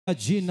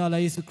Jina la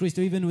Yesu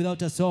Kristo. Even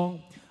without a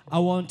song, I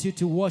want you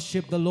to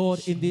worship the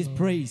Lord in this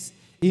praise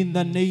in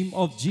the name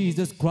of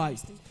Jesus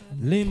Christ.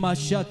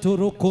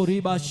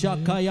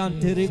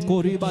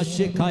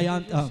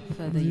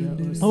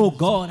 Oh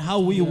God, how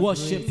we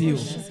worship you.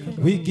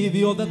 We give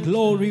you all the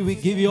glory, we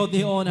give you all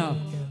the honor.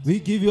 We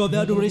give you all the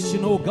adoration,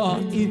 oh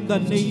God, in the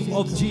name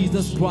of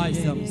Jesus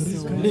Christ. The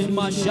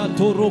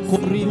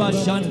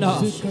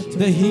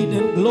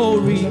hidden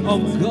glory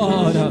of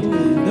God,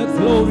 the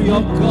glory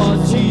of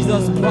God,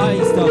 Jesus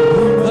Christ,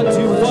 that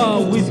you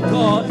are with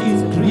God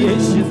in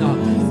creation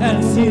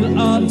and still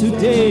are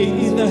today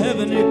in the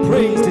heavenly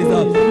praises.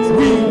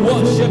 We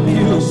worship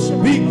you,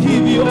 we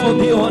give you all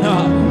the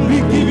honor, we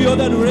give you all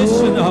the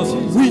adoration,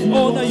 we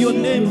honor your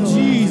name,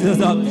 Jesus.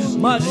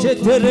 For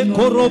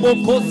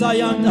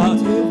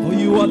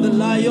you are the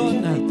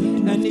lion,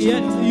 and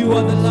yet you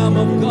are the Lamb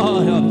of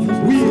God.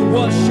 We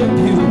worship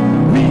you,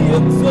 we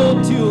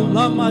exalt you.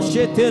 Lama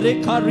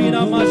shetere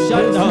karina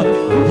mashanda,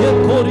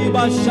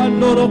 yekoriba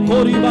shandoro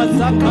koriba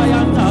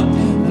zakayanda,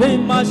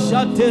 lema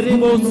shatere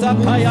bo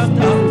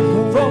zakayanda.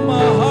 From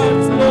our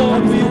hearts,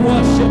 Lord, we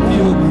worship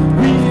you,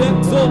 we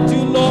exalt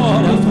you,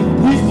 Lord.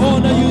 We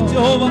honor you,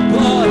 Jehovah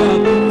God.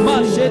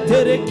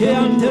 Mashetere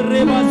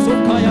keantere ba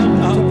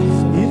zakayanda.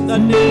 In the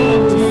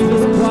name of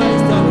Jesus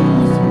Christ.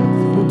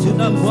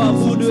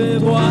 Tunakuabudu e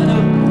Bwana,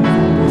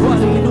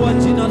 twaliinua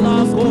jina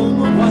lako,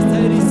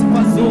 wastahili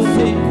sifa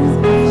zote,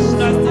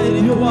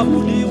 unastahili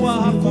kuabudiwa,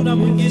 hakuna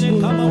mwingine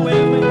kama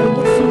wewe,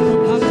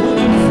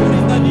 hakuna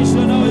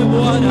mkulinganisho nawe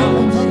Bwana,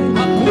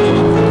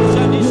 hakuna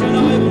mkulinganisho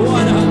nawe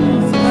Bwana.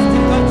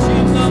 Katika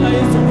jina la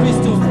Yesu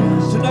Kristo,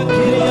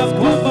 tunakiri ya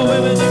kwamba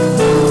wewe ni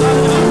mkuu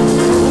sana,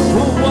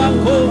 ukuu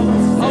wako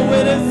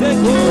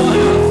hauelezeki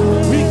Bwana.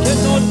 We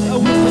cannot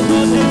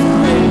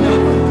explain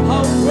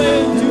how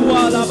great you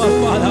are, Abba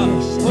Father,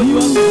 for you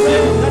are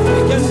great that we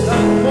can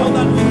stand more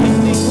than we can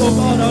think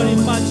about or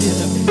imagine.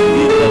 In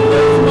the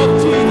name of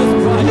Jesus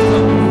Christ,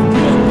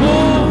 you are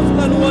more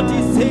than what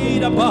is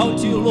said about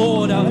you,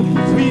 Lord.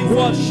 We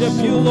worship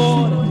you,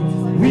 Lord.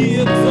 We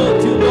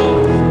exalt you,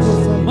 Lord.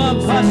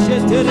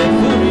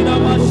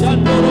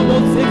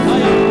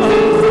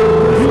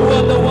 You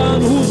are the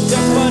one who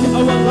shepherds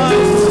our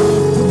lives.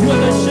 You are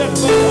the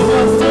shepherd of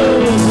our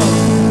souls.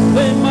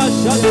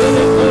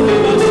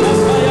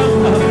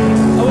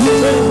 Our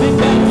faith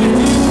began with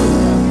you.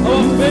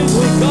 Our faith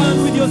began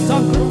with your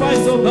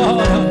sacrifice, oh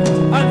God.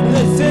 And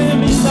the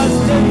same is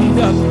sustained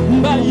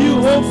by you,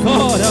 oh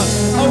God.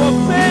 Our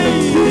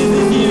faith is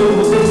in you.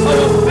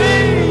 Our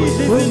faith is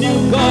in you,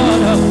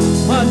 God.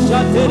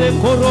 Mashatere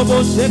korobo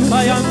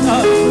shekayanda.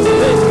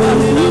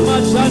 Ekarina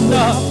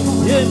mashanda.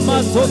 Yema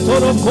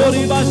sotoro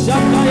koriba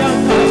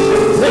shakayanda.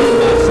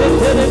 Yema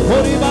shetere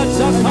koriba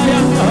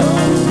shakayanda.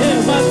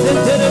 Yema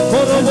shetere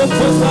korobo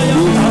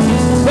kosayanda.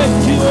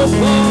 Thank you, oh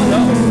God,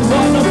 for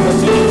an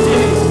opportunity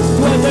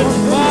to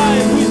identify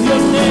with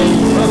your name.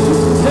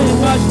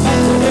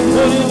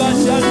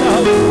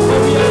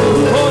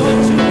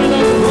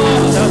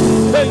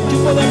 Thank you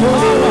for the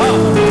power to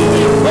be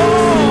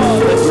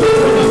called the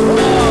children of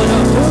God.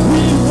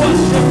 We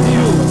worship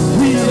you.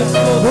 We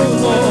exalt you,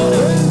 Lord.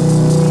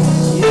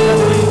 In the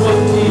name of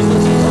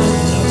Jesus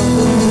Christ.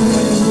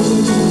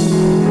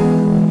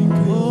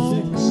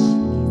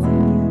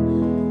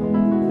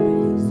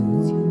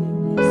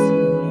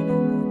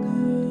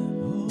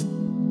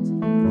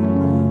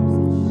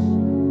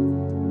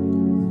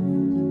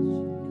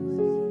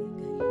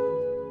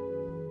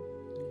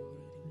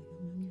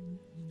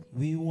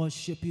 We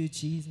worship you,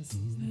 Jesus.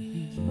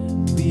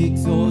 We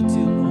exalt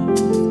you, Lord.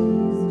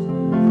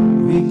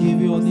 We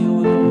give you all the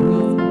honor,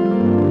 Lord.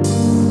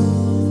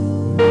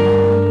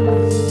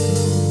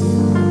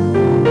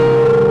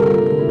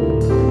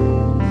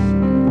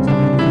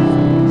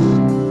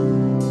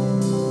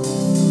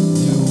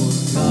 You are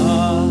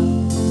God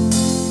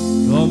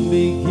from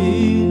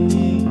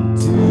beginning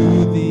to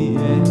the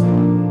end.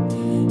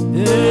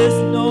 There's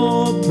no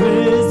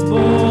praise for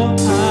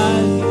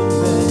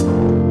argument.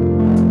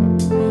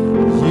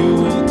 You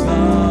are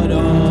God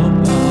all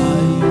by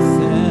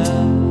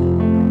yourself.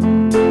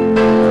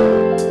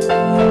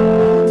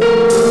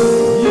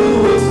 You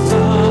are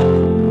God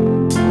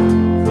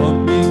from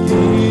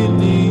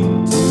beginning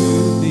to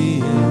the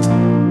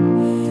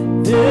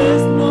end.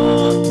 There's no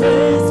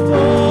praise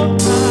for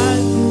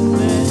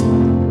argument.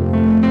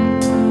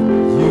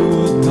 You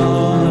are God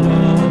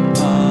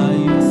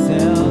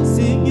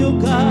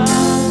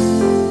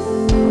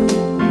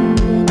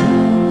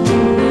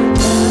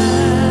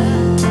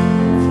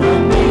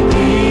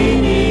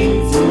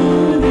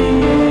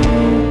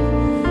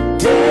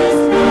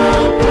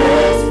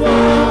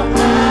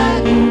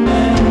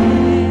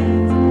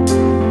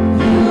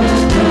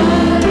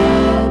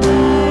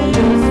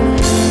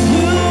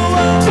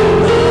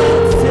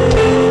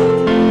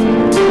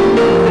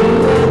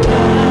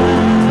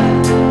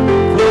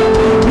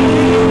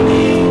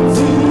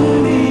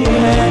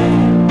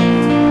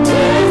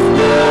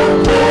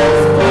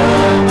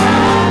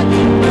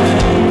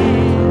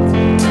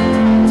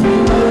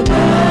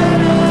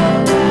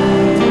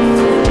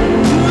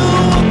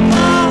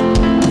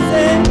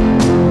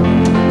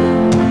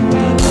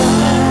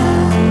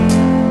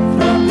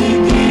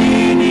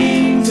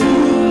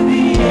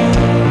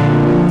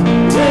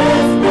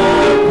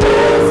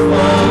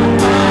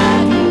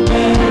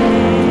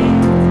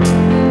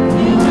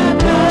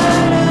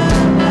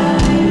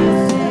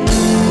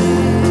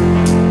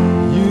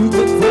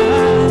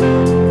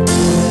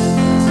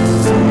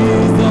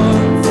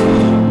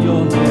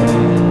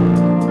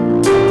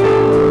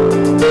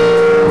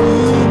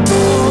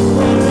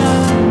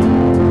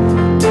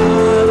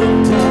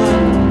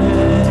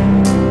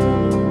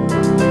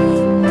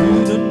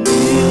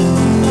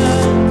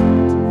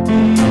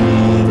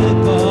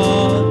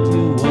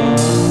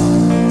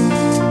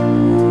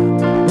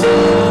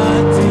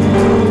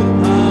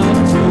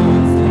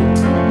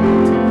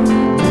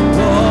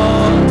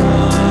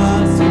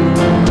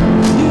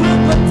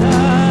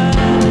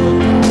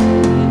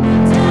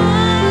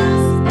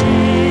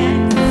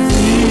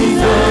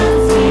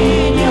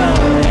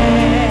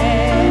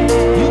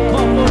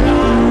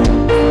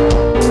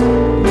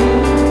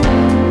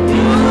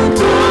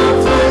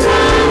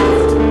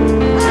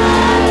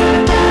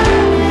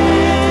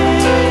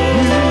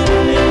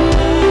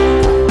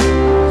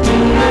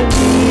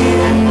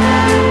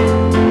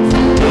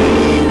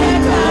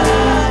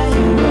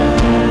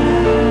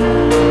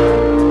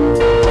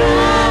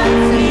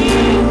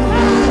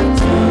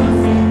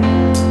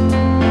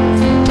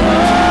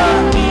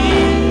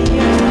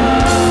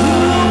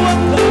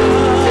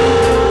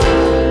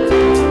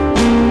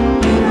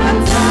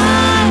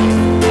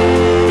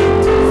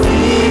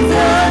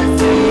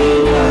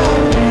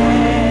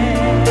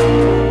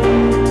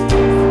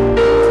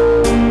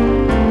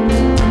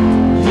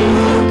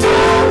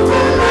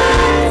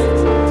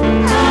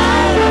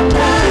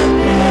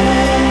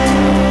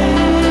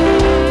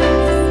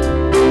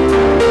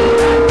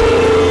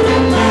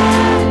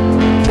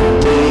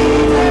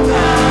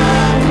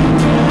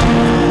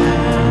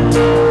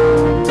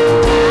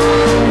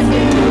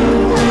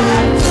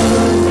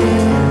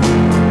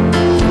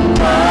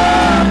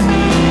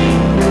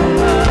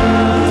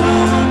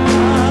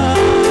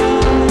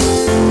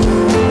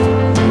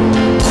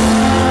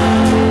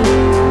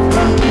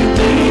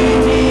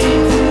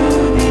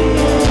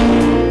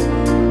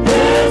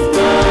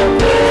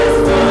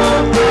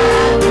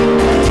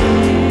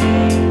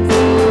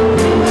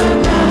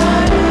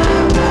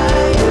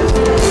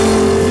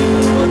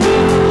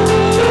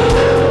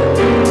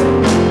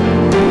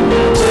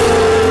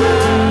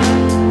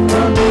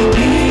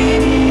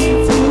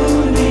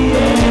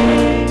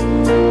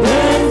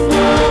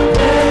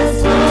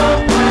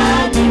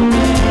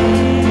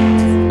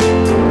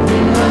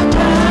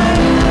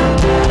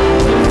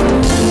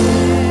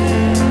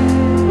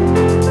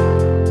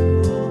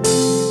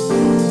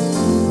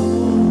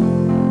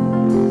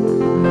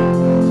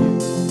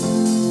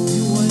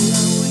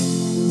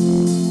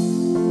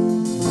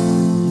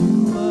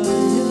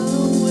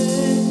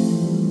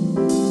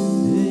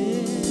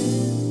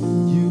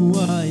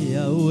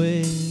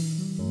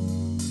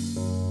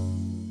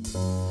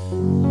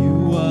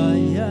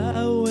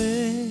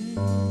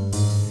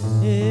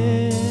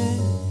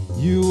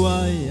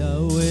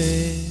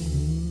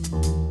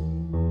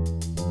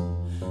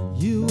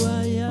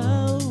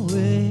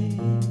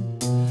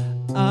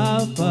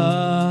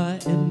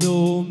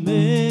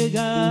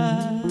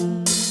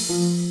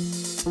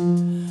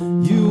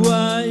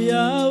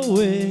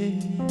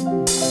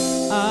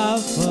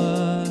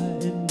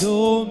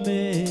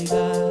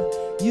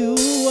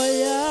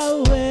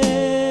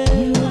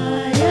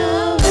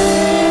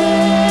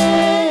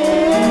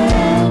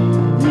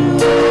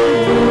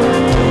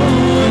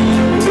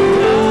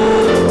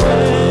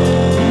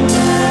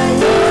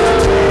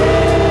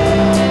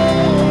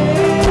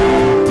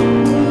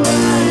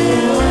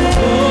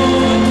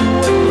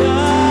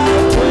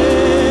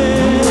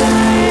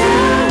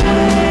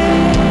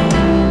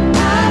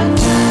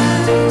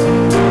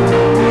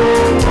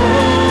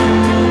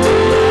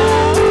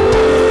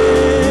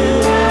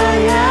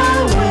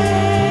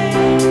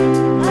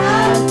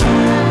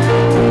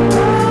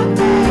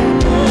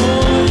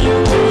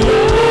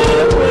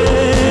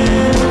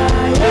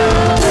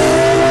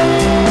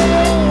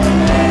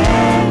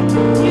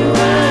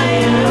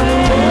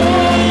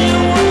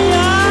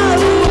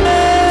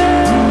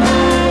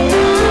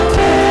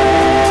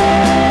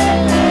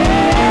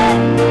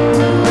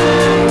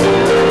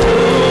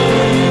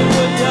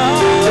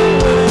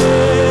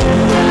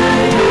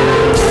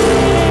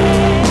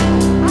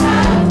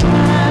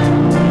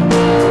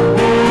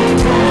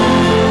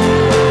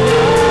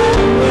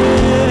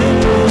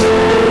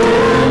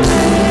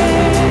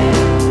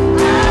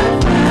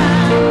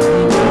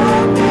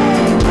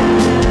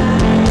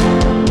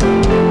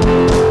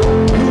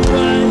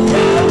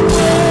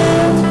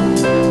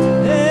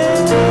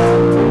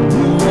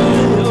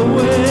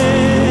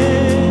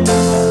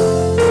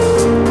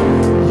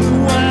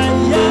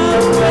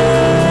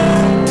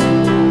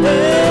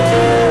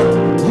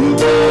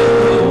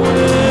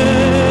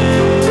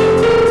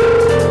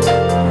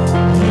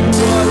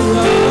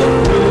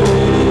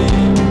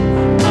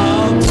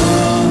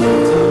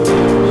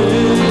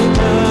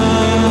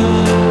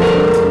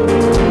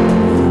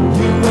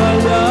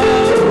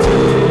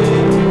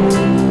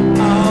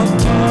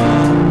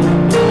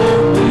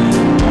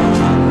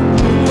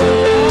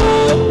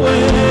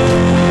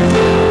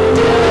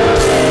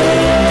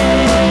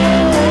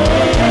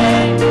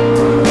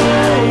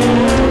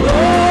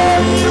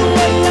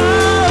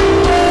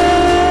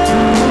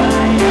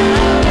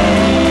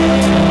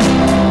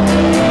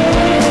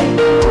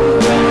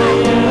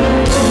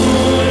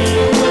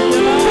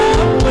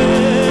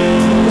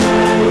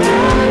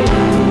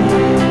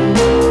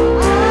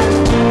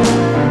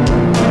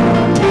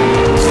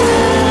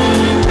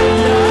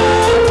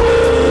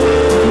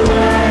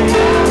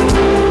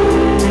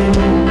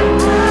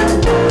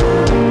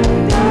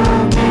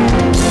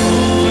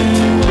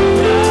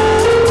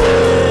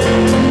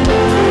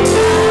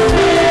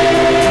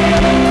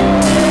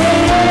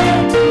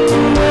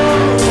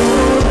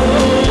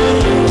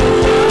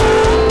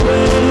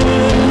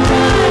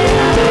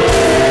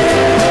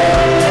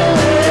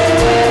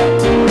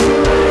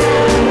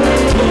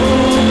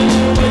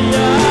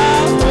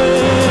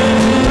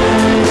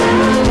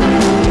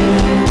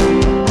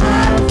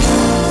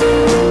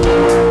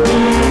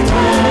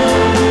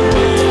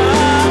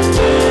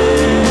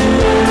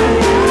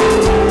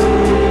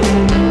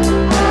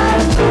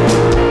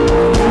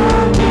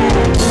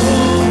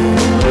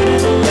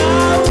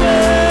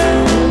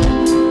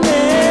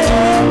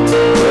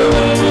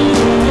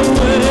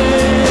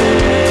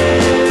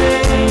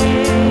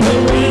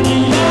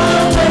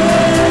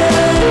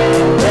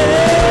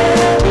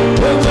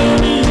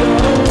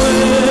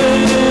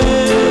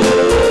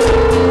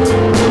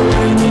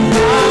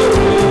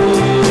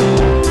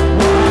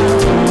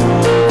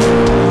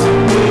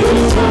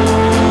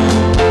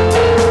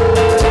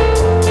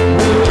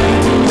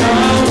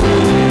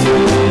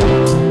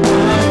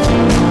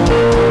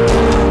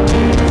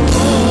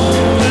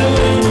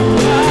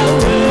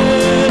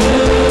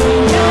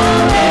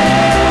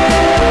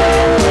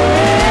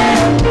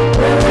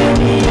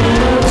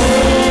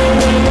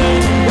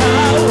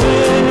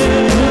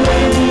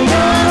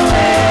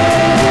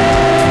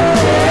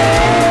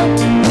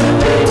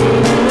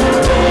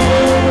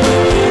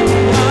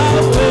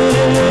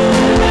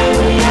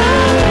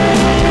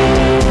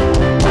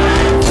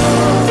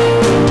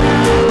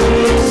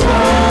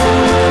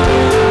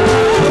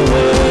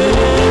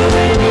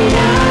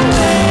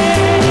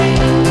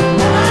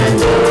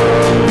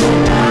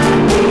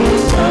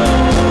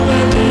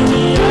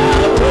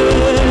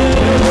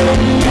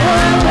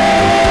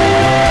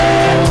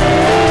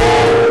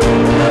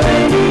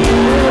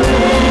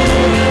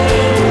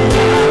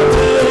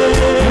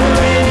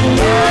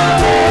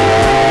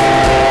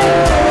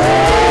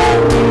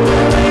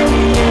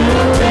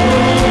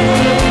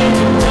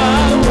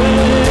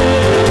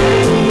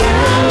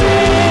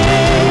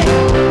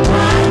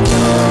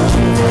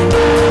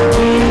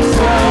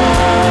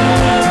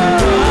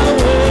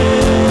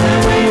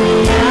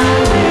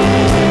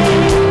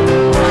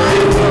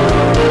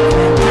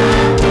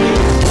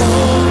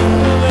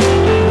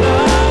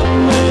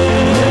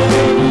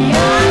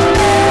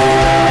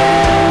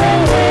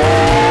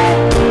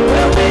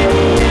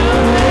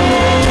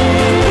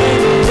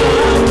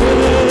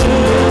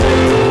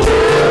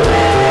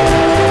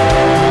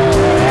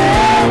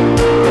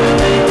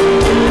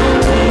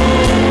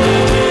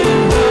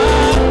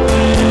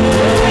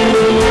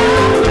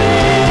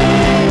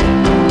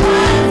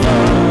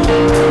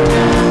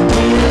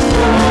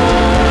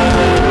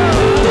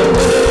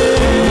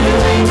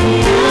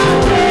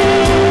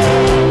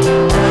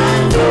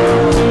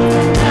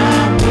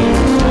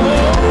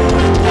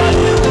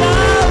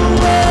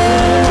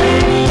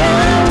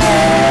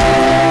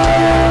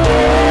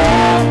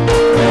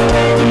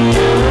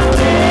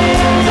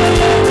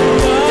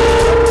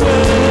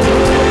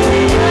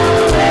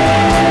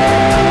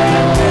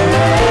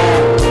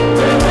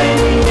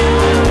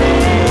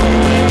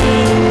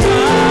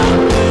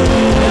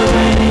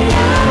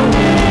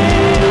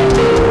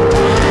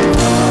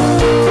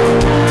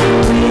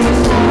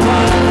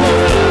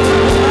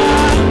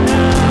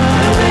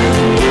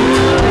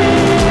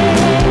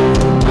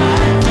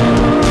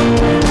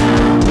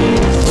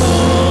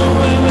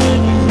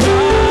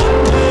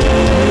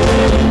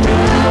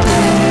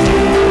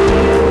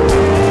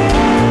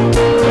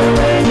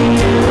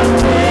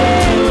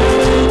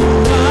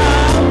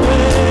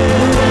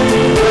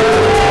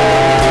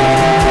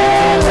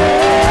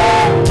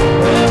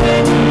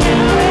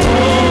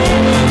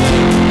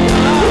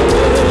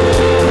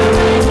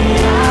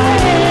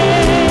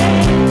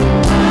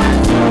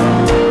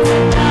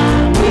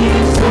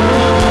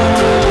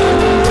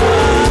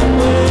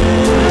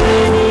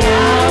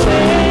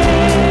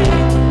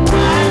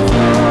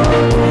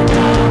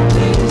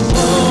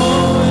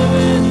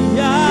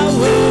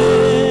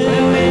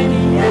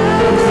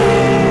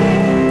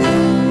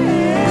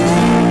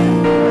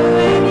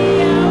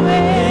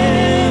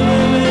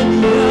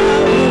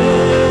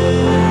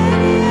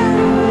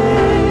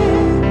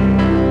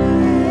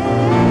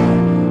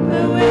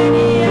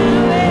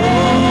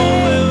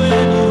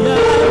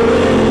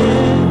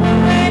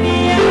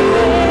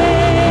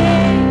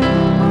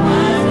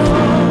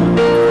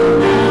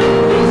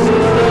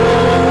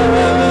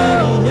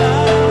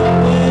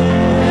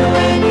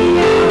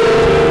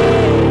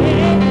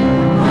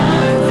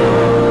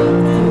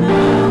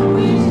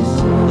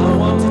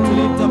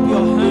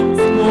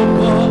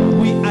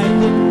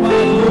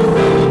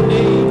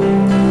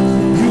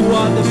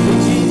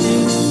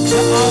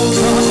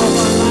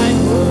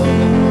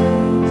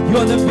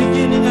are the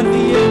beginning and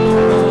the end,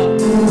 oh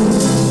God.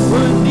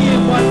 Wewe ndiye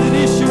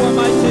mwanzilishi wa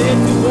maisha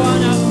yetu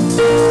Bwana.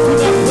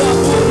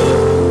 Tunakuabudu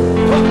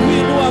kwa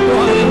kuinua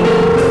Bwana.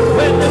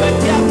 Wewe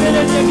wekea mbele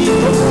ya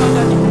gito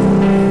Bwana.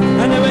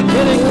 Na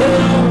newekele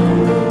keleo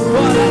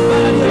Bwana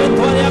Bwana lile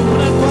twale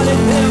hakuna twale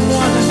tea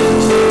Bwana.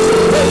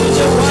 Wewe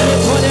ndiye wale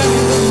twale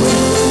hakuna.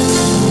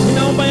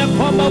 Ninaomba ya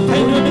kwamba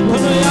ukainue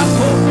mikono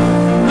yako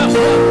na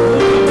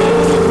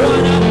kuabudu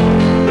Bwana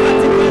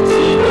katika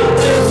jina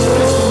la Yesu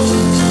Kristo.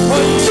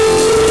 For you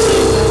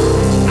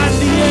at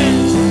the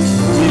end,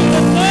 in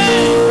the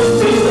name of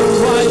Jesus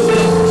Christ.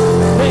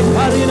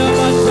 Rekarina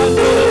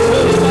mashandore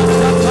kori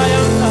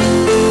bashatayanga.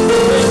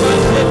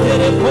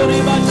 Remashetere kori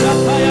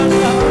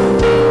bashatayanga.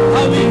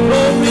 How we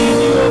glory in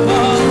you, O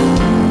God.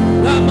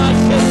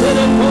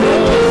 Ramashetere kori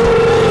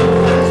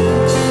bashatayanga.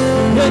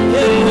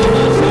 Rekerina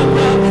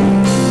mashanda.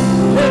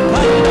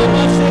 Rekarina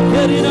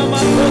mashekerina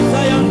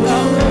makosayanga.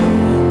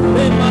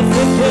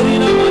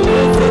 Remasekerina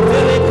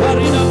makosetere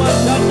karina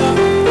mashanda.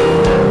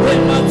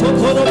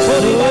 Rematokoro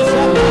kori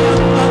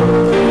bashatayanga.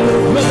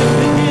 We're the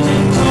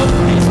beginning of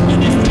this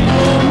ministry,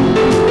 Lord.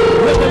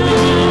 We're the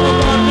beginning of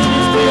our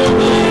ministry, O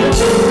God.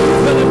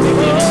 We're the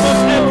beginning of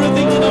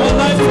everything in our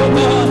life, O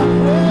God.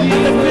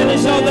 And the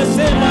finish of the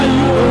same are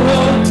you, O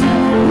God.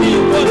 We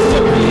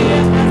worship you.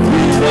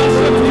 We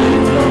worship you.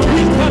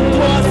 We come to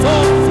our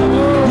souls.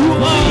 You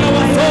are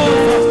our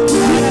souls.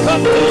 We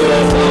come to you,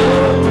 O God.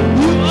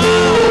 You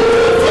are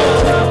our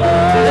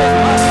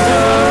souls.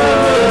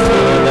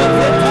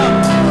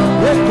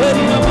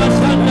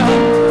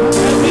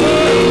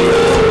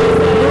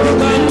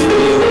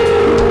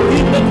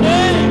 In the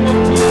name of Jesus. In the name of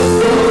Jesus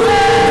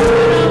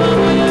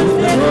Christ.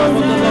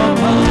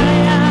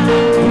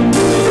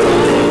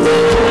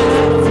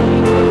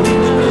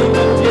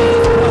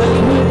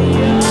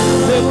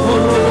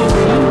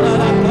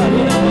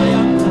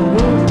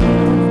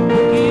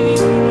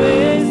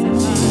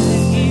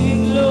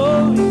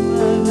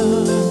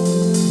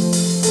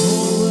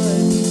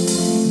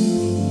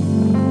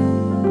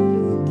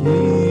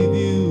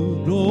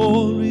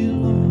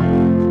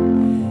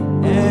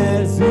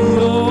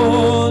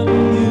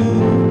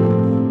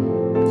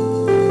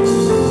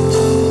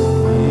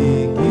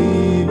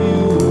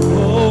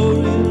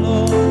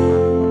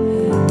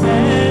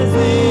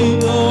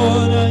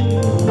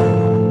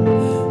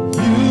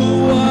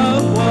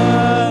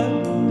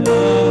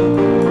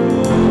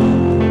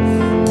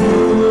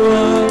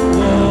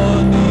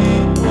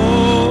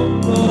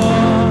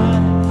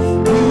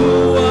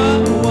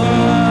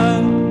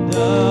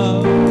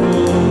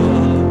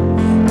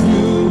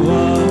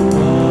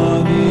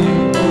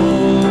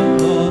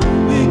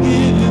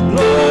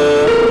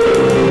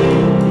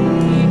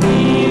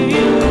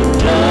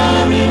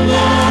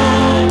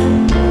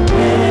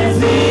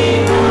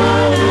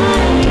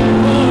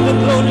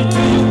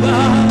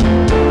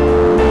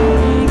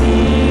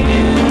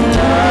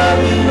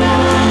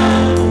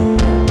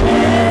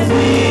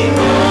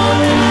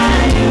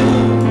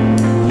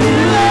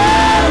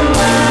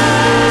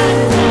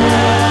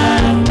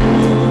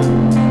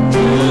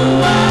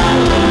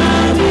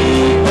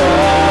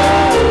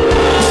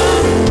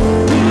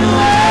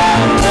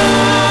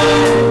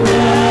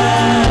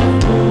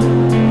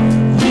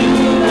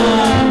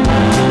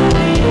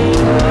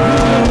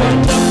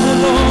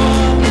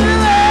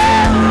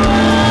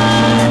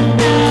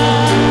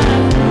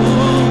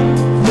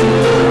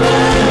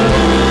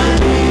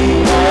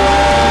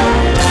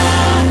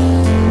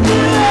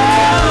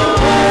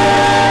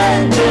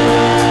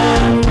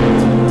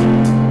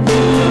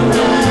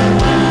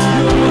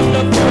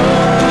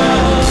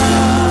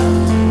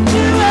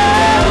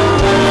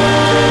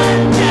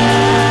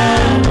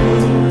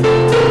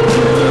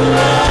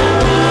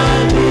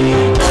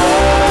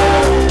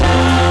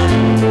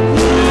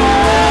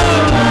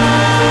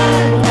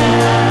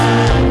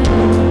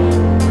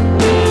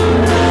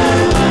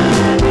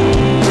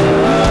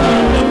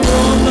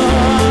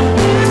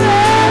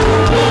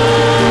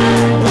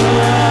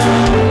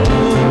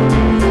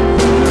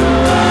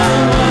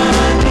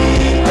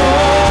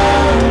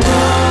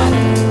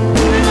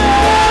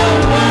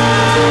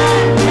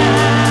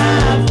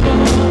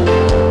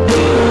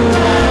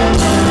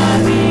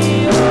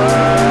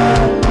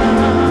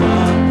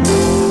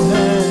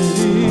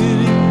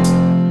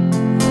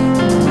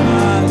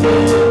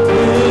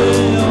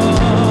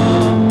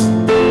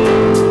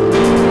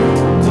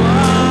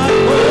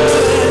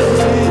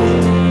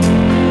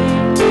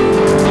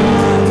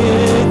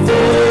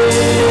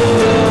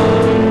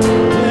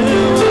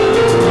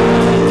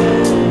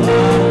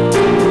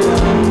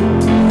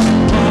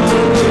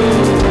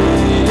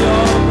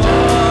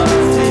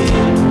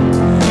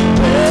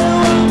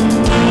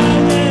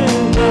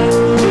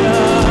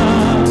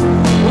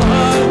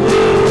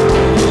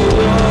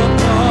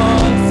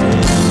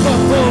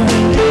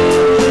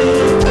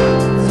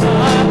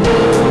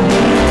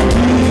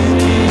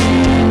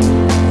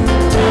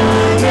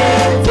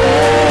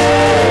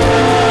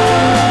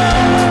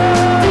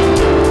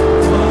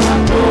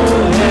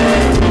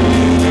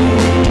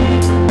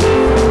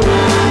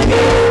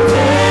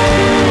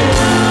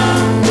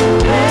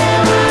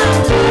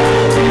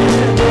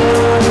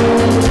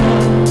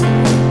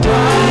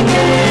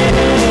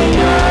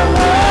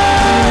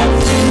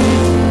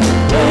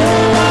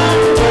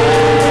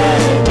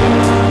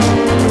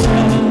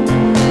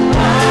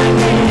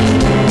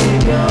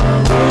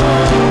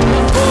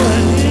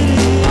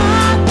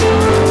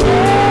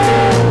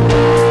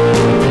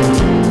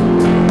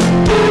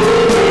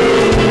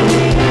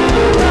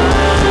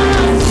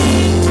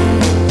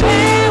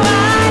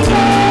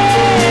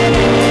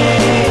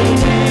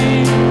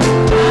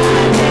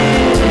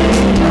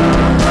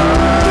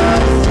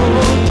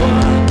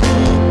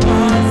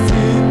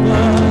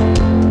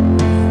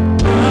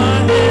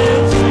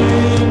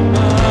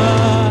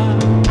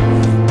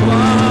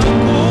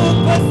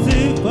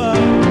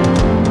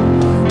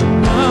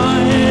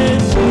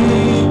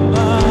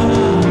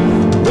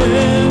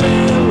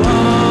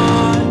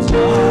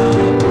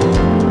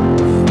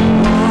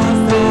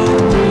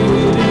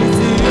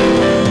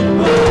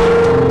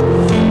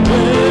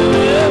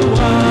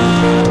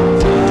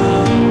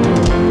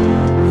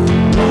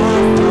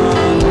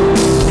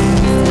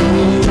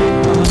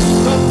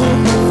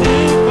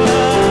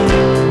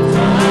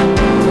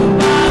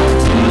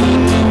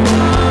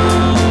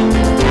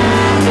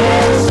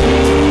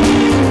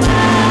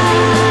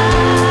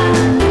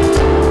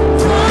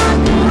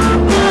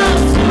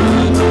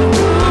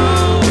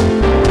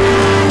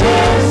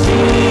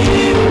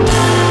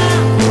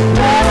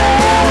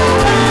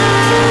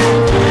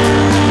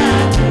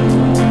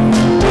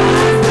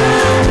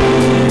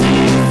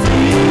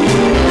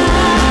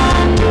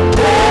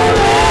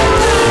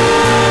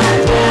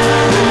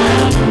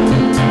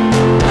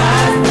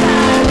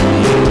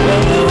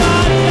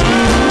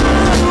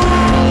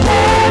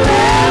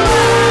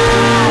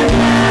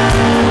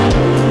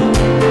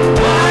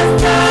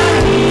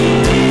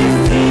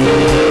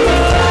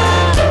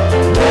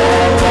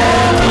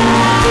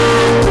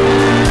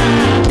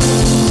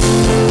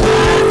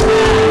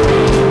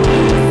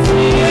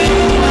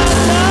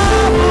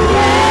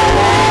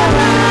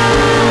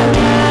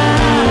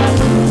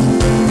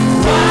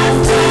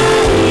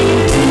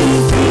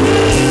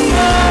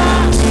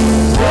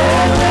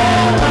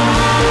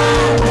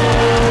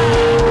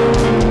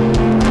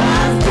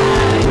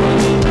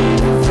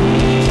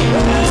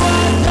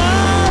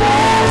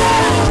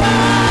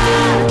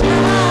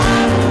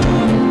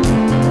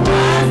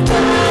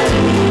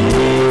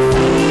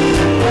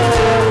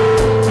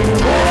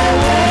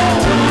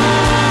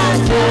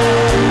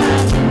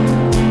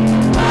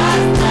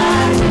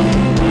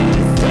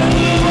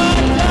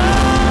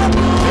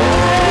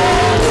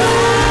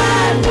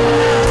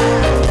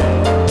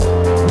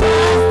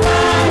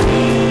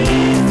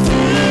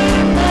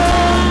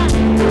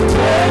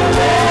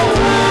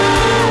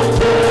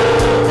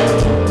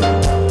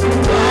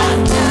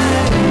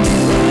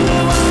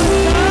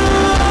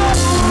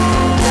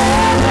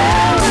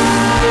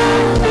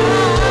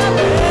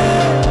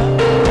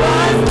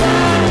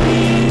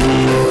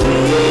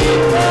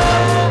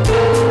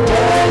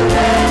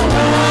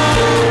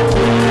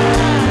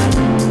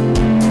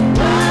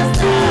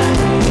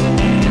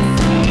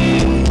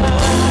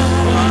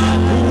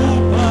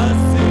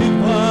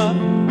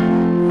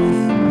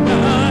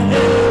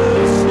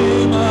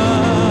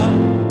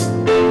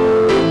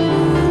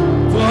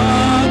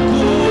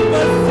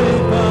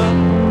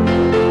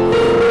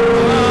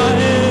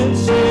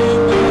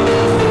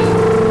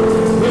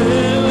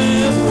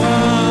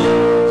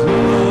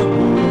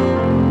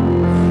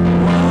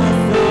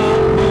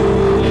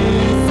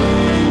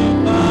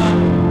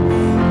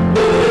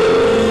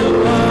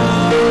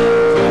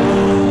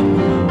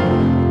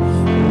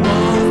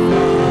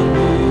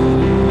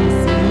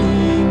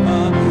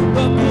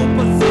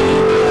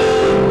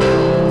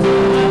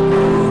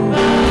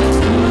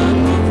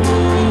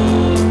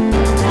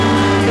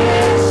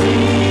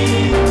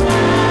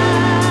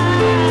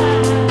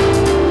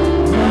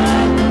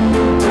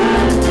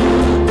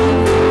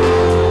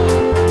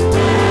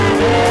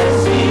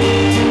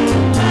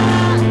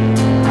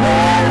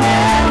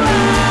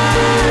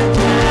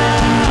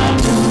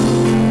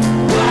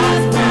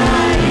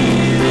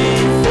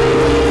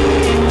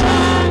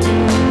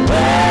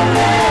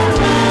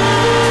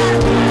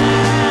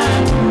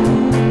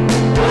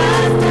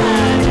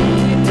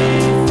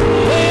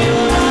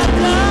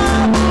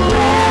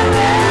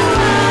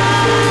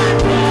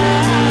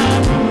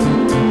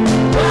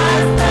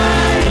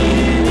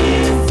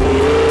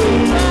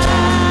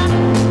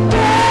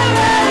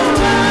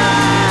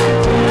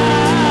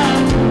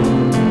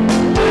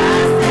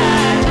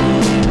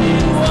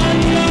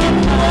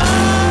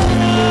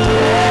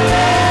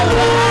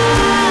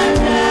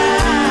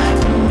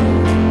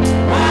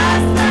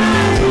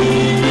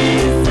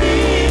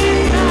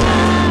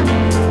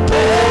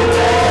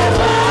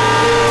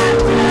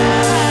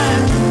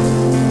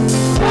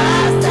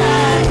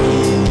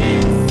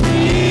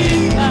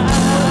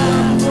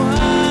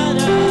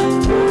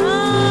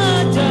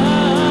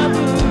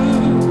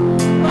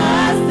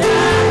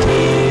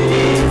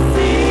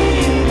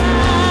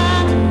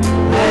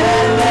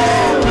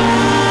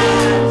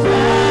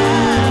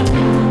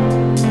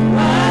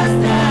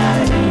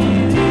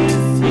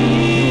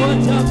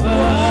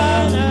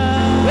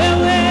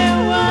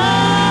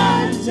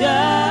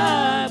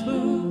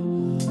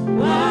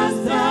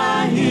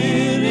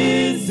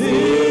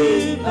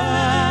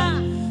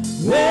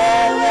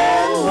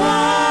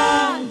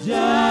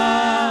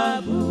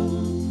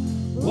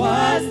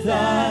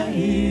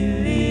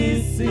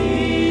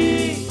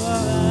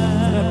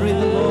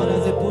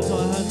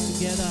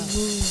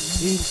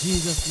 In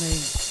Jesus'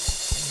 name.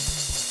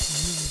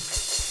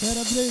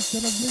 Celebrate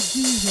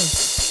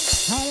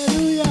Jesus.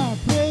 Hallelujah.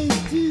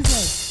 Praise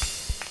Jesus.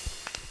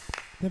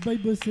 The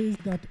Bible says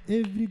that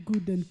every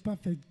good and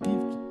perfect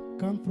gift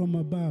comes from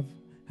above.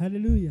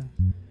 Hallelujah.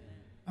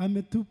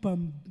 Ametupa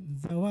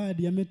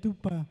zawadi,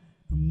 ametupa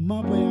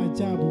mambo ya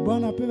ajabu.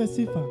 Bwana apewe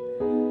sifa.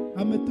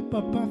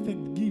 Ametupa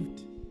perfect gift.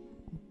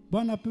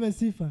 Bwana apewe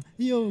sifa.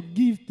 Hiyo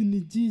gift ni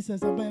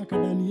Jesus ambaye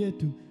akadani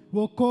yetu.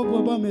 Wokovu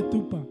ambao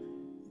ametupa.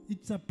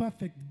 It's a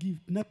perfect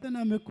gift. Na tena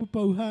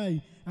amekupa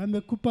uhai,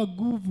 amekupa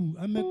nguvu,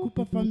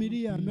 amekupa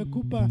familia,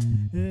 amekupa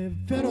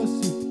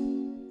fellowship.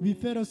 We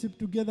fellowship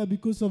together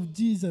because of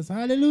Jesus.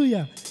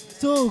 Hallelujah.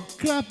 So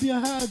clap your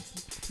hands.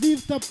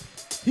 Lift up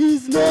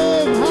his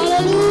name.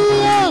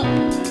 Hallelujah.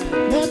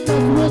 Let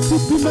us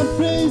worship him and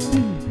praise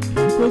him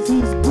because he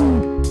is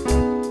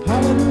good.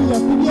 Hallelujah.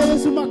 Pigia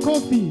Yesu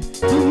makofi.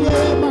 Pigia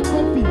yeye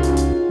makofi.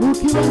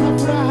 Ukiwa na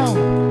furaha.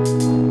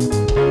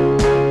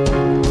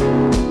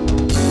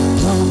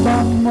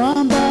 Mwamba,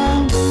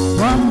 mwamba,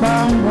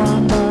 mwamba,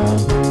 mwamba,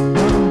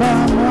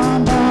 mwamba,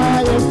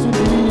 mwamba, Yesu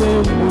ndiye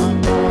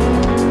mwamba.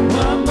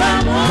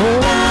 Mwamba,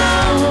 mwamba,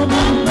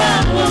 mwamba,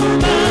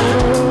 mwamba,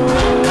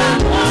 mwamba,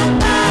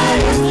 mwamba,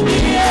 Yesu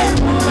ndiye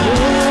mwamba.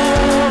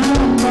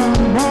 Mwamba,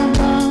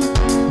 mwamba,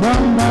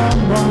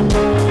 mwamba,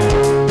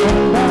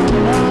 mwamba,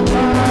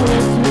 mwamba,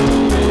 Yesu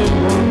ndiye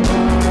mwamba.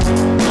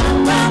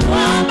 Mwamba,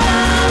 mwamba.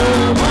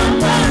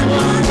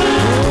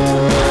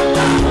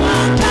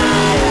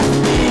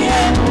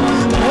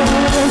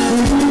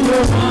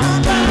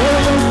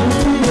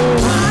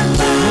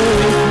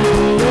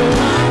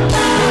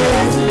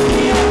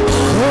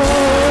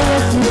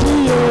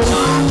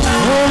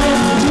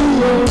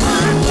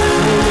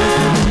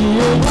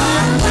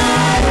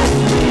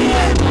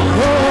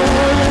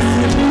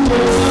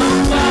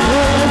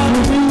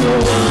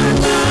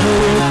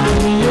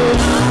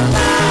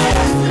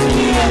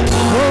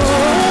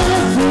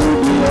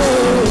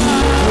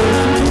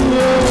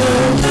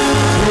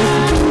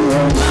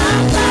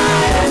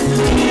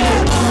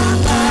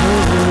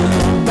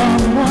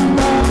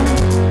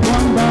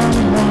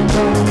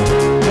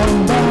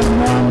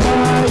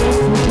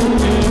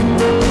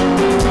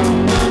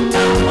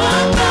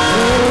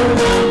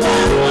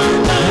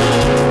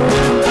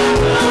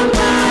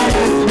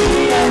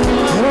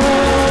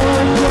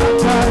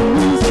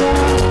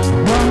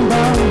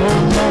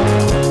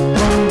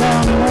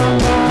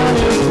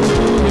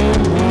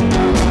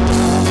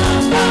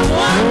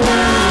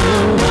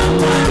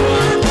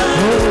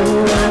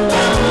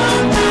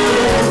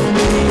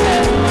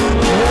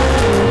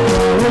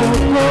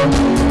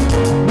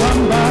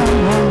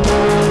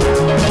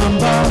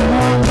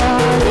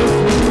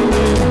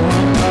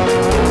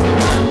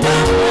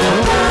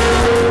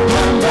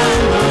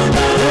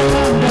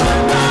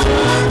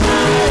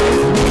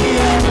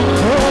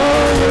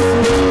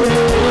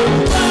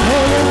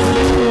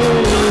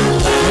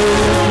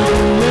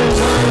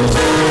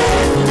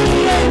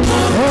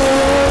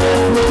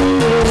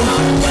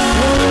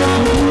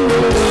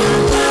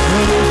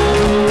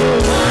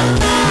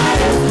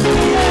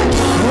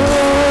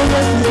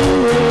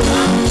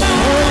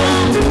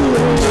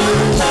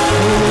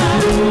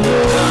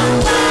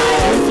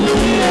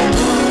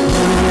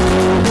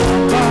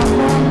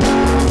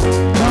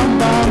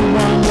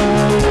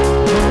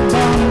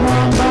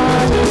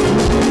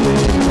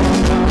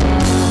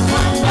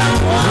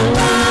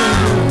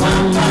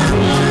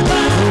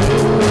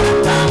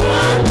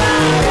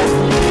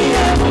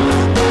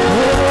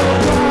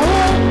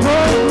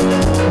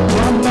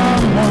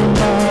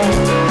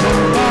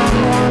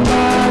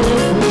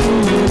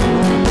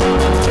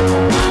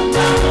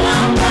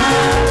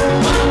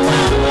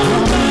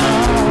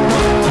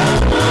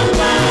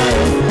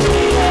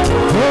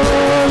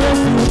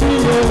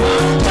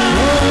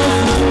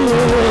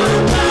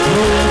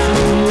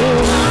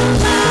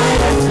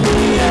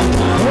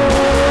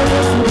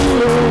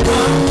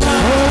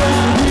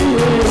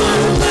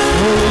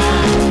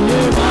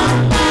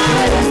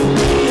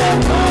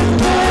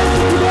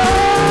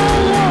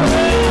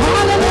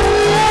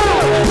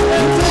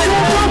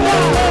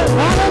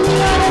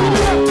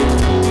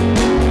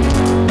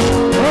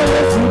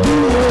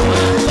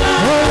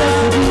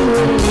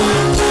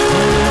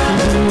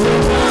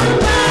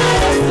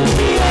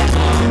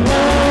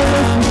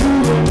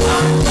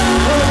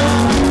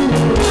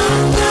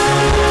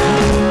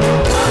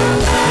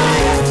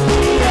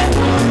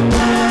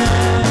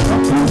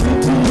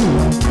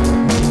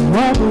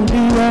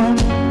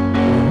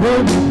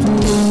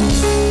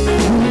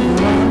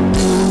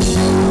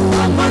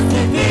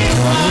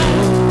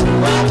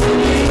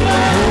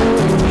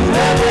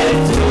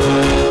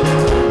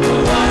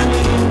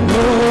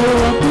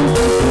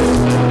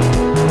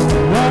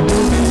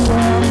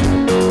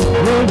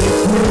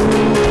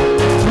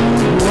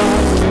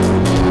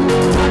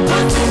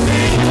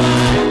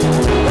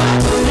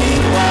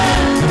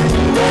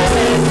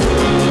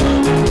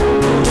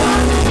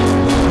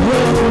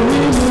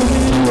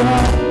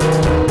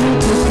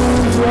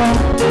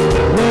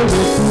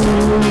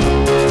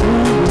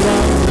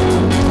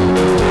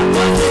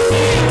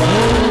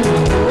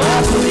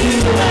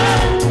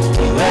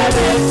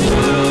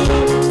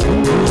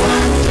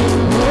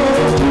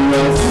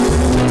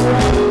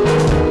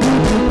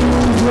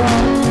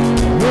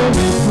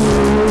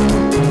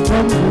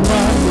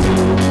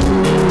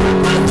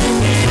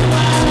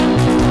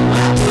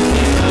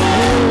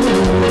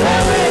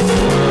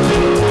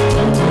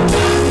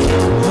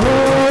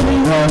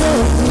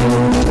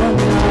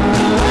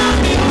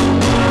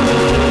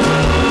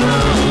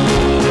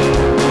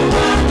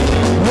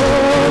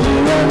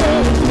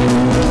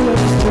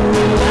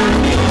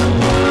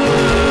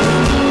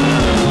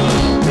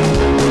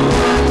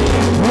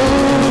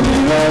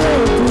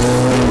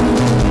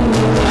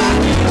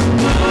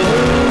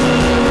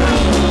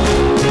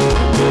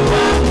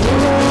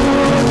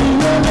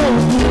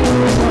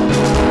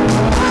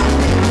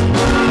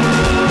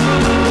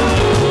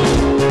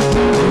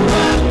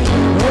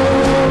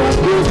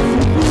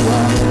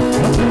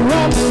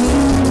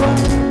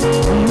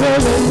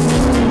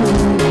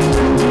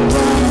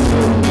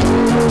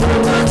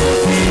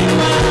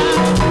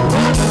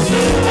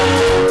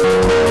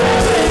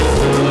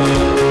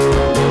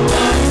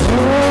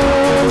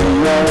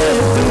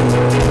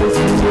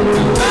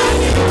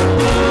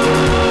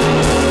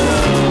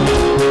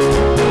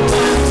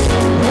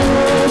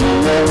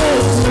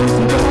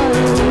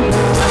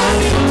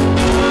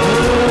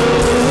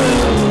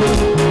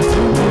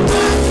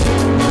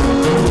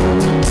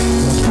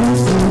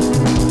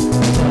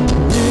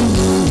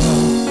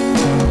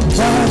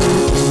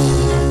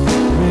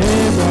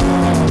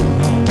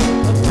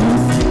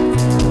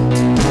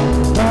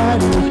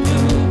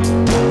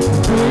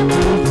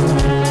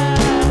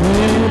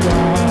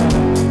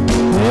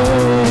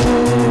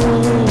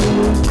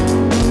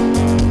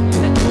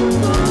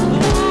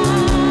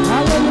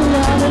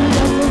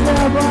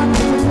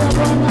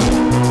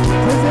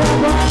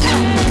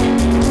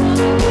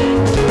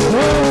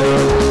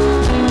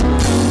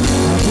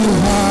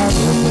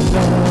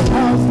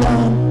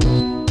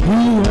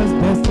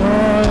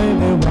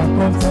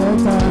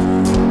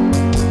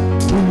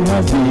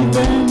 has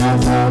given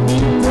us a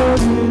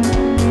victory.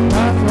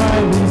 That's why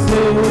we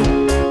say yeah.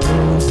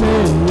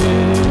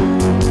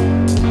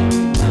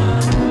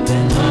 The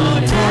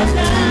Lord has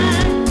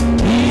done.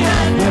 He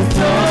has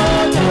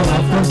destroyed our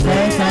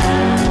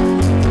frustration.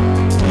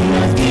 He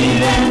has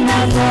given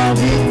us a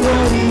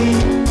victory.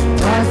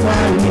 That's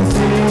why we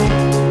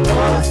say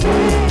Lord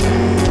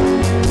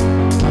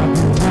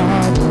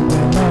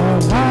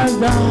has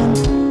done.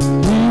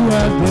 He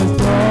has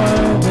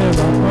destroyed the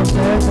work of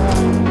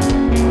Satan.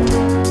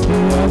 He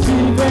has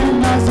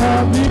given us a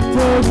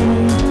victory.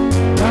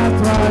 That's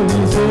why we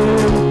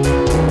say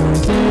yeah.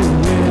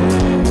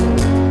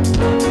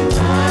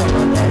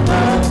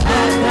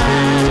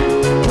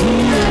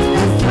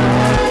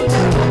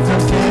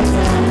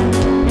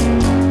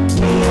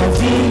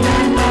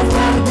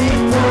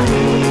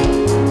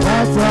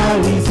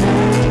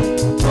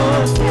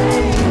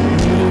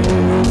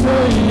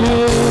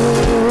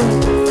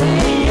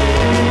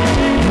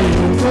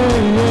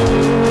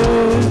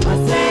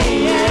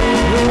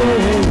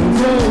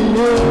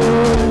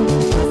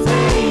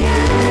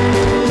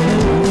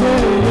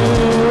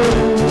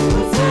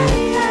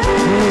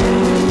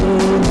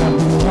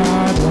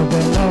 What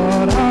the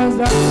Lord has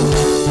done.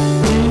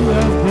 He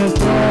has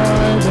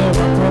destroyed the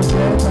work of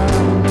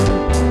Satan.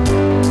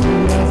 He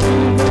has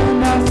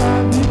given us a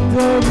victory.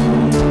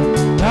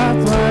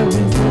 That's why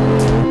we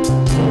say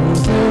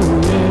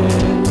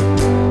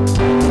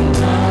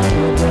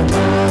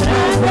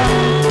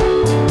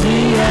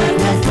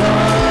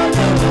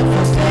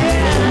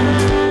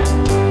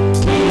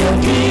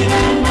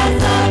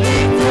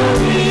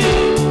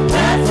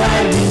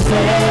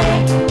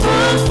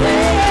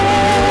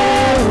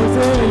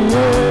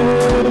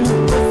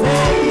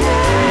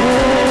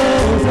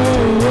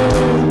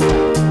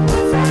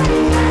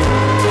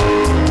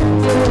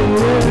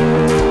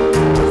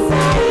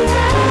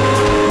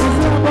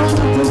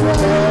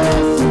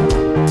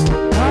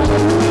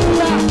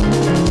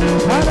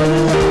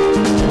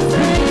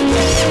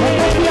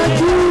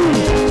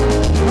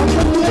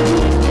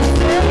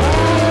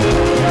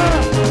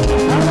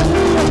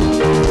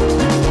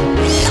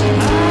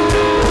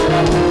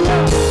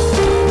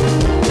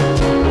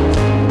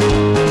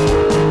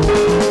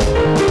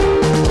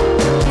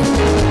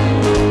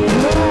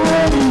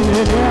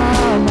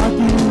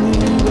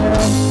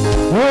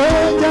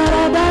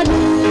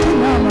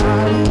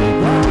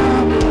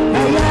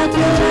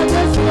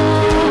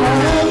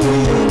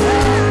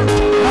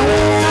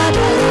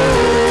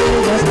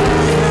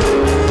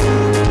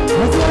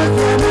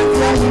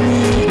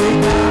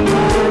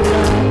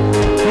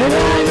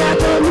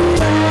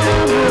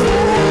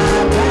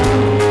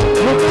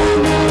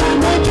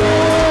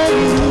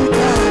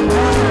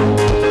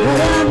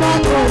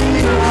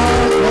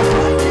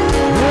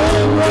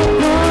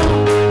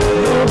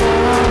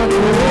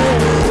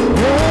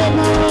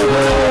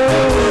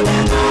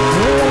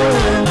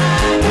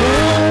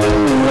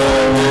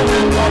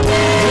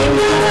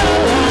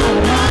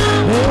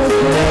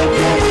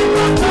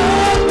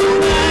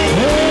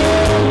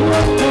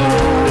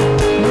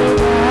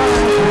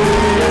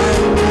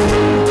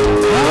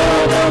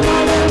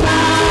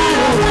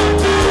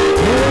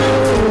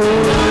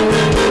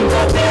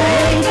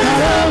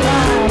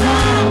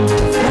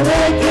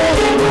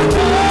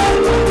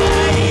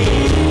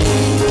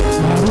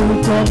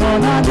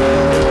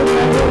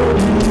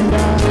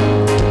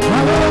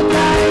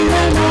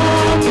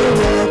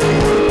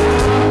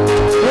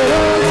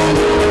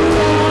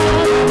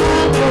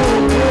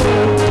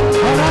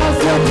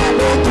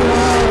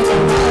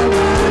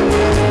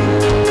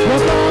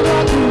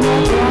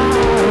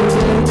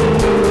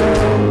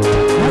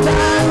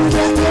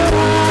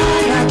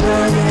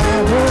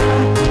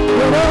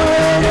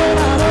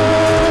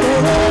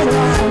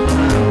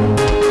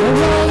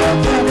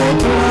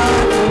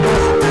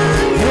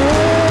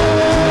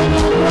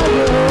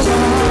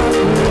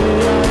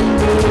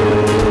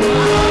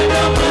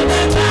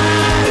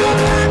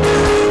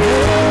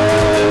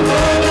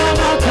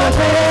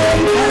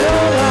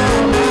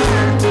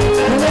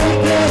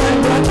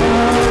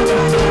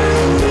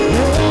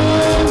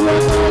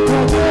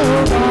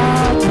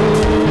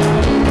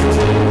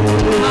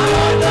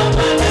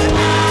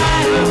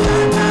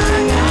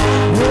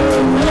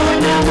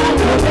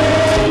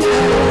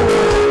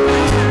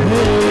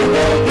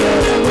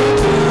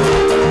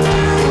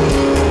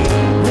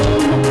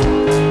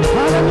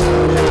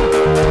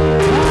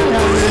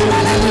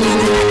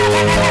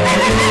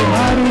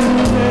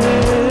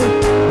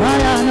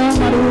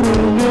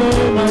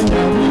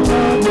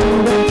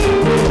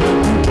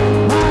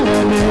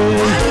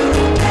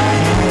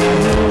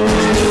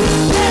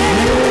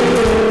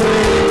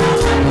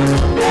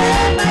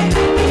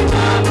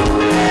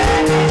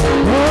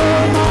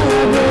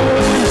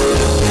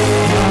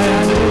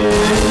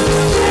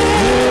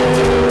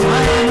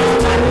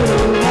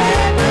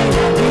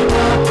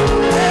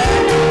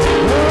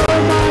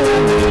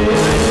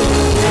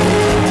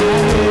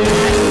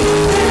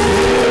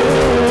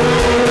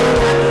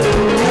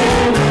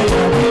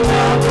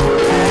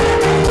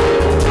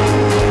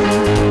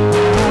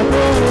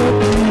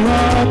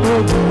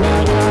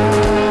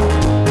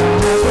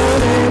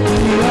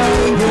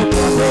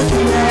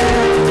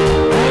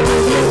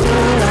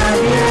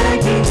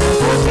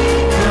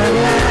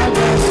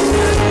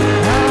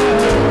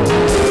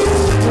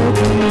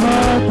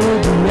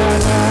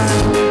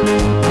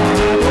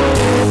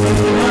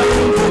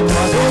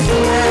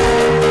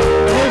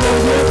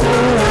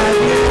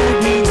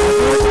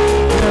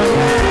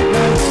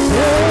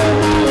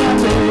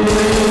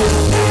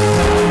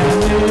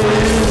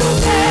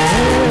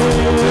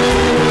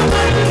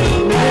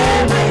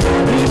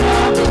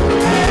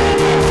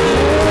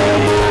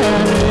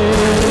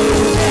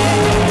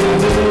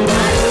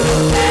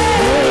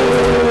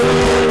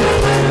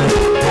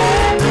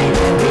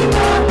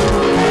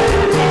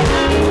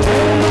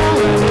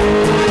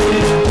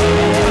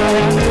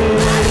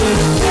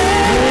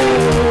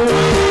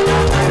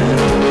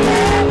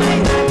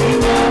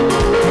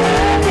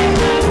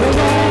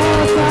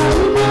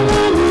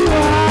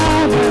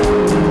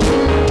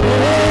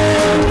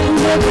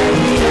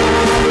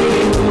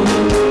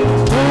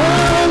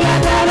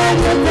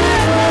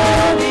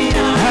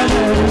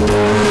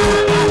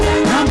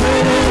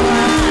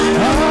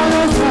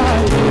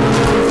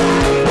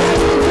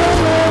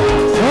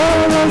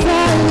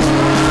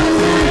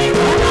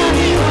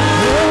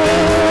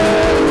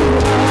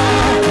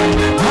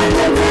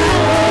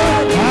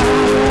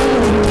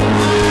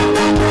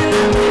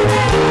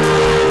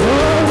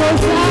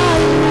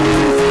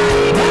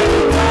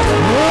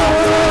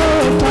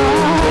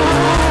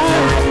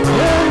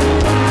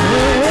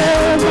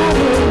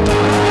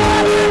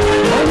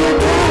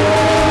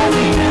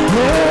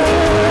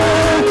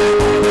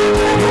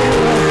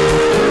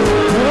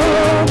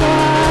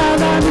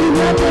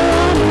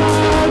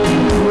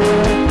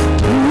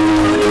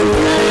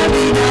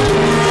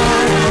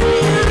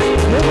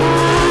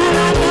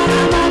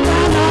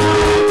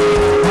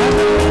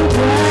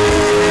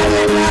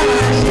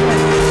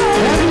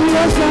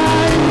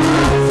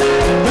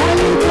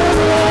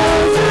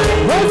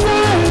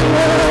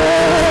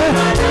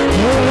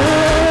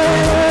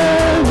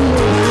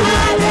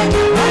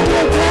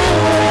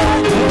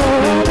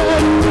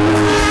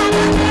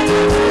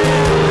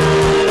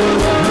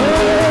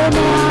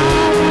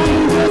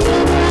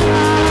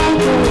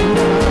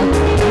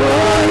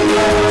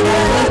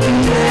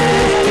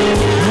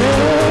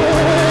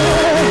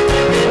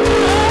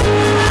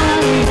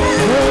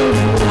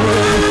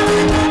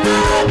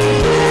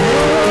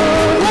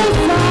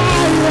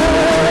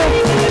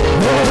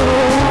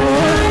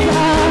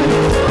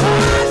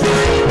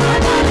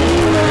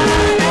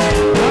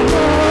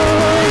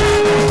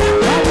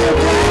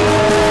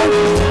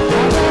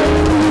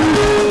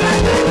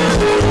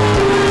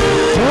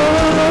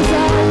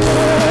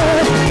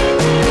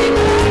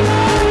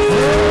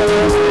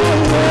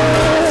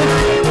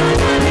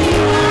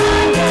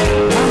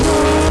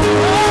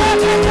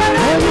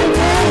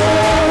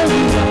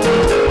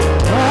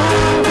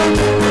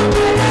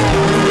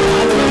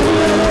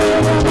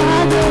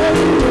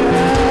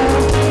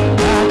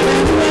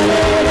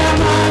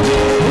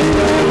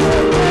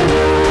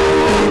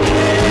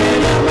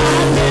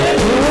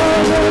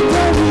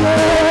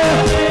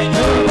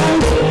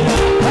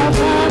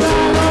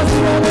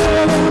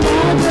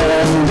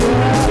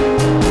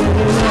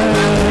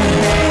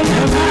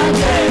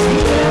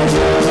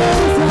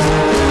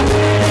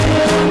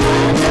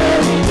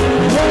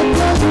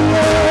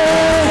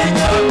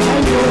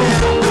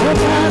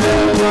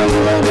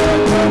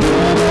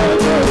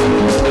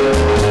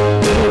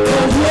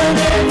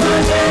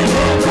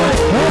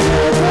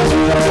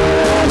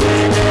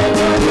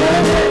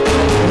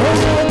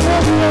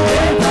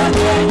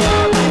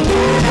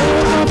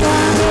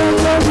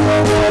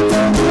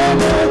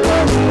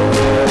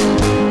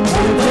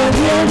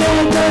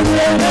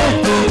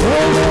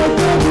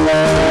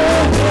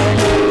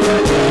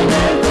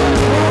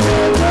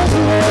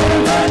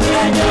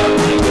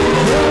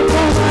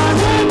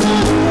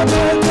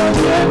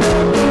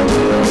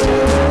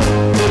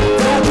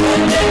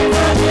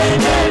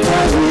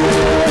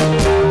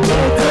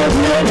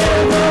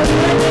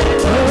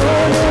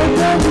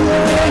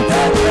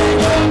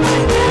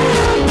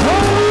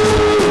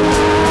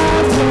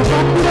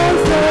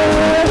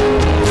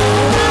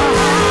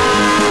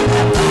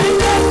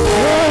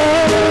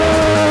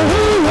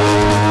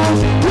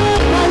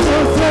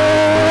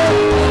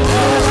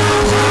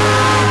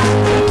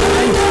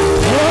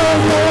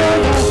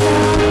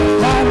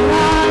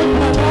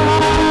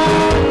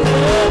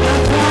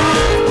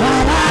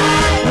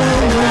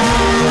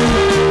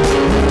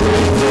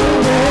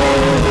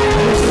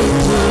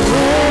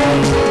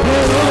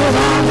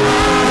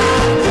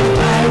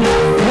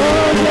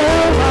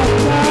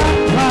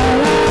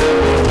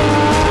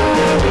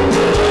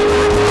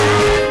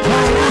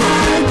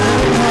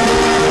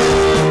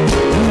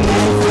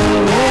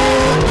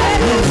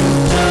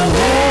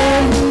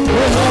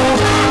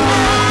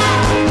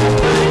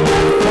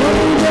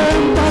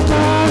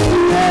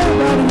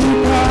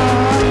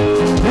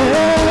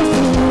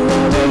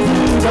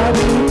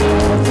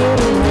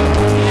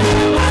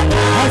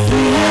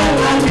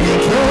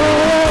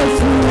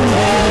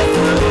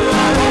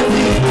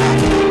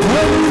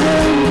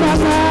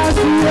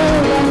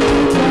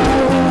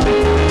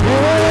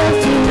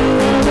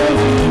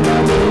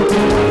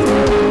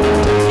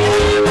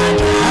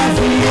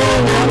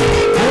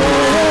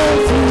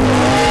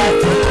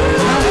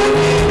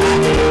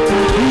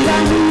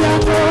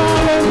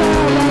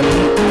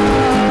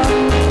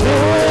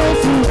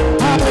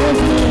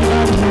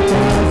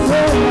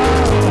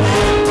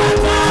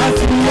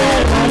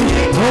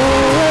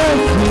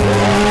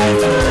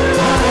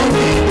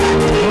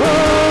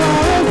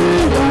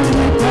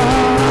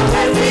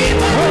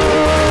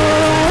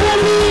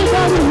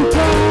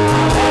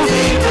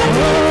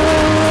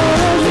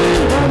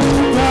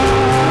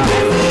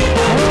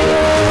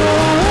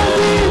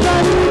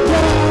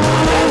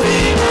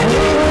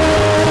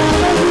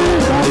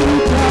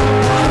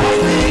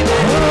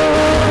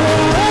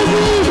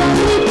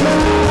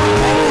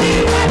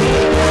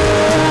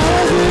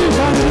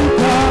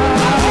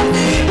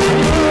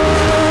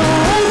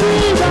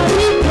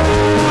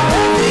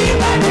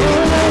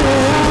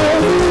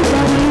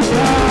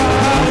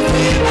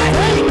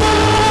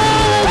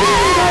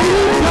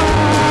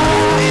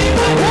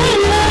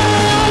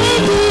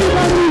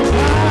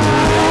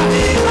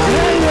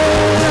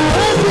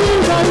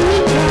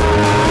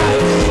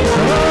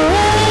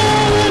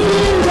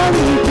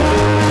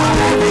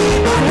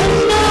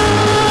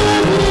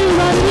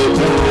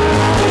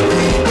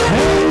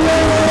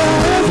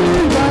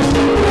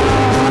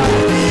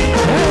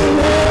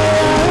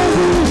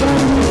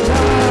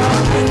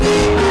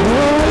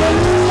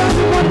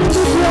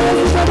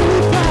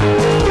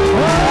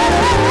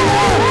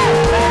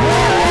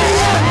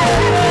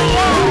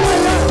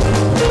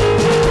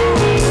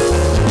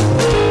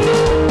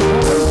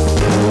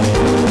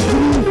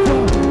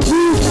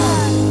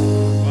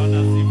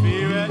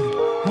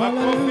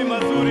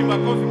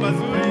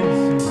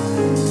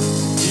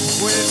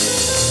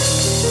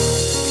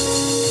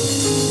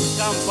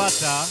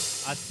sijampata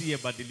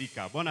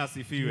asiyebadilika. Bwana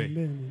asifiwe.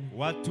 Amen.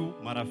 Watu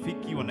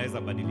marafiki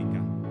wanaweza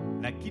badilika,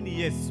 lakini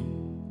Yesu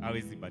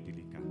hawezi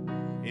badilika.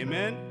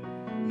 Amen.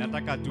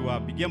 Nataka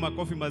tuwapigie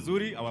makofi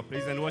mazuri our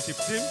praise and worship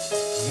team.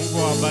 Mungu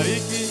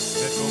awabariki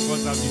na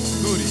tuongoza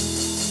vizuri.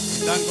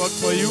 Thank God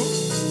for you.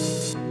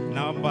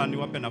 Naomba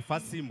niwape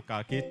nafasi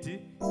mkaketi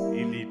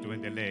ili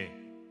tuendelee.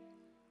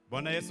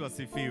 Bwana Yesu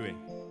asifiwe.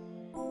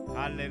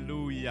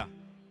 Hallelujah.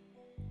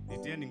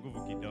 Nitieni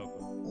nguvu kidogo.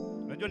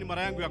 Unajua ni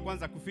mara yangu ya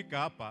kwanza kufika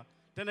hapa.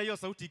 Tena hiyo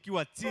sauti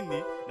ikiwa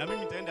chini na mimi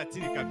nitaenda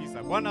chini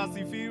kabisa. Bwana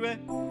asifiwe.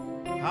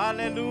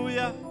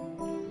 Hallelujah.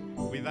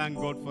 We thank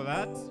God for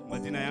that.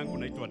 Majina yangu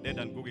naitwa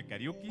Dedan Ngugi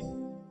Kariuki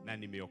na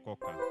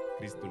nimeokoka.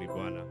 Kristo ni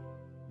Bwana.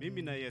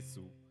 Mimi na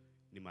Yesu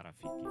ni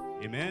marafiki.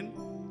 Amen.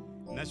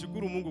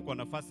 Nashukuru Mungu kwa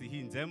nafasi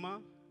hii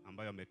njema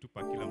ambayo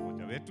ametupa kila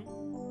mmoja wetu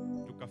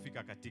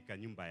tukafika katika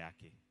nyumba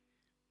yake.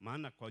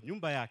 Maana kwa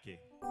nyumba yake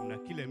kuna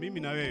kile mimi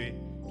na wewe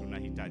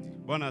tunahitaji.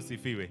 Bwana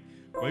asifiwe.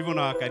 Kwa hivyo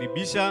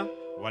nawakaribisha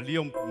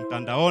walio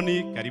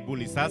mtandaoni,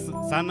 karibuni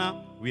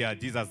sana. We are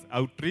Jesus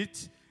Outreach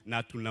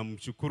na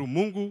tunamshukuru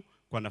Mungu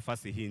kwa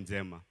nafasi hii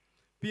njema.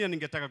 Pia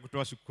ningetaka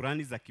kutoa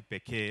shukrani za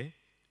kipekee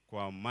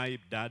kwa my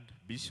dad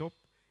Bishop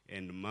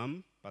and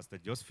mom Pastor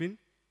Josephine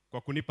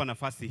kwa kunipa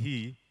nafasi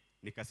hii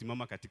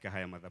nikasimama katika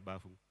haya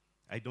madhabahu.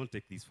 I don't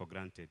take this for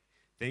granted.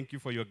 Thank you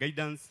for your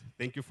guidance,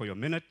 thank you for your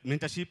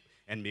mentorship,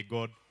 and may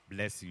God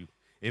bless you.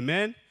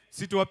 Amen.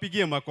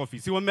 Situwapigie makofi.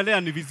 Si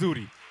wamelea ni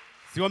vizuri.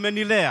 Si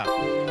wamenilea.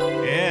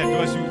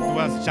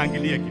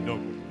 Tuwashangilie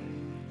kidogo.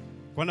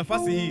 Kwa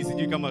nafasi hii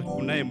sijui kama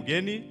kunaye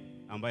mgeni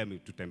ambaye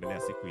ametutembelea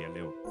siku ya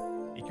leo.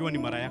 Ikiwa ni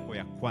mara yako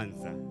ya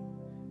kwanza,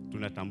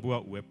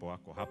 tunatambua uwepo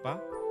wako hapa.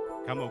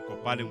 Kama uko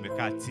pale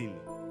umekaa chini,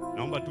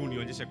 naomba tu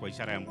unionyeshe kwa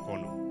ishara ya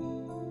mkono.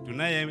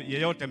 Tunaye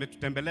yeyote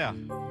ametutembelea?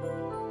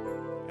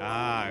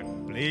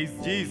 Praise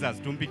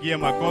Jesus. Tumpigie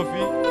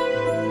makofi.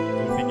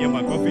 Tumpigie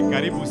makofi.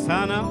 Karibu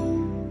sana.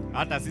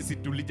 Hata sisi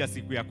tulija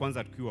siku ya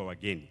kwanza tukiwa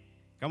wageni.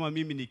 Kama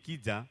mimi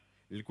nikija,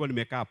 nilikuwa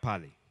nimekaa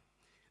pale.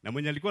 Na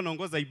mwenye alikuwa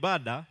anaongoza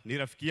ibada ni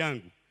rafiki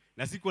yangu.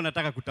 Na siku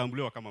nataka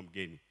kutambuliwa kama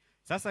mgeni.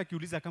 Sasa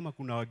akiuliza kama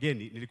kuna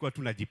wageni, nilikuwa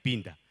tu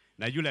najipinda.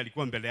 Na yule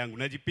alikuwa mbele yangu,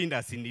 najipinda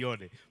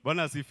asinione.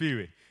 Bwana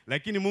asifiwe.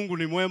 Lakini Mungu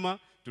ni mwema,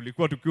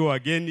 tulikuwa tukiwa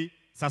wageni,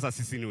 sasa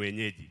sisi ni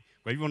wenyeji.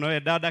 Kwa hivyo nawe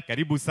dada,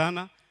 karibu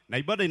sana. Na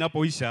ibada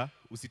inapoisha,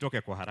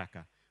 usitoke kwa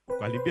haraka.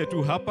 Ukalimbie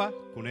tu hapa,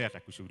 kunaye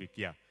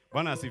atakushughulikia.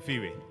 Bwana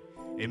asifiwe.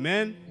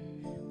 Amen.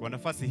 Kwa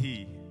nafasi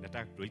hii,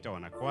 nataka kutuita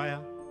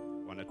wanakwaya,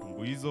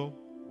 wanatumbuizo,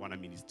 wana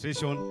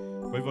administration.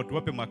 Kwa hivyo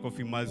tuwape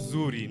makofi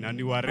mazuri na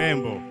ni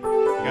warembo.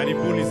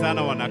 Karibuni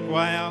sana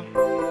wanakwaya.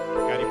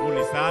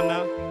 Karibuni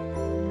sana.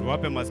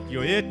 Tuwape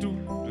masikio yetu,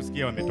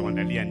 tusikie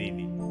wametuandalia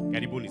nini.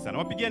 Karibuni sana.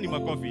 Wapigieni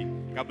makofi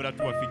kabla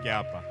tu wafike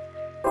hapa.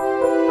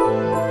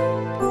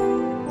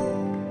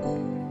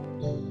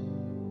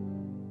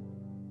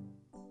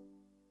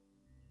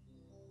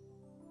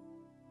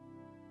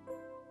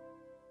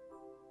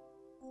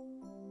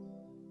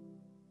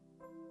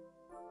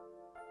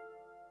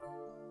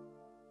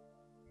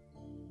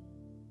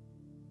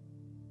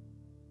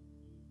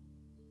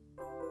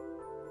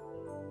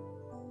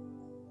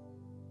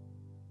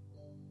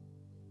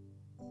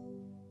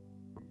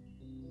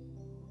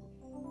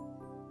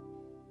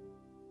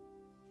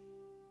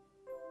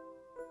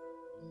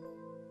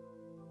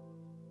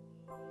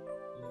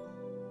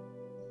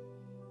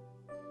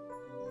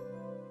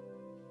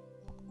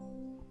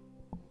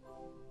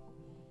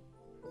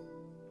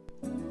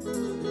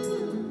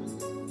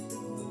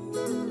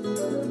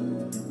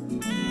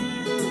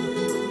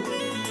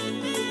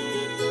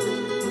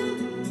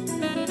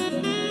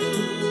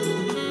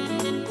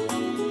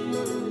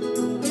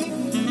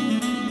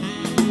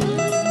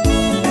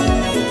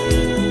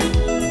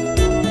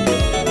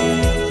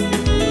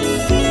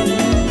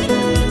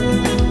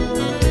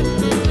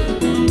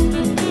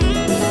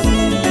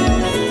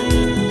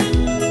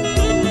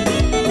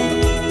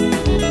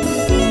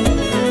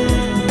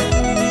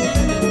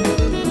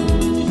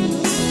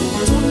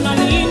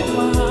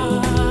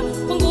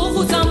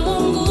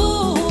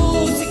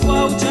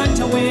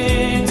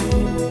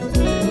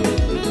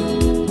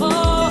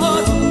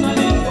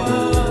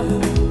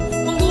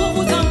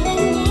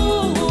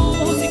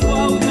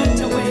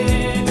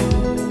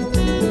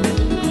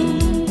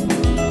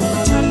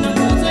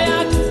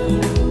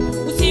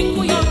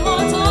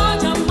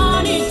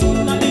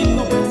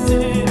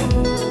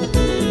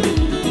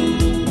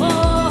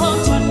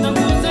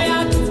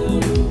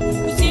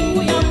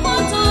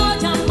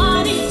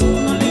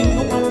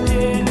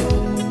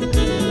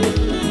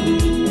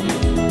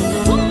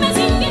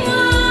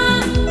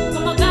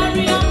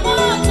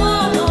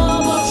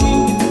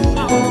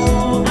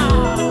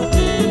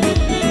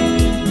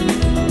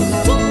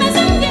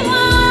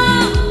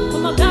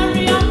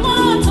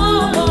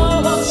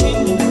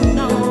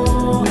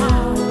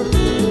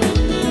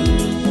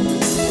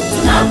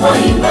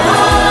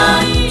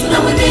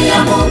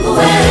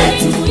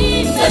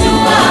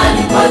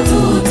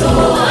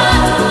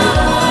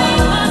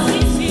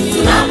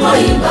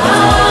 Tunapoimba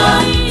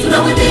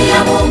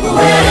tunamwimbia Mungu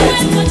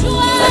wetu,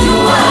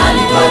 tunajua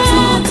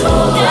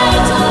alipotutoa.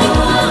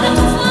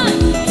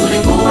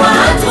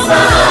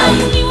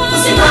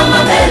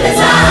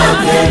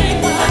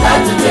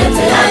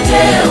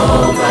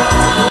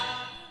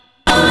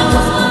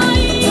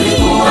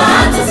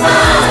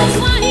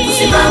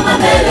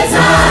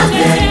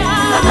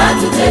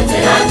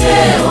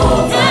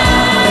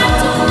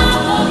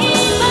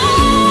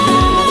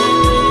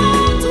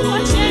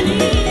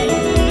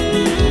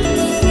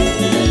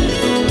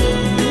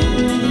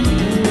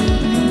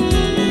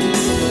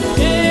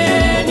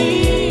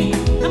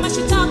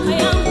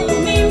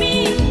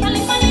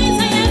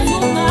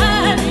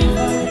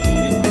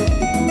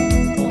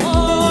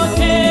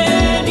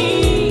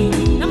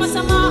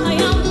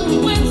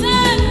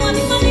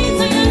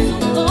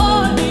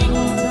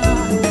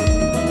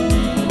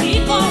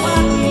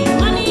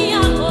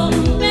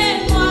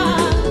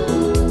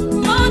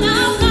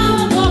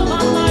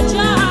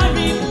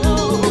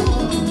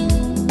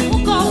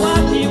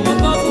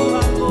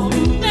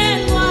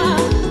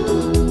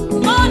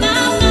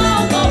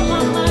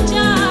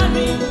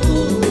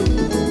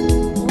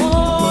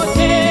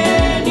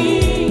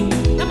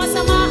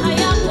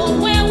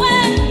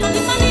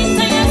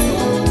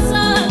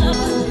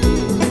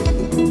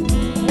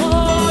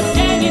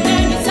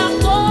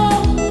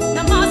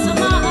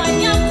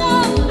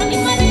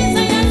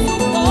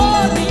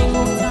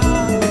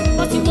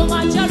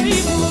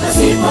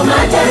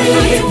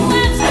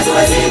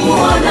 hatuwezi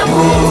muona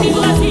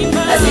Mungu,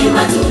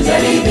 lazima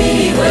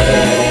tujaribiwe.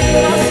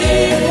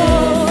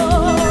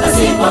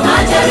 Pasipo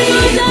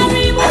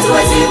majaribu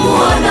hatuwezi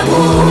muona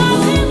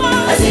Mungu,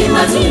 lazima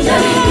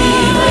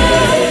tujaribiwe.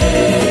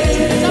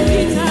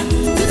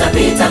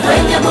 Tutapita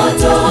kwenye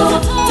moto,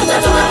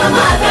 tutatoka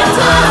kama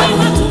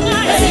dhahabu,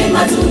 lazima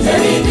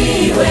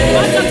tujaribiwe.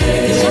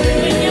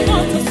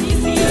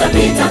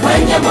 Tutapita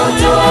kwenye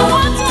moto,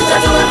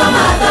 tutatoka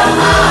kama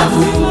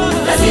dhahabu,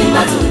 lazima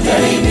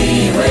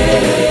tujaribiwe.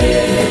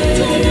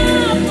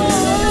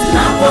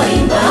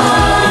 Tunapoimba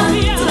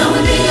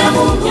tunamwimbia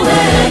Mungu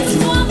wetu,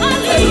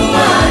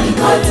 twajua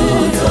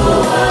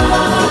alikotutoa.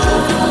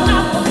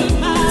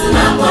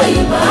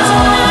 Tunapoimba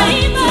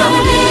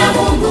tunamwimbia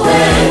Mungu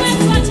wetu,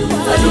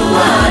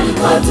 twajua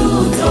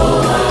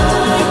alikotutoa.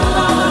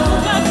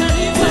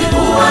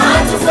 Tulikuwa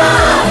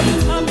hatufai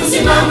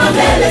kusimama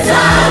mbele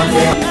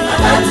zake,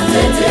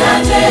 akatutetea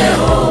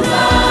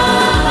Jehova.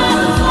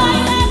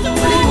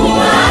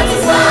 Tulikuwa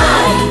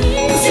hatufai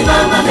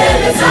kusimama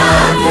mbele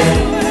zake,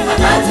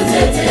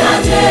 akatutetea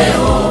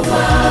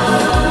Jehova.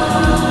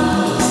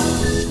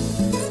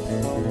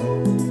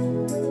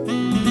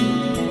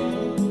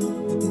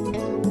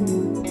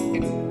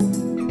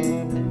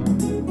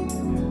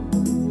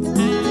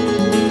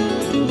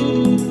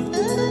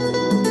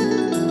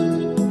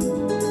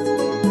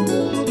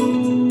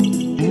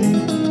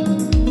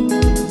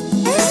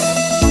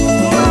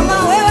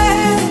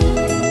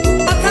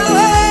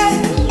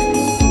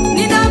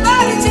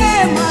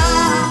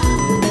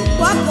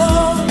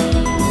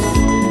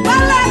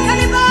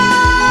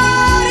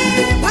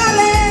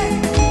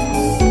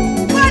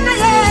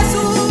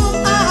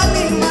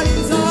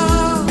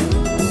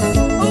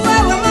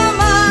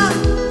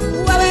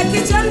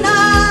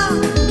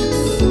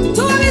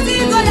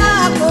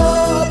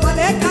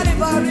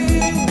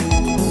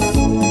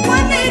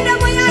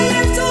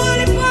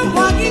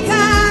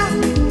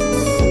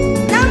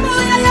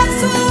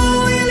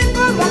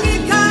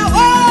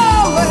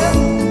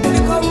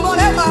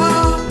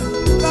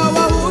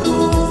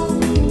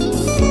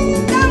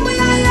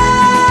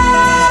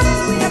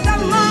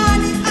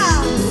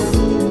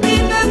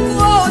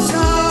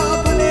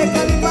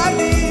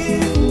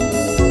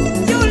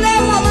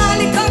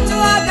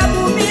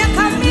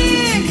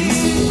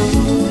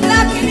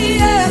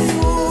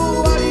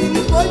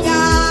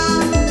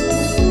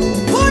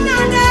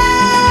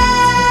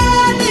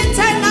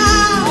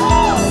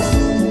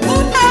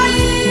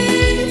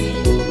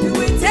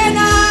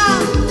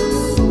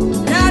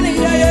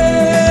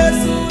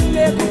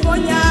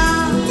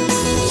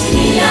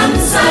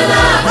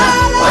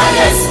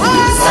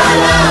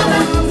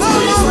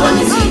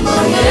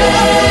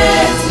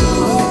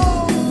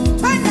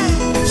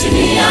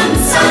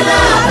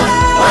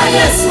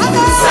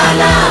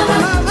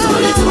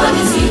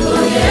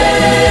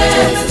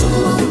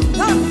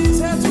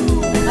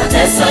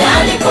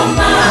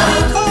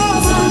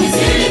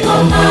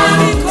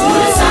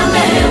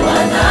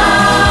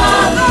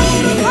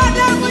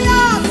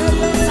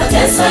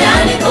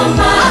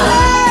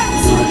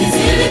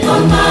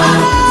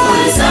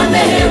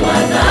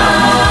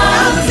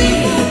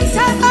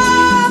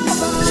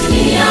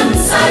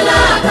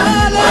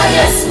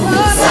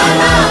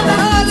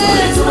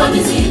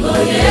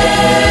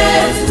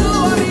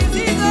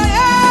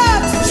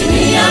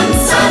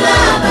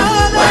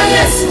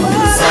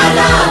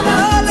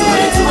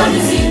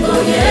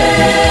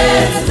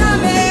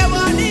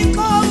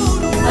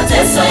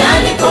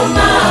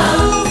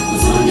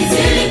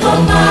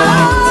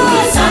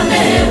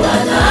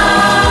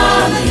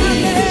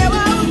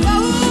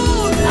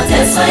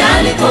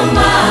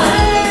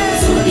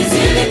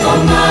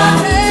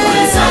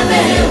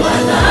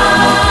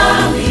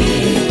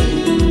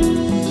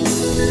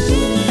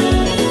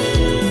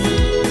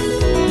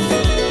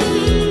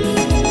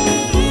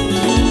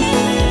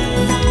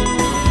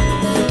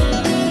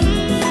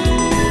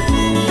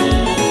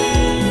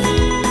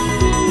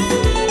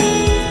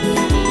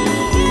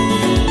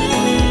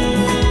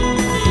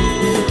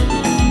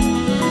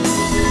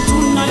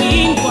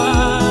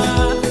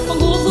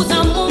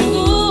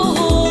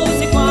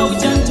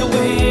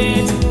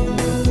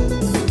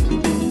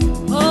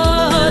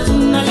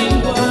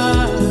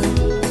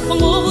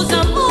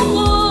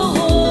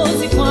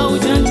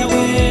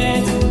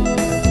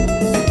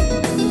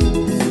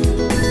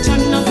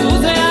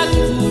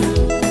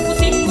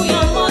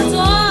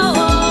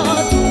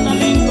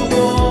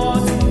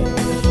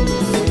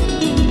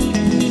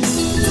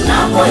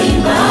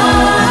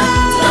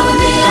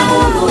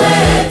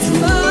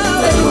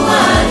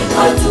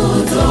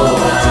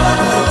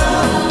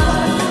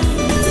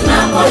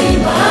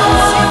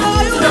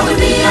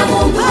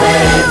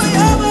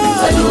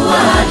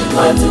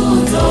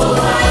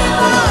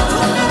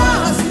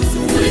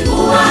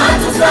 Tulikuwa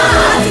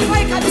hatufai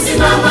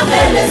kusimama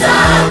mbele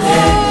zake,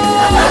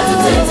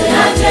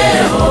 akatutetea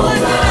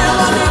Jehova.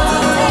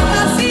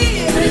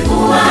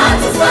 Tulikuwa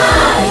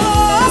hatufai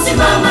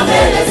kusimama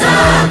mbele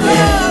zake,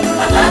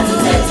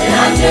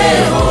 akatutetea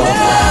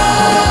Jehova.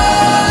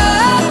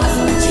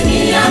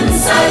 Chini ya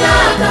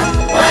msalaba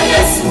wa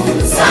Yesu,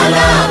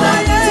 msalaba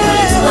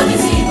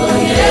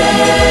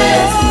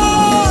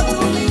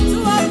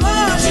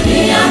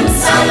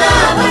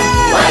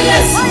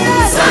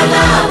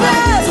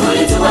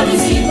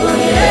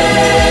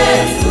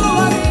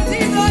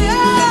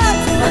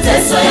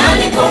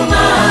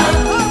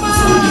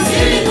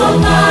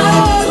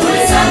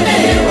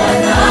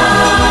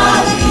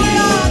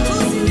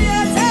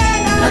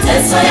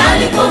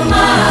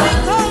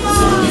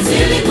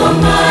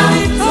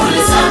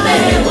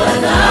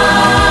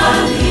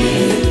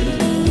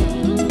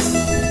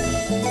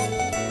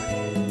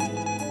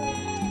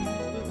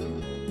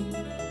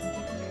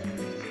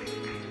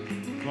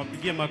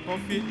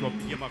makofi,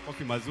 tuwapigie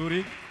makofi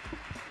mazuri.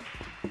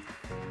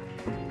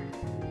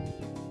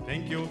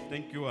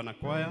 Thank you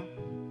wanakwaya.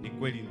 Ni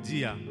kweli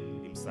njia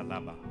ni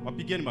msalaba.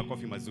 Wapigieni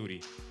makofi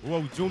mazuri. Huo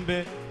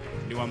ujumbe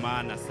ni wa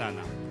maana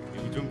sana.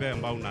 Ni ujumbe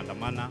ambao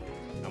unaandamana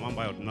na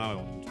mambo hayo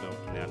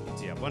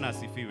tunayapitia. Bwana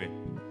asifiwe.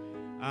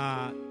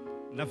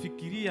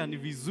 Nafikiria ni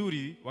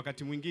vizuri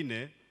wakati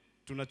mwingine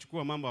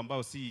tunachukua mambo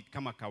ambayo si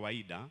kama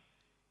kawaida,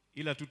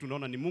 ila tu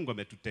tunaona ni Mungu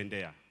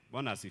ametutendea.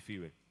 Bwana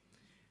asifiwe.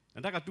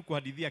 Nataka tu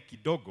kuhadithia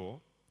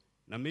kidogo,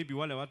 na maybe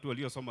wale watu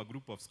waliosoma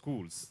group of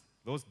schools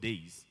those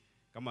days,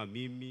 kama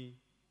mimi,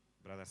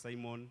 Brother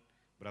Simon,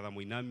 Brother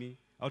Muinami,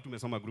 au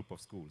tumesoma group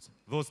of schools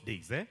those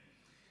days.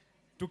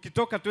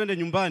 Tukitoka twende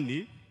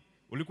nyumbani,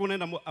 ulikuwa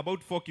unaenda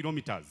about 4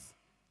 kilometers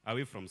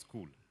away from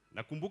school.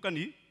 Nakumbuka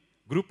ni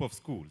group of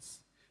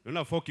schools,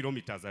 unaenda 4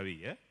 kilometers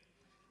away.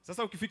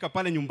 Sasa ukifika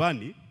pale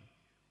nyumbani,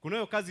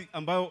 kunayo kazi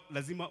ambayo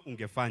lazima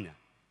ungefanya.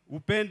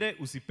 Upende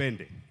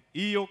usipende,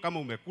 hiyo kama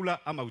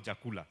umekula ama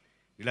hujakula,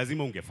 ni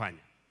lazima ungefanya.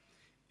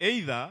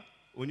 Either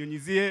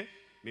unyunyizie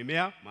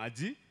mimea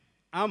maji,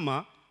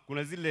 ama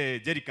kuna zile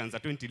jerrycans za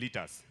 20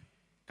 liters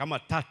kama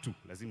 3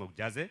 lazima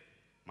ujaze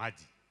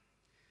maji.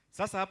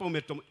 Sasa hapa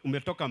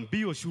umetoka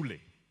mbio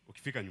shule,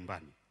 ukifika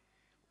nyumbani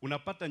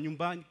unapata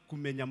nyumbani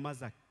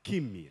kumenyamaza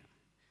kimya.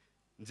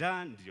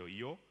 Njaa ndio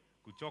hiyo,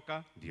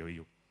 kuchoka ndio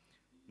hiyo.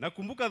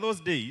 Nakumbuka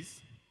those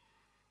days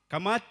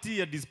kamati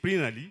ya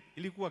disciplinary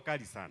ilikuwa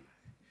kali sana.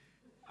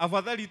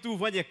 Afadhali tu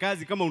ufanye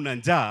kazi kama una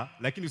njaa,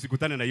 lakini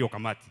usikutane na hiyo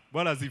kamati.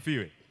 Bwana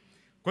asifiwe.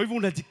 Kwa hivyo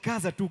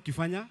unajikaza tu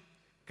ukifanya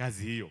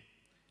kazi hiyo.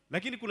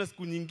 Lakini kuna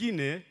siku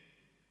nyingine,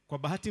 kwa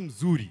bahati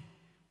mzuri,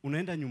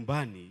 unaenda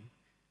nyumbani.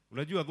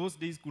 Unajua those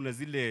days kuna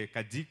zile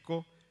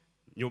kajiko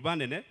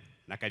nyumbani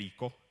na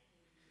kaliko.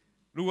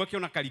 Ruwa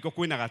kiona kaliko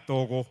kuina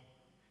gatogo,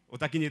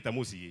 utakinyita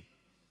musi.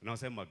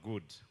 Unasema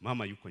good,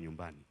 mama yuko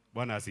nyumbani.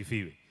 Bwana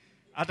asifiwe.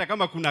 Hata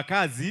kama kuna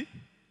kazi,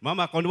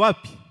 mama ako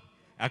wapi?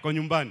 Ako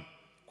nyumbani.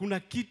 Kuna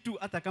kitu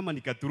hata kama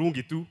ni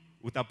katurungi tu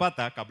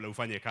utapata kabla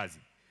ufanye kazi.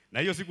 Na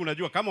hiyo siku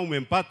unajua kama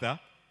umempata,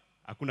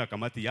 hakuna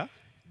kamati ya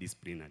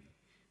disciplinary.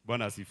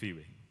 Bwana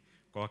asifiwe.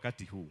 Kwa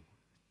wakati huu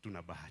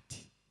tuna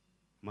bahati,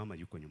 mama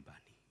yuko nyumbani.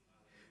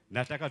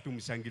 Nataka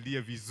tumshangilie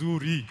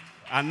vizuri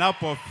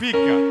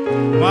anapofika,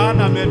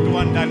 maana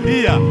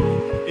ametuandalia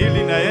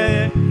ili na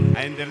yeye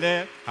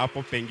aendelee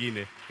hapo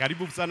pengine.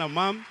 Karibu sana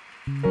mom,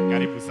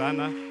 karibu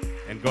sana,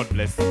 and God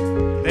bless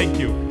you. Thank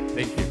you.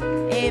 Thank you.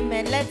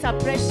 Amen. Let's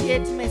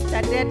appreciate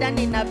Mr. Dedan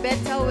in a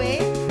better way.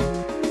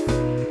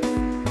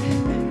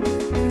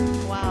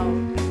 Wow.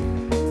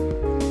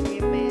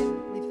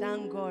 Amen. We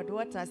thank God.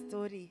 What a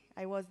story.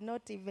 I was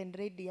not even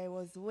ready. I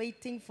was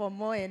waiting for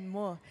more and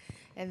more.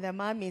 And the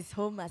mom is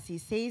home, as he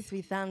says.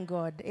 We thank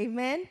God.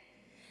 Amen.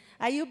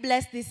 Are you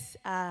blessed this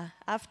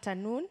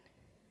afternoon?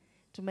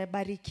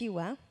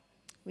 Tumebarikiwa.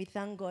 We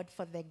thank God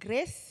for the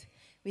grace.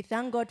 We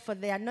thank God for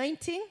the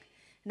anointing.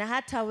 Na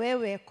hata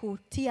wewe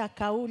kutia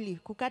kauli,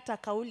 kukata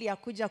kauli ya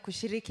kuja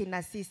kushiriki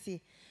na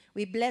sisi.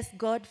 We bless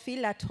God.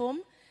 Feel at home.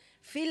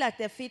 Feel at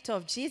the feet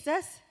of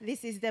Jesus.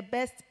 This is the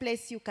best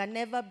place you can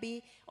ever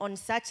be on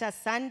such a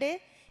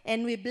Sunday.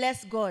 And we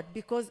bless God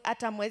because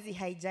hata mwezi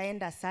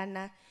haijaenda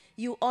sana.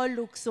 You all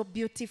look so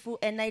beautiful.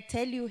 And I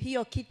tell you,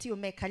 hiyo kiti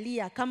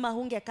umekalia, kama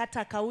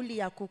hungekata kauli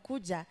ya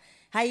kukuja,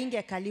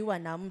 haingekaliwa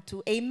na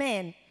mtu.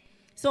 Amen.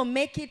 So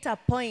make it a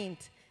point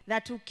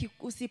that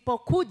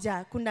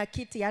usipokuja kuna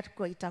kiti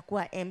yako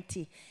itakuwa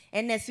empty.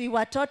 And as we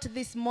were taught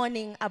this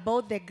morning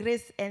about the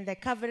grace and the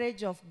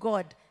coverage of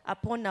God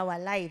upon our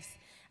lives,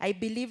 I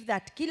believe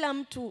that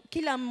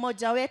kila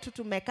mmoja wetu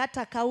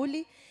tumekata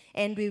kauli,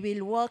 and we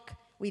will walk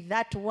with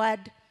that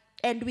word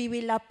and we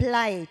will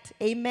apply it.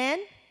 Amen.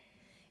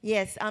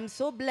 Yes, I'm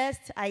so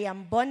blessed. I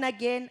am born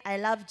again. I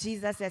love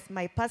Jesus as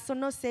my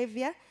personal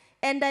savior,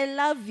 and I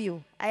love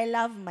you. I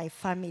love my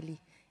family.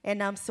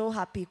 And I'm so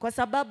happy. Kwa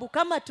sababu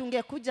kama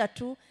tungekuja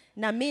tu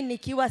na mimi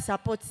nikiwa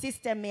support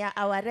system ya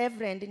our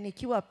reverend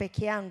nikiwa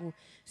peke yangu,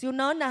 si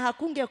unaona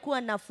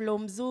hakungekuwa na flow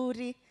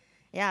mzuri.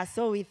 Yeah,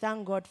 so we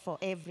thank God for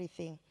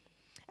everything.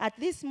 At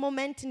this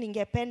moment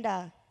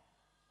ningependa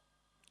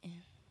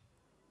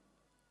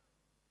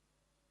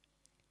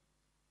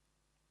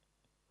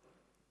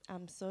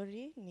I'm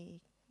sorry,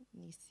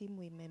 ni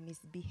simu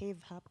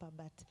misbehave hapa,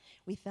 but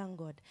we thank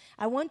God.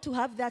 I want to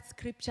have that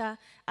scripture,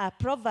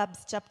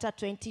 Proverbs chapter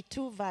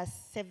 22 verse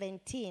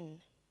 17.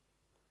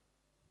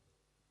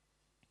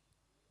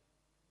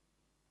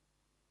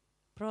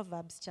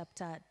 Proverbs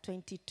chapter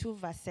 22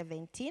 verse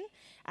 17,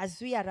 as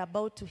we are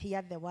about to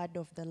hear the word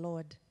of the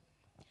Lord.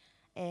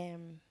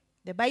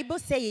 The Bible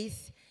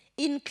says,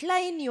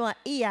 incline your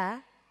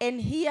ear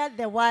and hear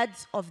the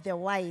words of the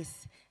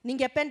wise.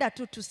 Ningependa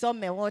tu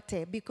tusome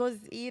wote because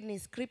hii ni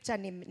scripture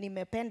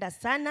nimependa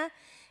sana,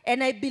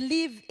 and I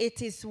believe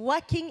it is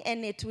working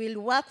and it will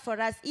work for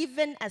us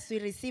even as we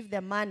receive the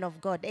man of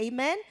God.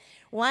 Amen.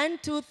 1,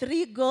 2,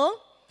 3, go.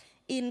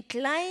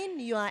 Incline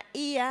your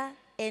ear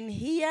and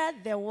hear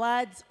the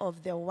words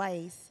of the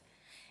wise,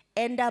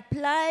 and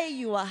apply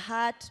your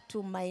heart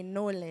to my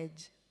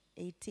knowledge.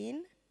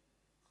 18.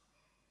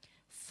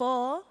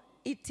 For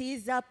it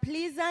is a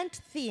pleasant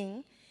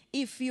thing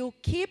if you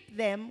keep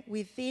them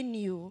within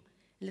you,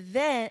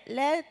 then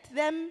let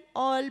them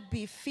all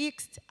be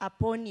fixed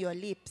upon your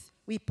lips.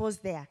 We pause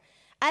there.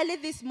 Early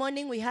this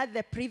morning, we had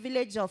the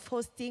privilege of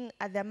hosting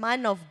the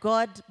man of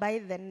God by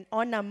the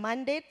honor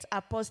mandate,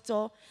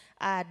 Apostle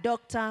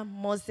Dr.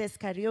 Moses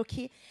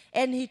Karaoke,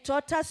 and he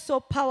taught us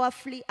so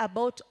powerfully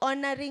about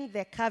honoring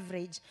the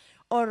coverage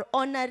or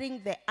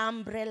honoring the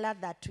umbrella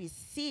that we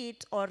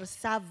sit or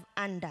serve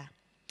under.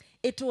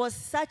 It was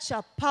such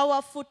a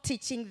powerful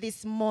teaching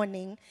this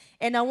morning,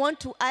 and I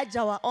want to urge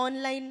our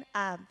online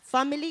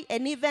family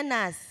and even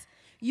us,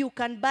 you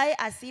can buy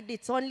a seed,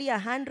 it's only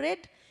 100.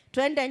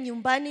 Twende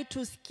nyumbani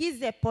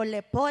tusikize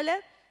pole pole,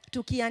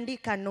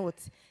 tukiandika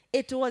notes.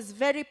 It was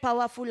very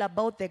powerful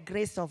about the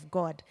grace of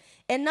God.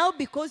 And now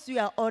because we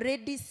are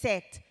already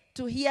set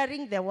to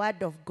hearing the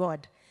word of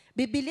God,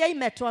 Biblia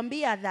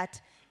imetuambia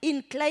that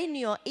incline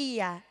your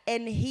ear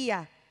and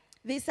hear.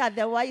 These are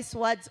the wise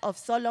words of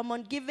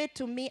Solomon. Give it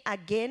to me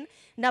again.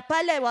 Na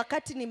pale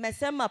wakati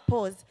nimesema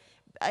pause,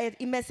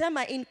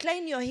 imesema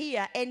incline your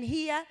ear and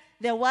hear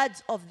the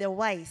words of the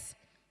wise.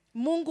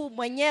 Mungu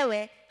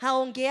mwenyewe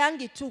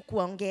haongeangi tu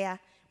kuongea.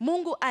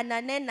 Mungu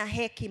ananena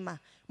hekima.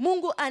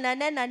 Mungu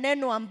ananena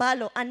neno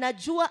ambalo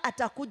anajua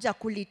atakuja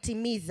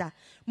kulitimiza.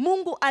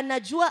 Mungu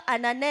anajua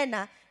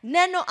ananena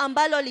neno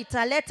ambalo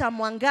litaleta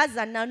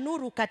mwangaza na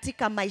nuru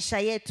katika maisha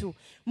yetu.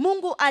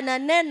 Mungu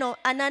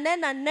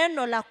ananena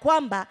neno la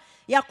kwamba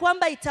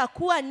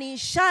itakuwa ni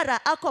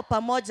ishara ako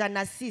pamoja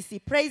na sisi.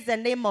 Praise the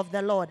name of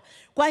the Lord.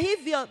 Kwa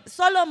hivyo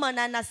Solomon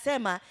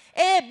anasema,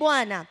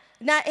 Bwana,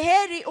 na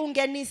heri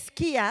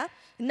ungenisikia,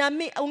 na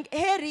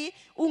heri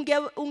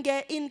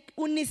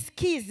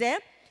unisikize,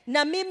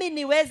 na mimi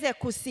niweze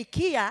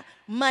kusikia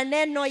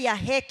maneno ya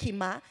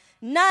hekima,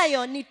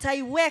 nayo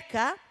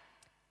nitaiweka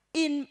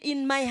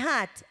in my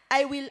heart.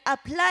 I will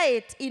apply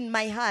it in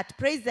my heart.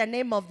 Praise the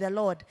name of the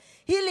Lord.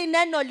 Hili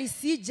neno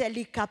lisije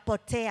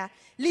likapotea,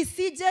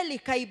 lisije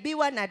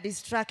likaibiwa na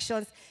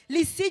distractions,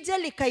 lisije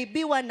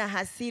likaibiwa na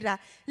hasira,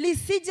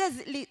 lisije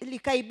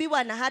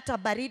likaibiwa na hata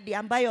baridi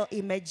ambayo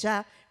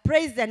imejaa.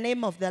 Praise the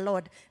name of the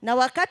Lord. Na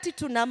wakati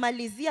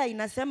tunamalizia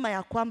inasema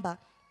ya kwamba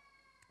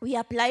we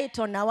apply it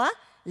on our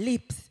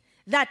lips.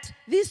 That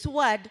this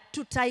word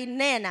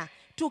tutainena,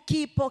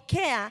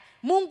 tukiipokea,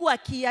 Mungu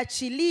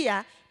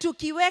akiachilia,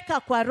 tukiweka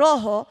kwa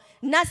roho,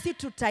 nasi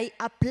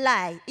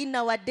tutai-apply in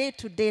our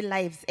day-to-day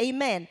lives.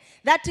 Amen.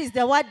 That is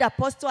the word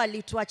Apostle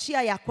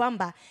alituachia ya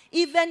kwamba,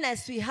 even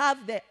as we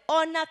have the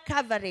honor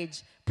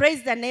coverage,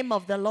 praise the name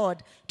of the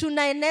Lord,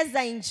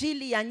 tunaeneza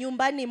injili ya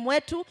nyumbani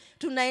mwetu,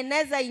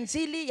 tunaeneza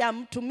injili ya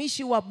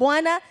mtumishi wa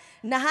Bwana,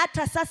 na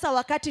hata sasa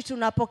wakati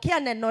tunapokea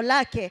neno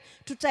lake,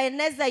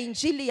 tutaeneza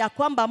injili ya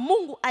kwamba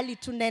Mungu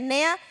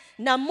alitunenea,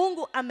 na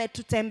Mungu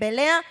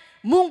ametutembelea,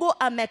 Mungu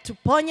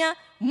ametuponya,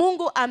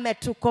 Mungu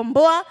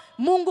ametukomboa,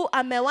 Mungu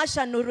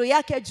amewasha nuru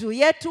yake juu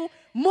yetu,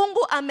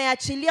 Mungu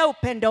ameachilia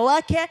upendo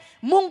wake,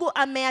 Mungu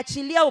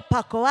ameachilia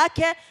upako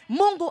wake,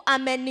 Mungu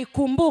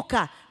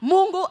amenikumbuka,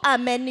 Mungu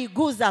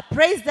ameniguza.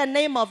 Praise the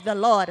name of the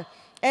Lord.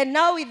 And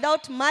now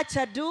without much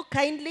ado,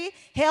 kindly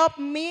help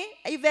me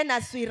even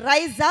as we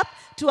rise up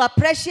to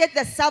appreciate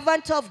the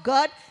servant of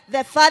God,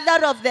 the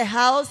father of the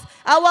house,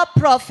 our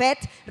prophet,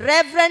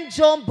 Reverend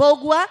John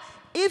MBUGUA.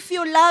 If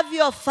you love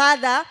your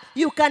father,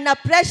 you can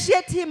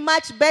appreciate him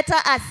much better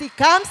as he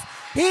comes.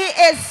 He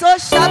is so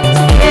sharp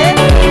today.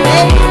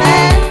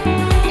 Amen.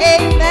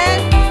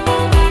 Amen.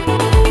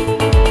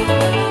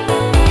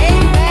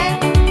 Amen.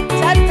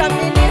 Just a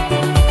minute.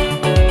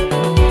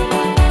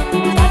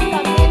 Just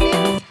a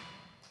minute.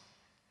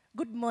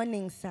 Good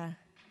morning, sir.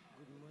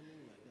 Good morning,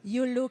 madam.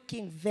 You're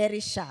looking very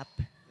sharp.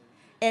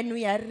 And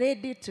we are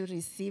ready to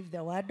receive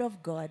the word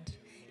of God,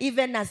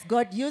 even as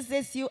God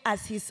uses you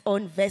as his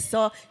own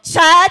vessel.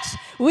 Church,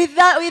 with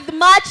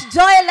much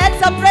joy,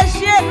 let's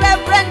appreciate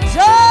Reverend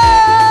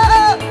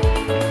Joe.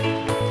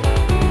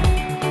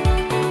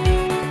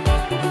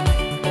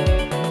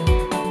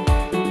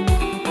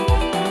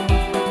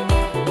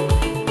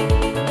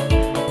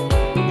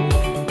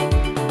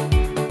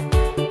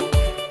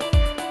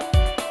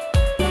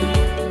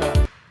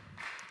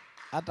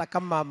 Hata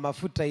kama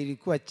mafuta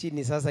ilikuwa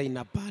chini, sasa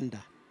inapanda.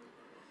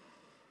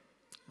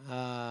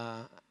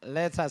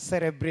 Let us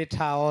celebrate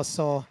her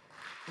also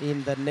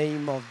in the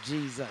name of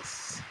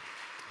Jesus.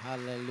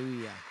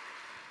 Hallelujah.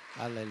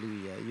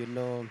 Hallelujah. You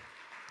know,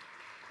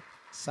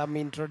 some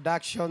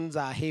introductions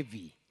are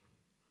heavy.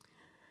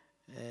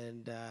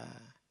 And,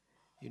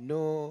 you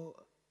know,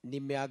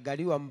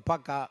 nimeangaliwa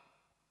mpaka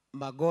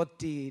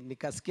magoti,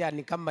 nikasikia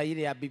ni kama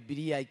ile ya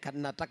Biblia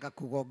ikanataka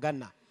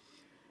kugongana.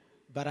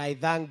 But I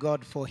thank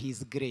God for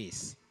his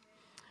grace.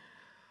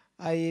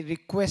 I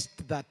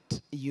request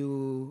that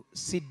you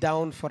sit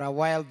down for a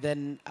while,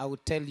 then I will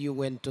tell you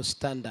when to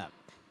stand up.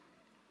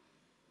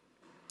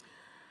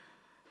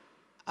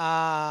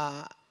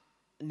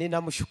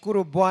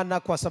 Ninamshukuru Bwana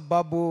kwa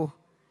sababu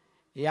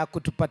ya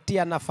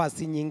kutupatia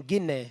nafasi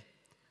nyingine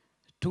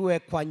tuwe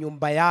kwa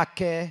nyumba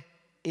yake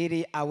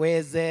ili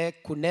aweze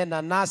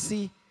kunena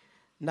nasi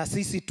na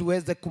sisi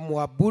tuweze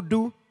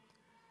kumwabudu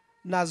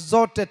na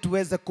zote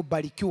tuweze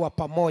kubarikiwa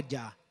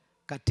pamoja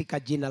katika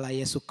jina la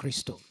Yesu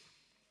Kristo.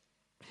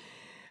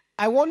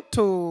 I want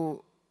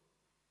to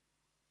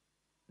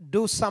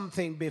do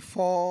something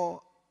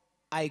before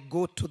I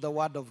go to the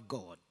Word of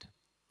God.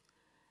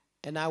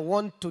 And I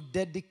want to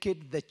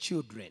dedicate the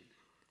children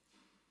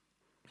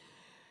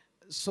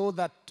so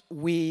that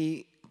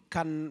we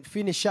can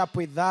finish up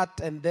with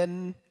that and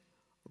then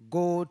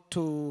go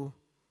to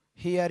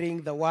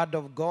hearing the Word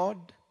of God.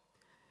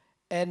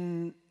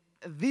 And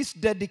this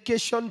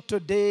dedication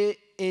today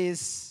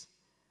is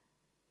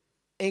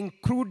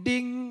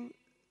including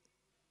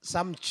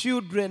some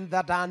children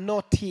that are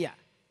not here.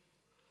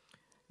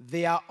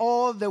 They are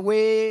all the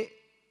way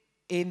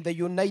in the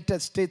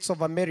United States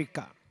of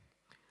America.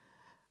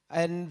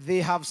 And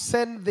they have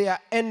sent their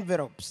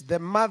envelopes. The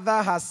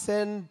mother has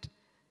sent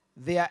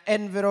their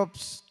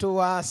envelopes to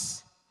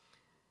us.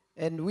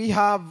 And we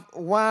have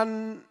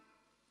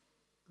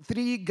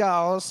 3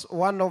 girls.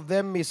 One of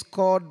them is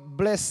called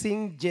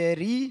Blessing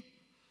Jerry,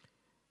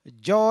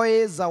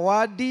 Joy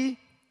Zawadi,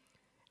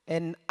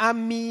 and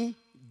Ami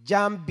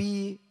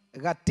Jambi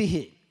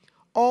Gatihe.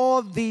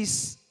 All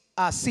these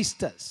are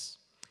sisters.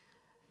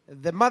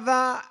 The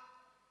mother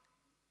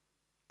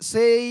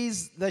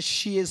says that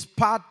she is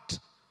part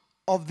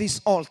of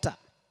this altar.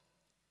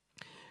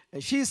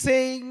 And she's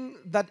saying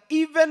that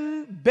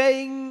even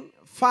being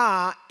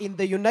far in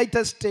the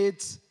United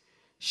States,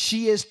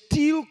 she is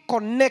still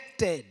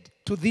connected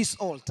to this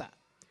altar.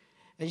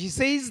 And she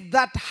says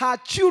that her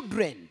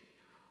children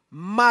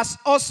must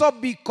also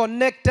be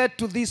connected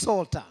to this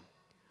altar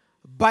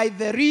by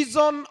the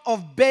reason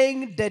of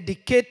being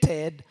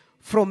dedicated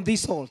from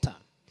this altar.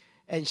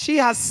 And she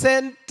has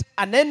sent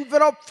an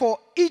envelope for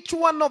each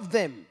one of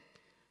them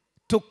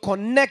to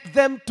connect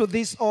them to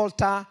this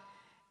altar.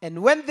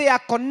 And when they are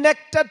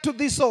connected to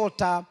this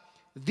altar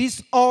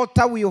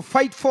will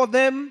fight for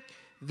them.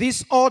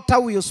 This altar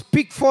will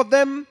speak for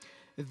them.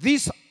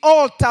 This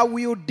altar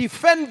will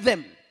defend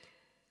them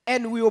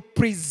and will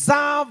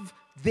preserve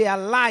their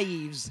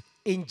lives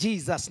in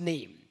Jesus'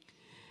 name.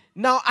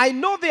 Now, I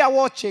know they are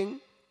watching,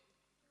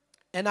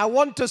 and I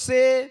want to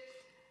say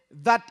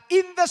that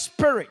in the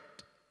spirit,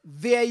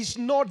 there is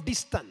no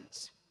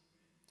distance.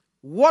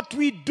 What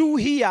we do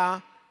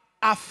here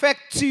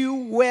affects you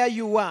where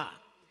you are.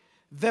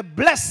 The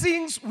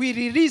blessings we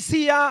release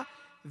here,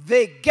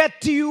 they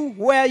get you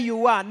where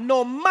you are,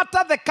 no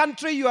matter the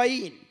country you are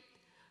in.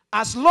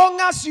 As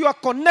long as you are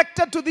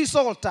connected to this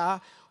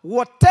altar,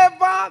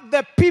 whatever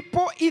the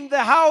people in the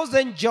house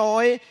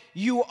enjoy,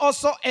 you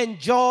also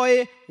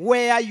enjoy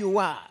where you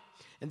are.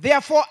 And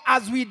therefore,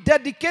 as we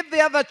dedicate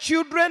the other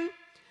children,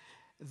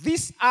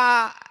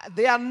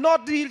 they are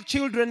not real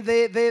children.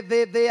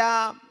 They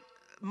are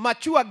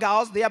mature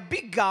girls. They are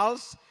big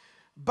girls.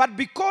 But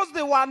because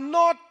they were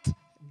not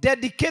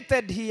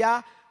dedicated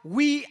here,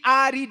 we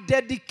are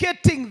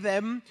rededicating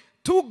them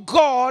to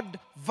God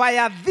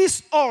via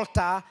this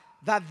altar,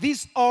 that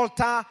this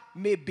altar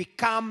may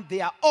become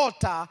their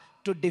altar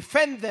to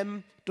defend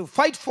them, to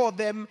fight for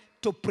them,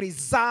 to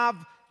preserve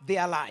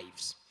their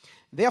lives.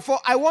 Therefore,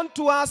 I want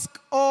to ask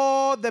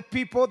all the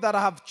people that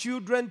have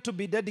children to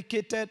be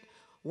dedicated.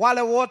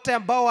 Wale wote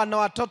ambao wana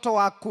watoto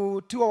wa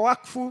kutiwa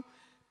wakfu,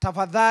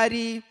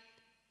 tafadhali,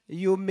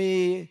 you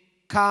may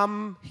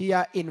come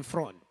here in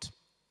front.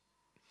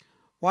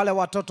 Wale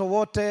watoto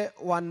wote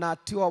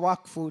wanatiwa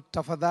wakfu,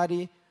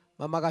 tafadhali,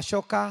 Mama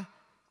Gashoka,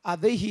 are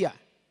they here?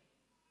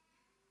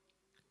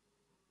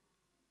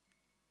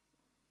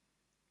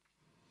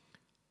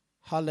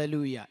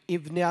 Hallelujah.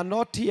 If they are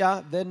not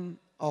here, then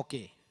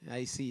okay,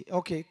 I see.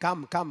 Okay,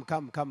 come.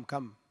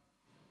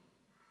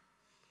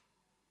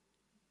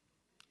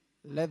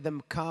 Let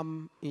them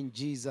come in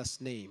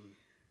Jesus' name.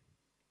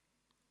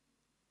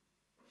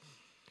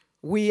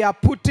 We are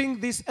putting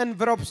these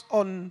envelopes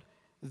on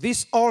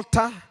this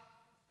altar,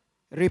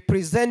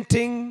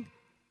 representing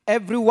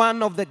every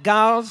one of the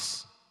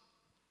girls,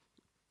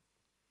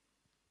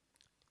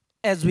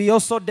 as we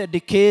also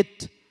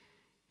dedicate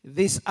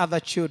these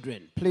other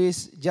children.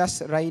 Please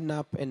just line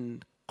up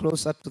and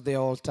closer to the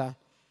altar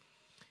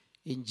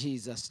in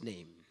Jesus'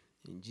 name.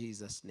 In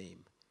Jesus' name.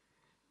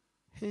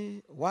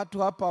 Hey, watu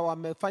hapa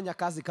wamefanya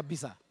kazi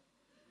kabisa.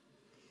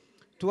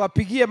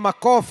 Tuwapigie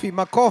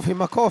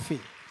makofi.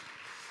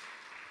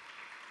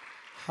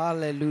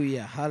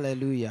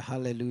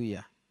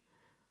 Hallelujah.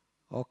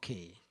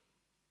 Okay.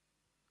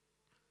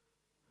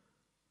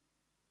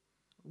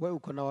 Wewe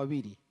uko na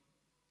wawili?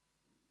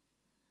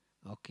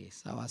 Okay,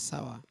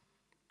 sawa.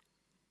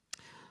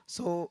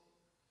 So,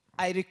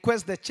 I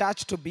request the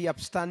church to be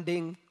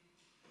upstanding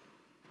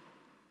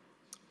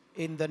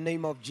in the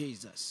name of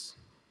Jesus.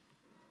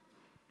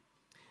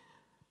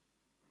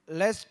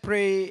 Let's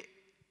pray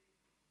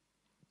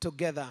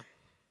together.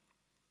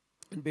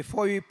 And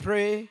before we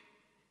pray,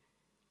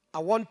 I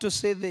want to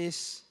say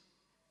this,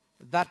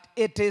 that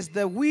it is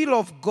the will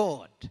of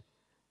God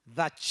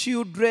that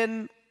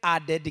children are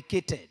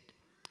dedicated.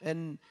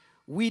 And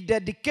we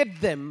dedicate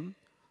them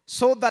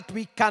so that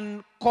we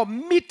can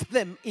commit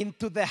them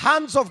into the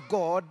hands of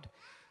God,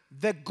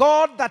 the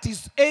God that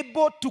is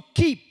able to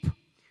keep,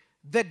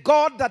 the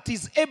God that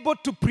is able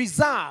to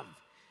preserve,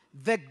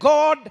 the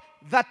God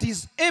that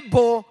is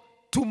able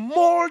to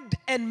mold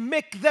and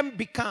make them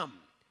become.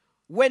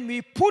 When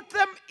we put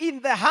them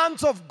in the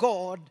hands of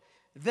God,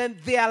 then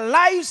their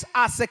lives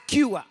are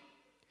secure.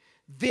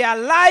 Their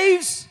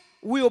lives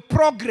will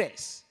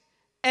progress,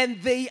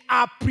 and they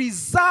are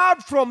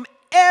preserved from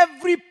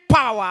every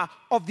power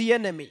of the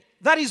enemy.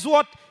 That is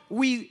what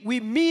we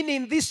mean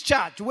in this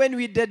church when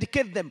we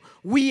dedicate them.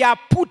 We are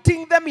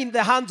putting them in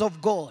the hands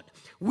of God.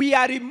 We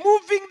are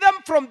removing them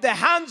from the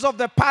hands of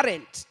the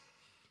parent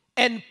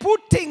and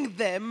putting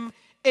them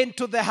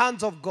into the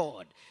hands of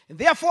God.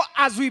 Therefore,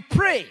 as we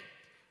pray,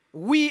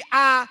 we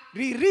are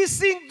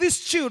releasing these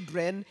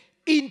children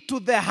into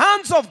the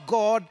hands of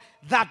God,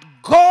 that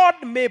God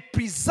may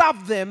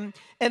preserve them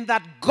and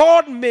that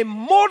God may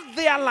mold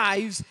their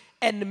lives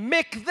and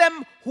make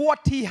them what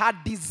He had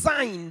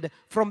designed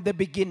from the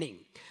beginning.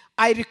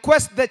 I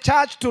request the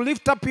church to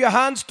lift up your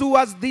hands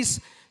towards these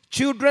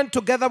children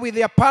together with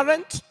their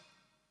parents,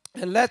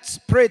 and let's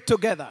pray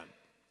together.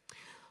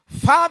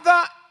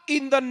 Father,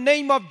 in the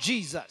name of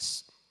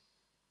Jesus,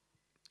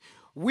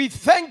 we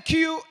thank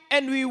you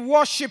and we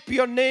worship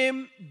your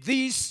name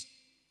this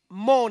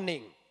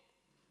morning.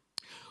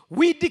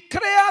 We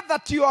declare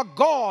that you are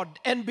God,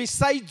 and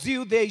besides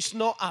you there is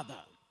no other.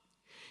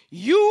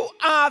 You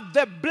are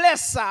the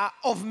blesser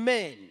of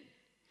men.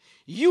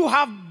 You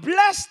have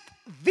blessed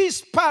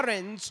these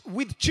parents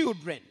with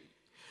children.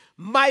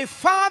 My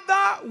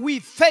Father, we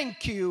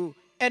thank you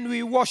and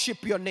we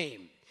worship your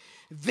name.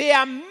 There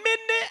are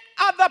many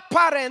other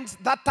parents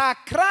that are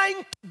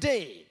crying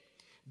today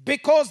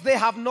because they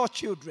have no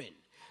children.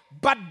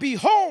 But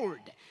behold,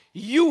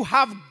 you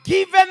have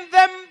given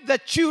them the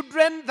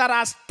children that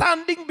are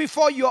standing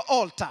before your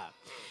altar.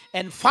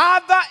 And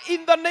Father,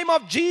 in the name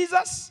of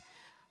Jesus,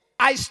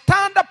 I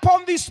stand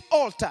upon this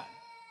altar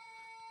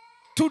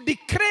to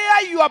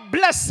declare your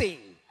blessing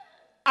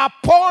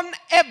upon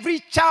every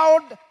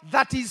child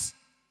that is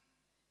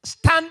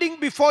standing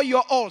before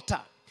your altar.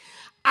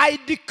 I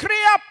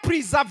declare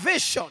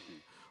preservation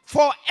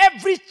for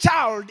every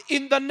child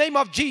in the name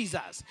of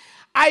Jesus.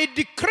 I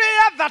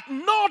declare that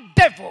no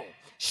devil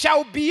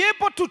shall be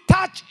able to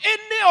touch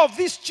any of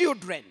these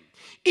children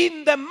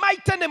in the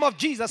mighty name of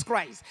Jesus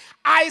Christ.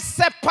 I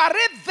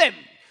separate them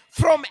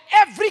from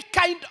every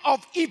kind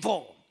of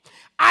evil.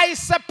 I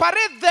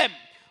separate them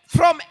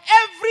from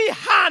every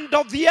hand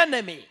of the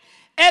enemy.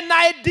 And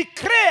I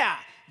declare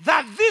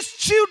that these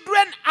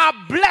children are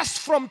blessed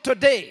from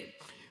today.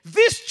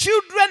 These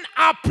children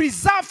are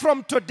preserved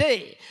from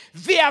today.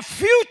 Their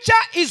future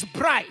is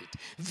bright.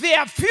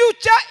 Their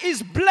future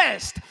is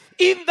blessed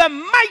in the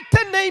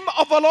mighty name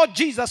of our Lord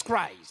Jesus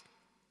Christ.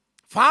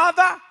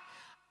 Father,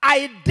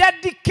 I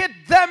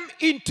dedicate them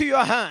into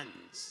your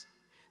hands.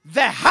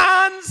 The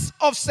hands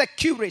of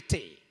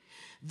security.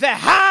 The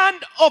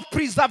hand of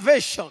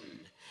preservation.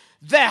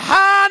 The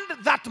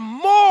hand that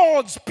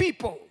molds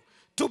people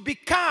to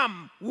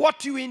become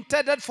what you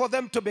intended for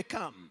them to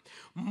become.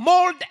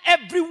 Mold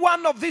every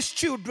one of these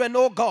children,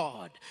 oh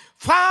God.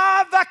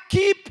 Father,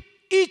 keep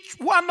each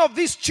one of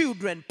these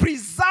children.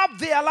 Preserve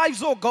their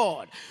lives, oh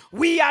God.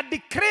 We are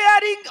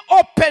declaring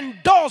open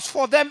doors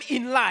for them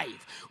in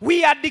life.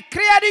 We are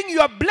declaring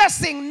your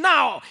blessing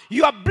now,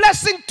 your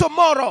blessing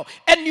tomorrow,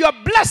 and your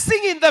blessing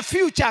in the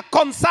future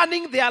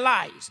concerning their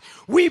lives.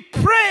 We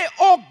pray,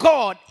 oh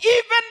God,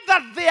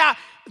 even that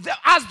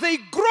as they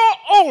grow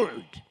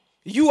old,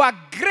 your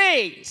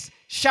grace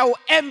shall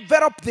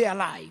envelop their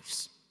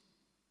lives.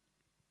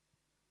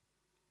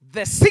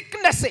 The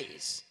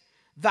sicknesses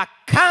that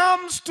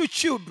comes to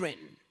children,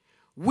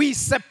 we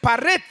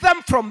separate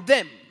them from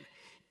them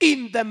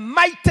in the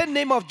mighty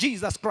name of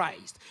Jesus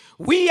Christ.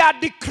 We are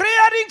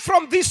declaring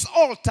from this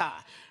altar,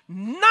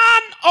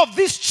 none of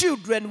these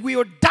children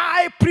will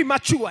die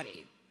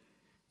prematurely.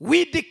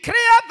 We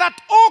declare that,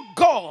 oh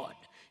God,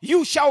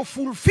 you shall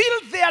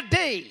fulfill their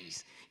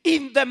days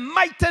in the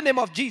mighty name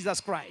of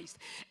Jesus Christ.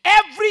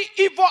 Every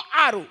evil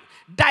arrow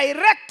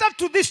directed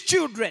to these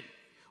children,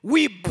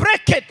 we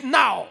break it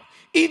now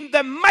in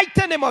the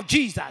mighty name of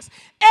Jesus.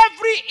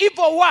 Every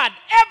evil word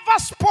ever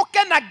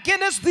spoken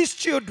against these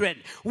children,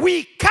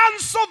 we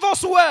cancel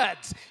those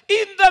words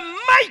in the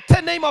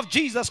mighty name of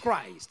Jesus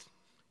Christ.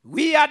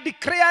 We are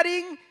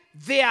declaring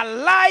their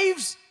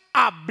lives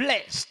are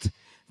blessed.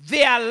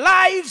 Their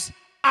lives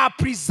are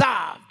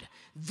preserved.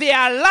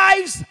 Their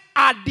lives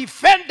are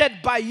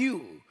defended by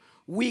you.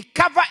 We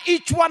cover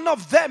each one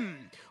of them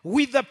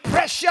with the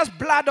precious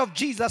blood of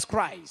Jesus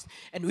Christ.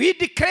 And we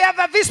declare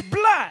that this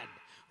blood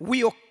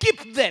will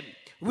keep them,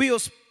 will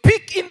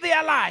speak in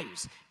their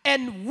lives,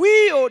 and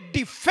will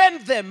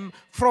defend them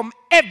from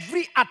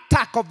every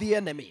attack of the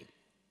enemy.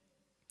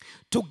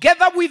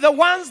 Together with the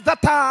ones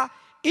that are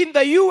in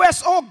the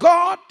U.S., oh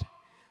God,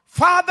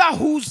 Father,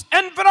 whose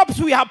envelopes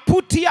we have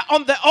put here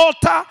on the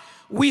altar,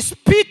 we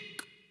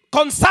speak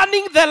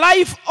concerning the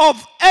life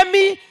of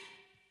Emmy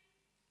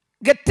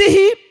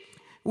Getihi.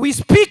 We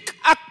speak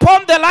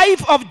upon the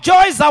life of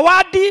Joy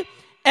Zawadi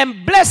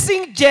and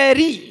Blessing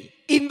Jerry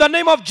in the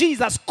name of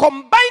Jesus,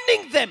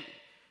 combining them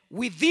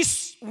with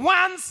this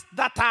ones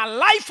that are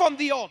alive on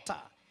the altar,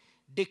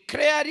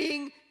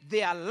 declaring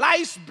their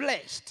lives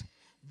blessed,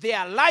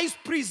 their lives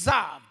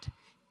preserved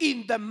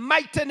in the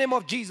mighty name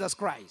of Jesus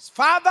Christ.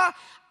 Father,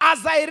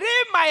 as I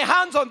lay my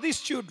hands on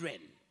these children,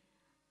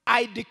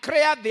 I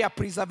declare their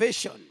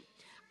preservation.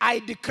 I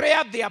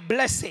declare their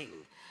blessing.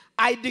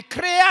 I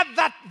declare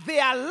that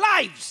their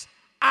lives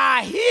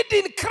are hid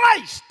in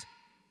Christ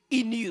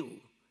in you,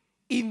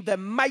 in the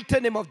mighty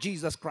name of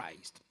Jesus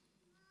Christ.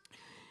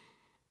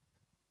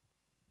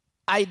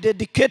 I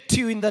dedicate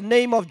you in the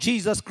name of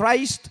Jesus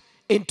Christ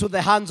into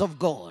the hands of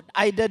God.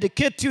 I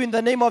dedicate you in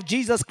the name of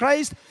Jesus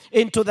Christ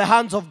into the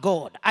hands of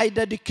God. I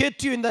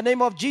dedicate you in the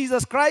name of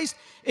Jesus Christ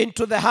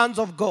into the hands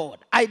of God.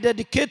 I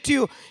dedicate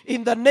you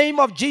in the name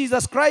of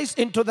Jesus Christ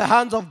into the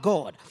hands of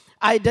God.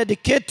 I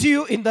dedicate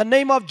you in the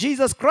name of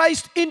Jesus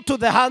Christ into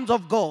the hands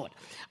of God.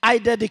 I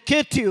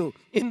dedicate you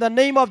in the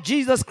name of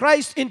Jesus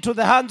Christ into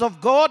the hands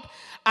of God.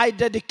 I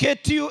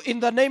dedicate you in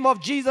the name of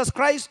Jesus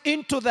Christ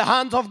into the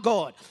hands of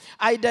God.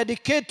 I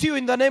dedicate you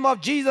in the name of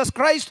Jesus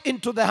Christ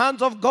into the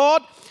hands of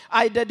God.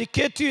 I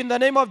dedicate you in the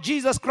name of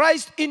Jesus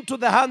Christ into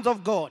the hands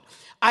of God.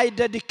 I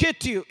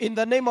dedicate you in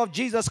the name of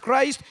Jesus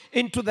Christ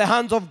into the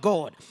hands of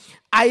God.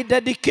 I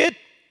dedicate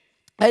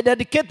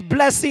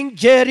blessing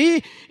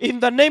Jerry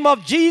in the name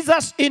of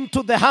Jesus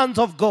into the hands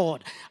of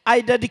God. I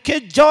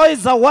dedicate Joy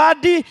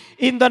Zawadi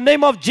in the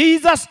name of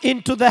Jesus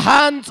into the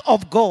hands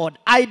of God.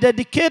 I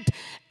dedicate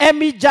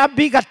Emi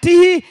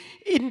Jabigati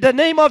in the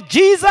name of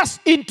Jesus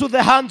into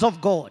the hands of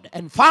God.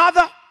 And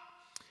Father,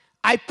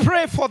 I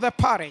pray for the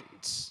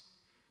parents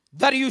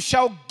that you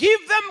shall give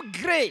them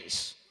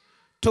grace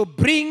to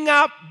bring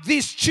up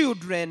these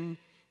children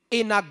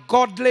in a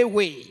godly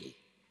way.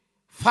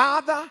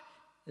 Father,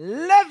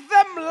 let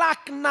them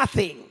lack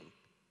nothing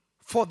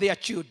for their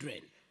children.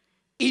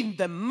 In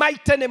the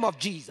mighty name of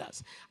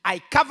Jesus,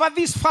 I cover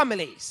these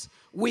families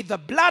with the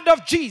blood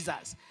of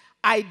Jesus.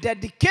 I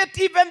dedicate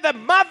even the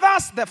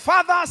mothers, the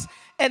fathers,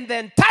 and the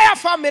entire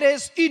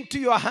families into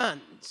your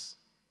hands.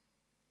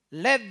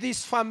 Let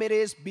these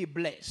families be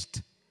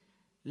blessed.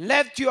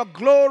 Let your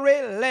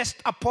glory rest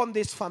upon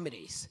these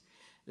families.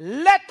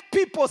 Let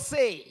people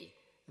say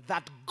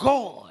that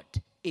God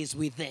is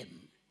with them.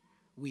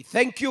 We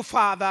thank you,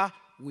 Father.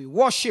 We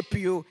worship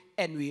you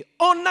and we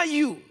honor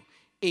you.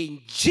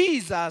 In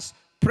Jesus'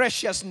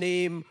 precious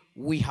name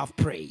we have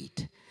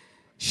prayed.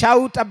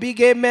 Shout a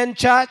big amen,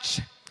 church.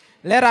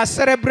 Let us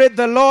celebrate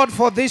the Lord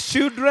for these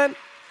children.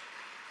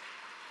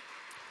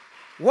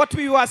 What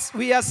we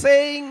are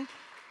saying,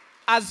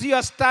 as you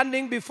are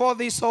standing before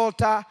this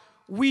altar,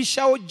 we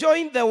shall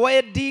join the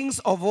weddings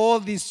of all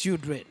these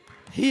children.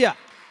 Here.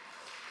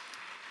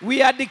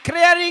 We are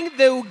declaring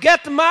they will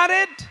get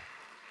married,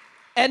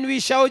 and we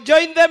shall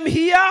join them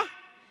here,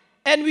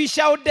 and we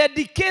shall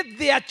dedicate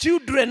their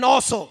children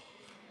also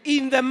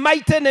in the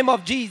mighty name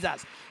of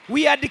Jesus.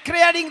 We are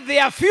declaring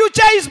their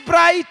future is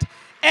bright,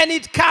 and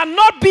it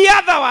cannot be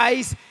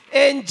otherwise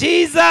in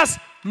Jesus'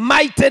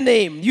 mighty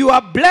name. You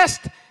are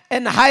blessed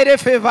and highly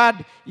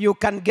favored. You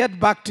can get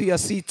back to your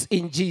seats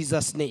in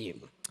Jesus'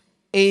 name.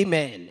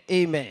 Amen,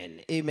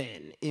 amen,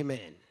 amen,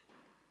 amen.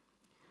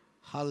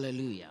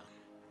 Hallelujah.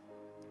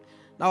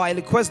 Now I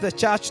request the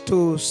church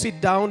to sit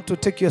down to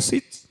take your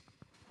seats.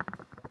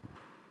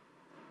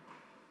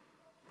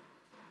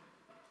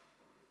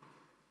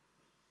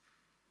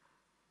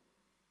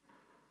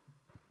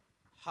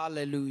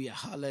 Hallelujah,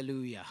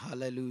 hallelujah,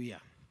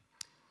 hallelujah.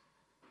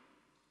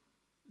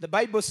 The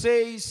Bible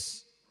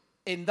says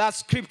in that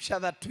scripture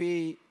that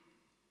we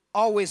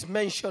always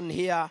mention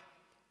here,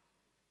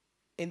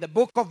 in the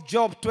book of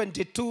Job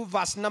 22,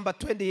 verse number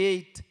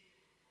 28,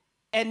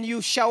 and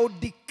you shall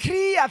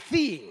decree a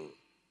thing,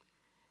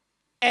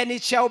 and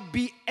it shall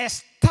be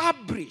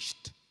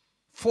established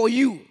for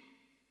you.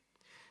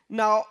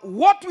 Now,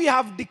 what we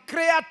have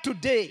declared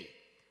today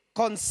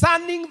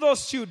concerning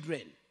those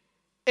children,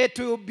 it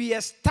will be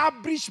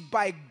established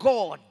by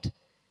God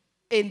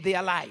in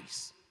their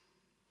lives.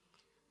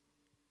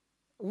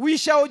 We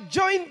shall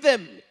join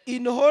them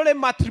in holy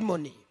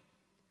matrimony.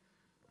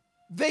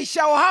 They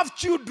shall have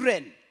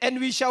children, and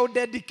we shall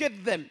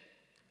dedicate them.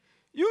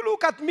 You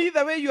look at me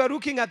the way you are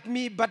looking at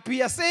me, but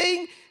we are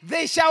saying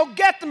they shall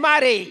get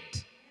married,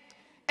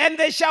 and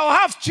they shall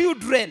have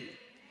children,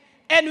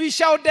 and we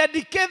shall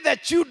dedicate the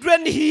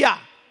children here.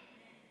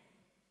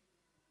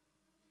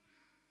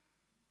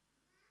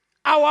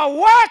 Our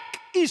work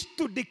is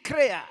to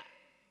declare.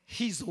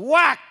 His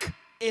work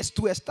is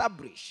to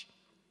establish.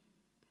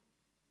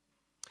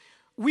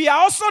 We are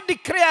also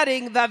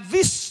declaring that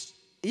these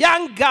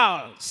young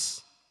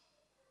girls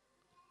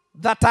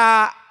that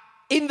are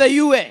in the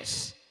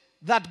U.S.,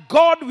 that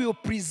God will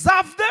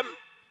preserve them,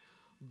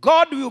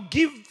 God will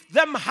give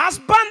them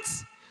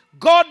husbands,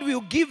 God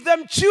will give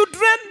them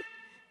children,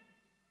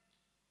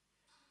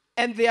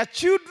 and their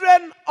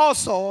children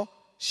also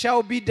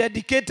shall be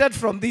dedicated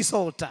from this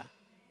altar.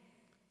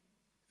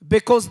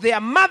 Because their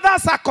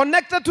mothers are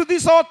connected to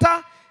this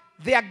altar,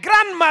 their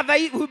grandmother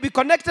will be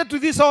connected to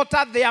this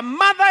altar, their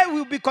mother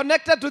will be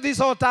connected to this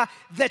altar,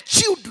 the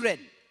children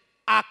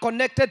are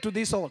connected to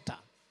this altar.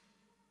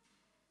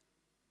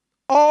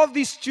 all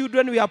these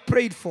children we have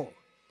prayed for,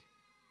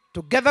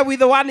 together with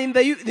the one in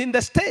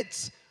the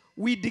States,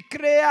 we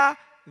declare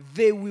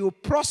they will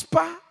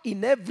prosper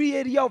in every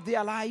area of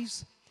their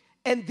lives,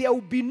 and there will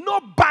be no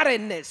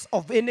barrenness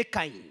of any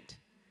kind.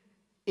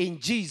 In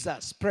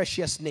Jesus'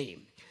 precious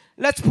name.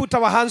 Let's put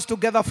our hands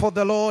together for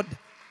the Lord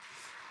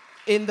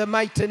in the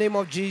mighty name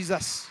of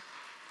Jesus.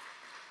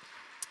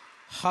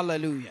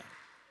 Hallelujah.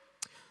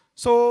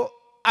 So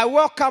I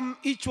welcome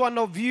each one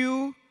of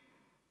you,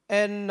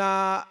 and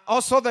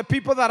also the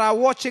people that are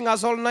watching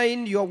us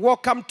online. You're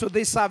welcome to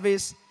this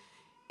service.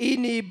 Hii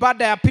ni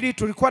ibada ya pili.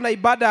 Tulikuwa na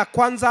ibada ya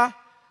kwanza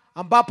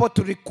ambapo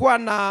tulikuwa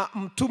na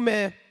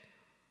mtume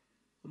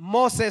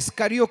Moses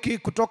Kariuki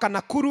kutoka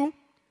Nakuru,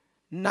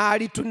 na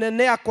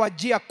alitunenea kwa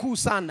njia kuu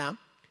sana.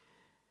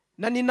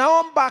 Na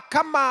ninaomba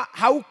kama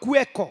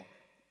haukuweko,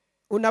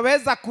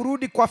 unaweza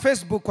kurudi kwa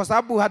Facebook, kwa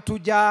sababu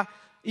hatuja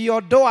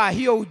iondoa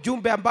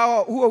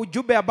huo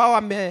ujumbe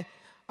ambao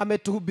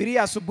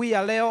ametuhubiria asubuhi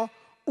ya leo.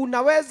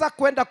 Unaweza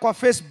kwenda kwa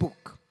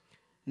Facebook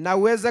na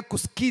uweze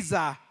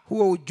kusikiza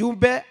huo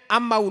ujumbe,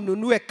 ama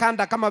ununue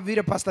kanda kama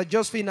vile Pastor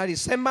Josephine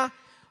alisema.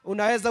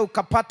 Unaweza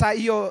ukapata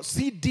hiyo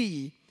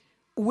CD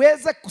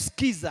uweze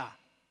kusikiza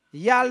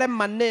yale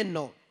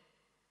maneno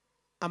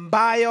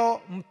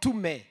ambayo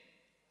mtume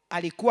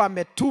alikuwa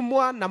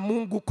ametumwa na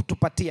Mungu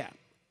kutupatia.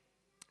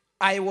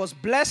 I was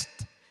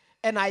blessed,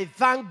 and I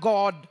thank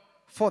God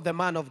for the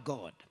man of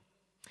God.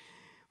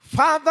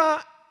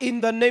 Father,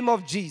 in the name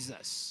of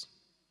Jesus,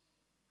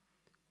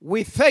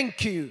 we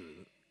thank you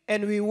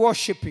and we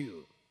worship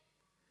you.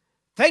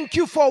 Thank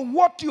you for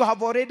what you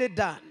have already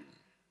done.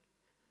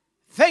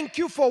 Thank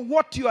you for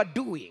what you are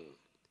doing.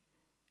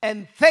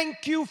 And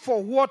thank you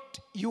for what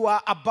you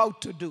are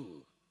about to do.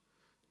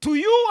 To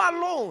you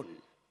alone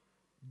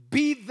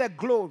be the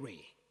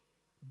glory,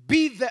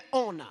 be the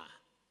honor,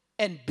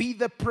 and be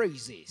the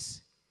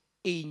praises.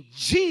 In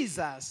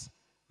Jesus'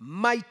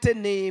 mighty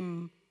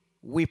name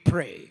we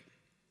pray.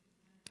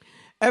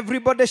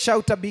 Everybody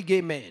shout a big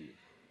amen.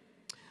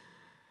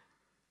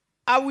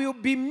 I will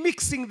be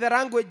mixing the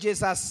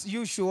languages as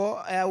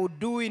usual. I will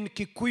do in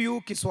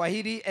Kikuyu,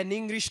 Kiswahili, and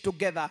English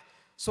together,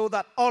 so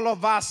that all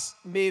of us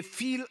may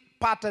feel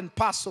part and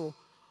parcel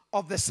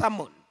of the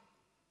sermon.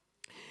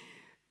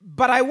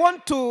 But I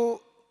want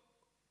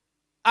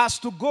us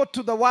to go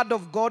to the Word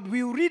of God.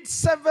 We will read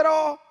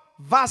several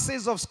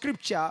verses of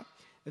Scripture.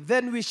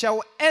 Then we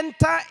shall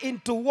enter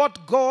into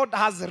what God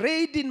has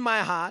laid in my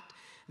heart.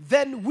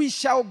 Then we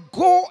shall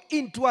go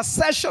into a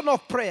session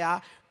of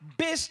prayer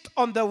based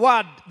on the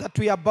word that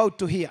we are about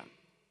to hear.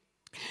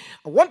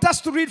 I want us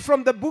to read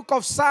from the book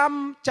of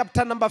Psalm,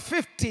 chapter number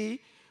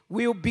 50.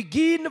 We will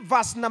begin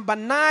verse number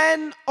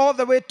 9 all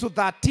the way to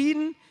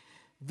 13.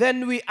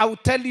 Then I will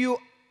tell you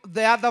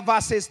the other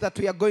verses that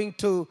we are going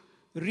to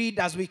read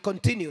as we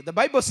continue. The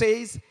Bible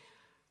says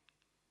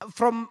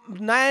from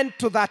 9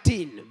 to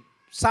 13,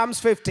 Psalms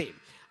 50.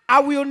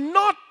 I will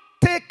not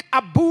take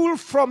a bull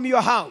from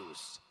your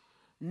house,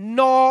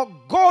 nor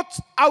goats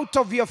out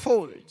of your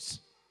folds.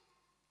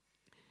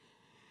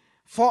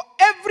 For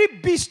every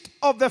beast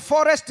of the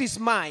forest is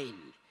mine,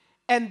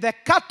 and the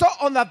cattle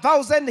on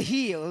 1,000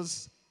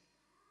 hills.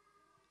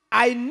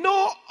 I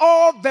know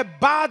all the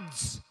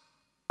birds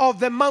of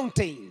the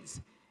mountains,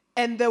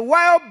 and the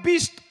wild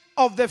beasts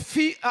of the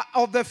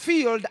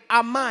field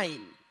are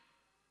mine.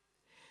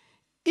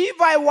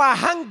 If I were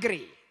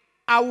hungry,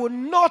 I would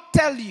not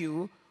tell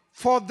you,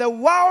 for the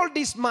world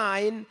is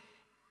mine,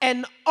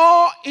 and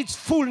all its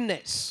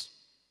fullness.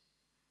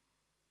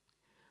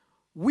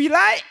 Will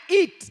I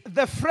eat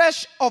the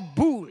flesh of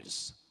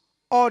bulls,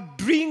 or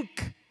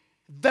drink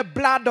the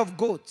blood of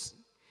goats?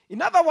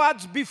 In other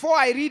words, before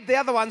I read the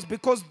other ones,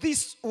 because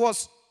this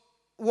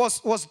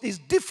is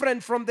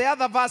different from the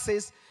other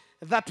verses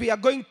that we are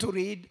going to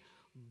read,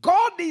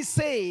 God is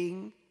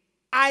saying,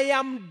 I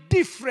am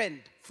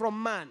different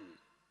from man.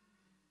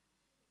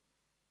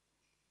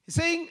 He's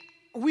saying,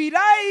 will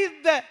I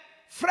eat the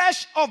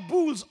flesh of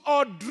bulls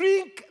or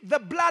drink the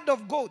blood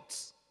of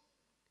goats?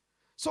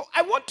 So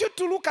I want you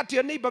to look at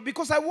your neighbor,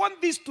 because I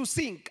want this to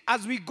sink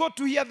as we go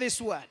to hear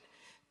this word.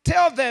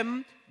 Tell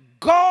them,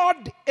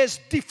 God is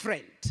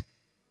different.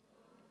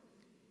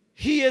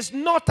 He is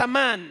not a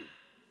man.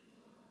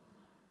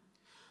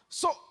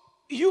 So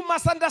you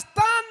must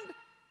understand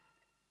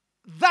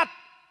that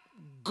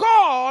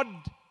God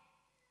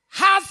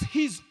has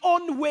his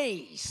own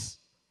ways,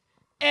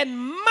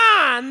 and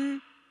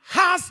man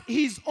has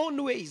his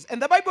own ways.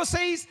 And the Bible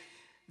says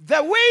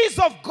the ways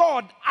of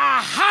God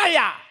are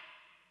higher,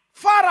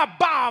 far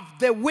above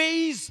the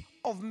ways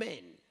of men.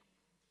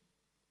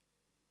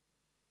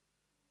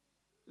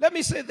 Let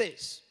me say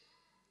this.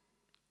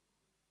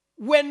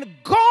 When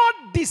God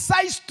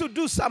decides to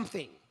do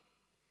something,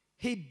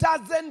 he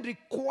doesn't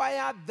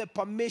require the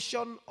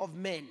permission of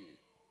men.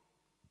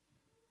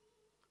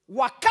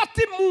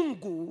 Wakati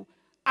Mungu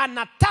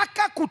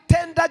anataka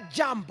kutenda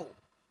jambo,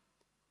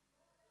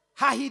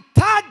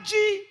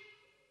 hahitaji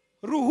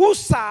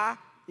ruhusa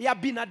ya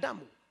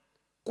binadamu.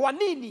 Kwa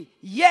nini?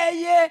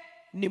 Yeye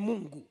ni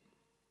Mungu.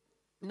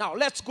 Now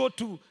let's go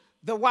to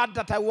the word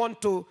that I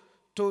want to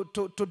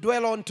to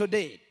dwell on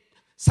today.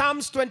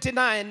 Psalms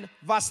 29,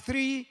 verse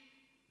 3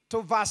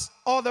 to verse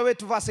all the way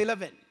to verse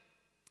 11.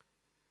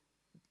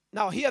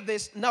 Now hear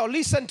this. Now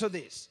listen to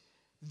this.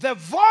 The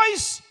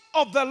voice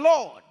of the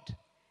Lord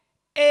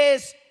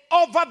is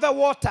over the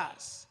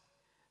waters.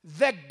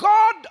 The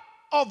God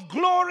of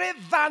glory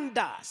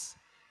thunders.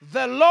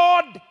 The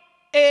Lord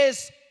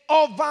is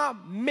over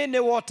many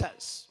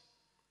waters.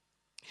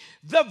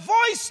 The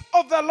voice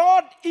of the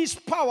Lord is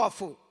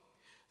powerful.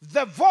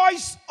 The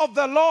voice of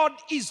the Lord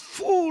is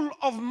full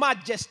of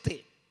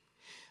majesty.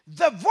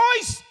 The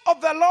voice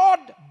of the Lord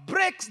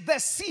breaks the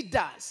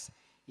cedars.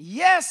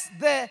 Yes,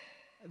 the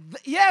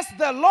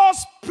Lord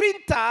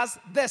splinters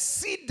the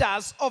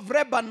cedars of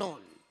Lebanon.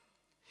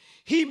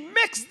 He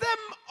makes them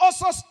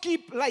also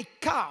skip like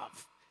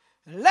calf.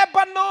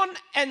 Lebanon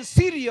and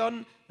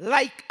Syrian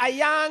like a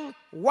young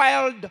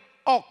wild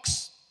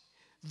ox.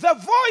 The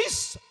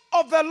voice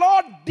of the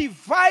Lord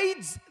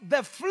divides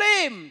the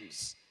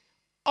flames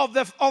of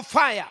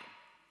fire.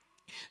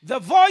 The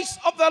voice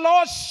of the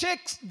Lord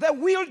shakes the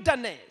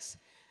wilderness.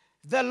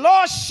 The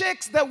Lord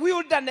shakes the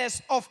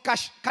wilderness of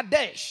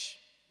Kadesh.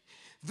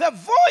 The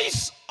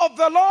voice of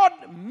the Lord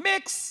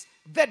makes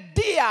the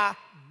deer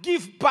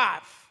give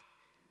birth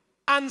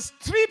and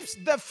strips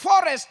the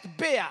forest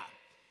bare.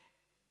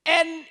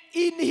 And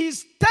in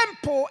his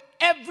temple,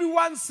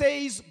 everyone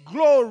says,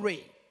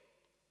 glory.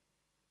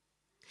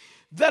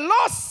 The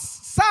Lord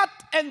sat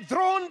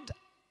enthroned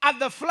at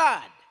the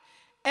flood,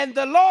 and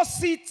the Lord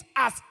sits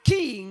as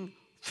king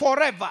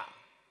forever.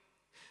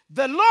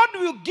 The Lord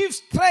will give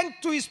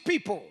strength to his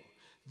people.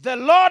 The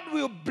Lord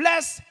will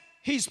bless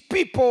his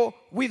people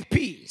with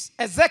peace.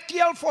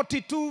 Ezekiel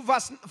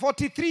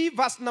 43,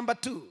 verse number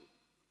 2.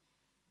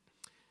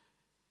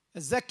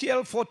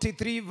 Ezekiel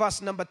 43,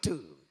 verse number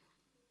 2.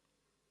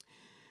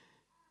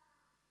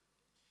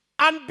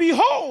 And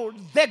behold,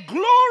 the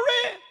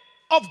glory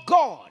of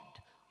God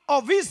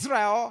of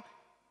Israel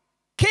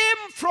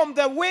came from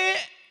the way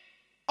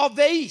of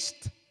the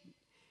east.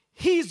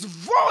 His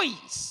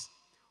voice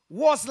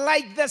was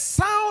like the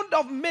sound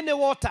of many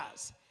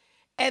waters,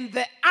 and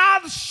the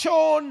earth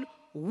shone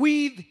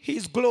with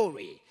his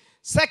glory.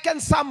 2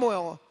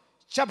 Samuel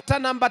chapter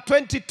number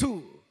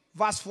 22,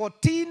 verse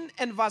 14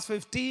 and verse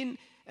 15,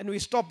 and we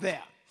stop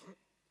there.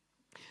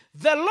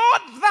 The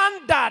Lord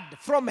thundered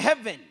from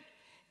heaven,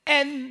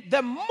 and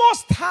the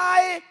Most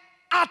High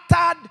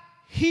uttered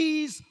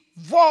his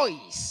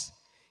voice.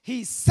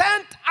 He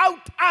sent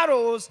out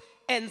arrows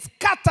and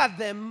scattered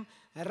them,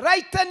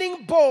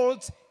 lightning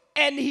bolts,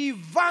 and he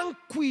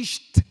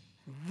vanquished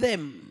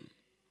them.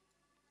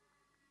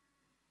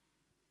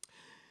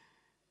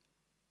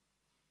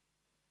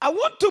 I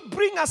want to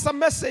bring us a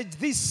message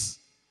this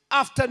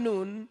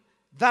afternoon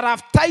that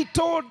I've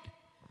titled,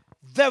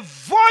 The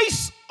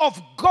Voice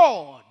of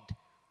God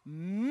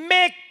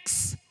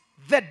Makes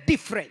the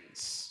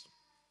Difference.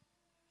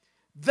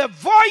 The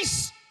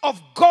voice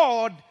of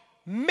God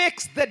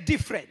makes the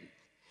difference.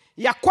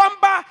 Ya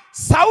kwamba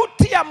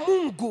sauti ya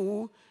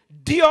Mungu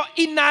ndio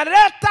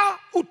inaleta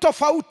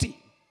utofauti.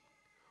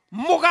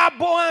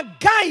 Mugabo wa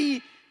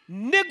Ngai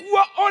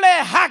niguo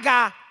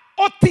urehaga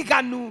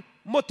utiganu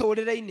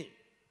muturire-ini.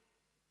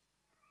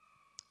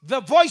 The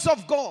voice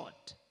of God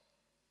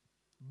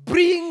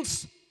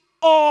brings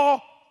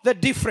all the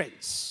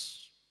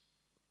difference.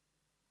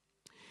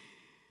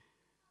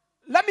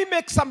 Let me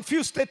make some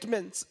few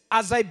statements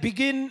as I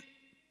begin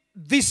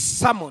this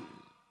sermon.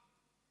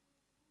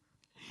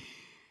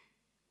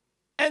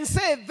 And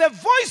say, the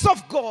voice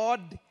of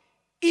God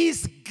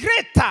is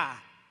greater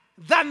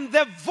than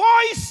the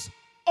voice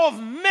of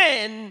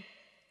man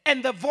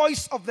and the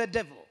voice of the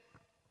devil.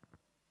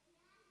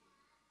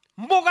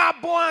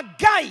 Mugabo wa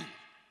Ngai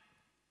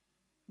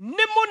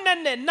ni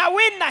munene na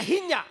wina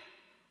hinya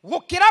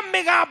gukira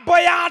migabo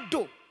ya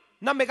andu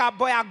na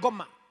migabo ya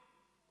ngoma.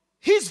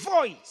 His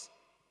voice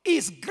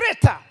is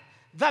greater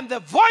than the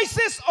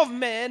voices of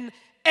men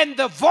and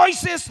the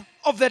voices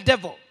of the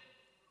devil.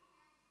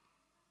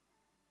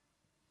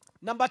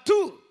 Number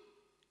 2,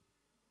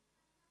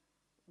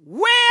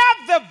 where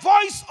the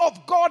voice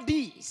of God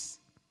is,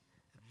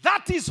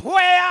 that is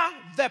where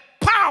the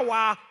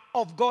power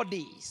of God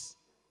is.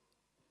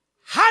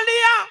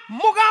 Halia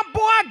mugambo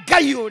wa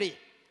Ngai uri,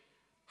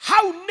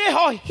 hau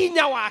neho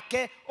hinya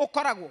wake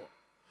ukoragwo.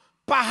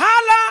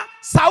 Pahala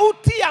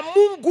sauti ya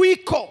Mungu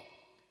iko,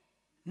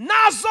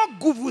 nazo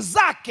nguvu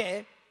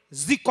zake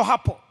ziko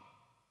hapo.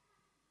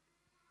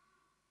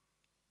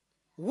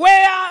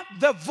 Where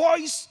the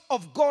voice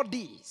of God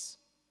is,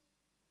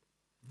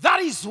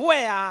 that is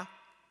where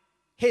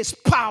his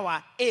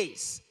power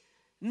is.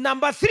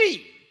 Number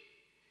 3,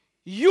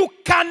 you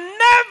can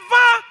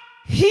never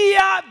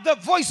hear the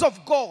voice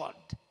of God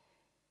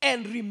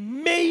and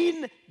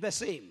remain the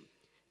same.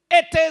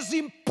 It is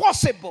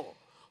impossible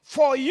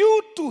for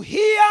you to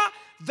hear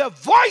the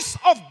voice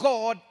of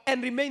God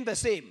and remain the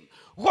same.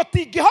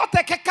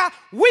 Gotingihotekeka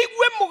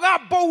wigwe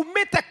mugabo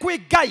umete kwi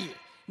Ngai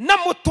na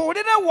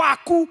muturire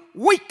waku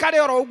wikare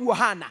oro uguo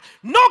hana.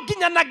 No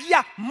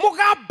nginyanagia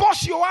mugambo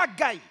ucio wa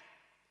Ngai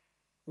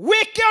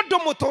weke undu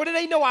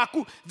muturire-ini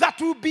waku that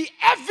will be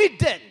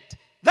evident,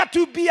 that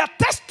will be a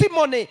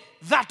testimony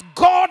that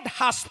God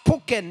has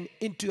spoken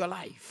into your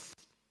life.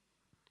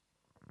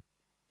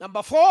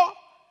 Number 4,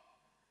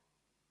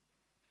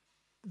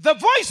 the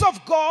voice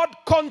of God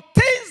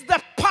contains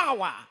the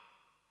power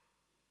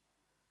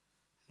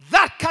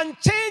that can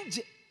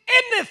change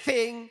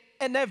anything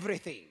and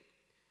everything.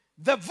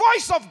 The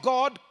voice of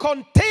God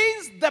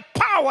contains the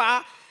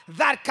power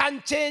that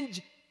can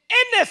change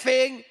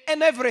anything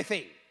and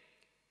everything.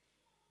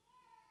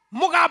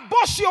 Mugambo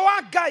ucio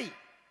wa Ngai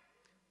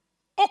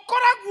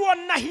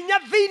ukoragwo na hinya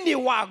thiini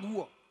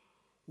waguo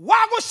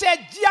wa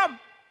gucenjia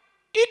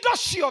indo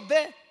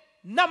ciothe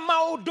na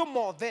maundu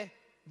mothe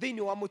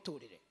thiini wa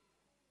muturire.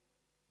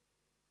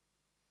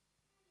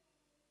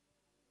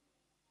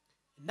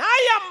 And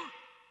I am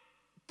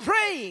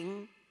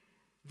praying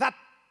that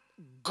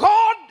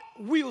God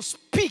will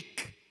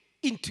speak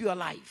into your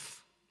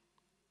life.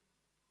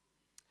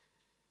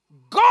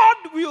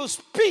 God will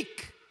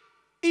speak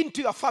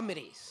into your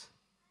families.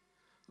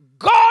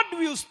 God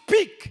will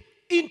speak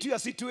into your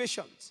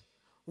situations.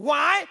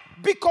 Why?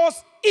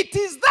 Because it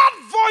is that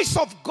voice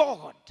of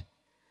God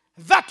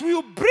that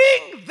will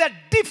bring the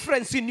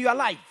difference in your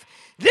life.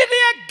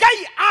 Rĩrĩa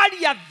Ngai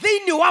aria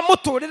thĩinĩ wa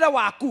mũtũrĩre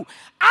waku,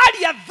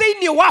 aria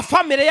thĩinĩ wa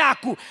family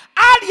yaku,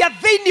 aria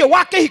thĩinĩ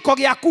wa kĩhiko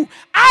gĩaku,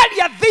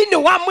 aria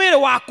thĩinĩ wa mwĩrĩ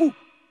waku,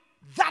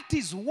 that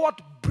is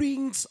what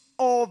brings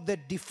all the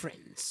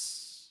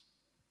difference.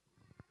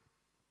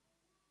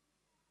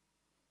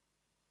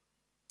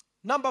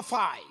 Number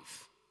 5.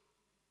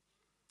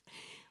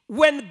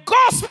 When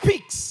God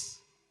speaks,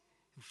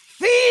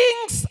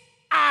 things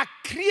are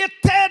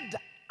created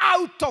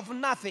out of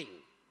nothing.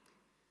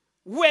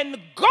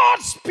 When God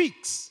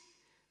speaks,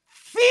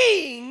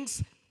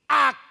 things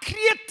are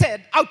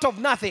created out of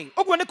nothing.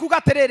 Ogwo nĩ kuga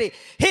atĩrĩrĩ,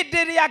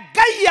 hĩndĩ ĩrĩa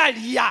Ngai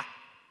aria,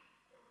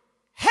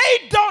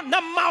 heindo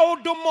na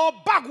maũndũ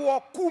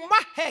mombagwo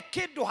kuma he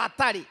kĩndũ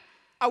hatari.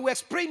 I will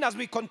explain as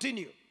we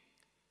continue.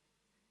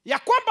 Ya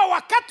kwamba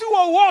wakati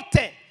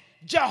wowote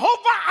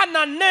Jehova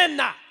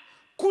ananena,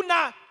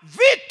 kuna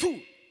vitu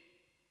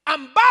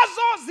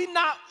ambazo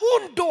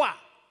zinaundwa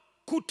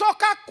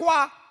kutoka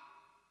kwa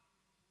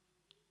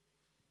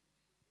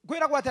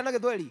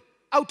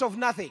out of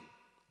nothing.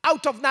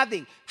 Out of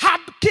nothing.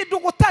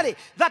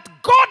 That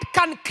God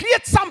can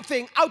create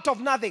something out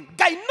of nothing.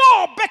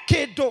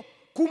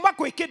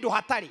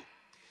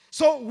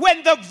 So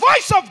when the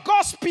voice of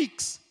God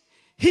speaks,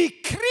 He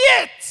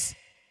creates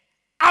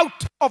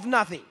out of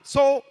nothing.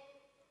 So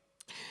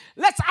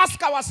let's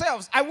ask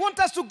ourselves. I want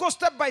us to go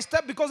step by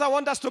step because I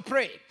want us to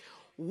pray.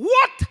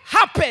 What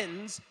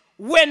happens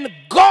when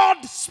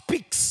God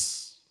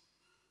speaks?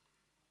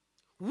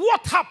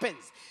 What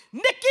happens?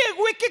 Niki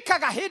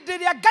gwikikaga hindi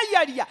ria Ngai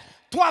aria.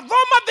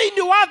 Twathoma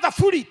thiini wa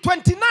Thaburi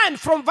 29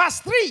 from verse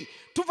 3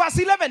 to verse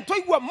 11.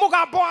 Twaigua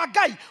mugambo wa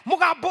Ngai,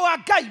 mugambo wa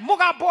Ngai,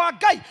 mugambo wa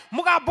Ngai,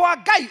 mugambo wa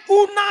Ngai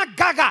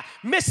unangaga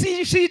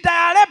mĩcinda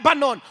ya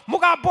Lebanon,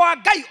 mugambo wa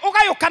Ngai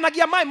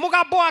ũgayũkanagia maĩ,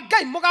 mugambo wa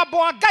Ngai, mugambo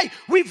wa Ngai.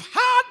 We've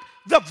heard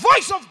the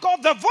voice of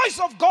God, the voice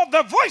of God,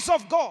 the voice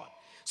of God.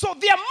 So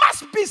there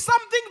must be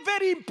something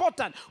very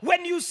important.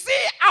 When you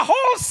see a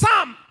whole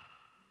psalm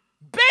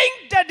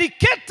being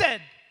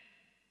dedicated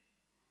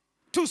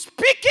to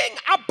speaking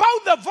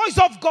about the voice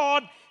of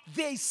God,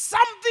 there is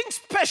something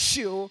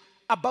special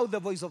about the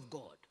voice of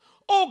God.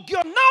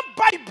 Ogiona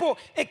Bible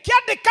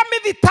ekiandika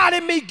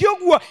mithitari mingi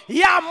uguo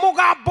ya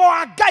mugambo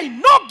wa Ngai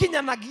no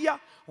nginyanagia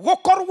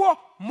gukorwo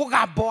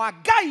mugambo wa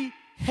Ngai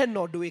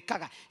heno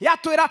ndwikaga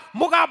yatwira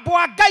mugambo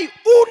wa Ngai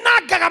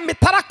unangaga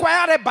mitarakwa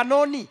ya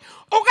Lebanoni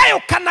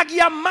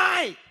ugayukanagia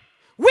mai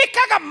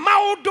wikaga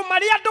maundu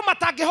maria andu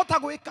matangihota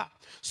gwika.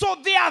 So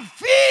there are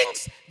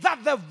things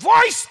that the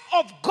voice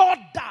of God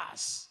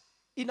does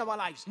in our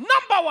lives.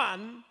 Number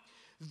 1,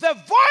 the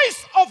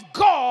voice of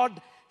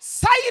God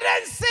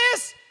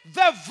silences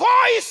the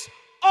voice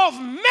of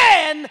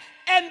men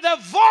and the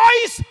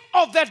voice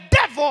of the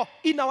devil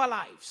in our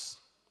lives.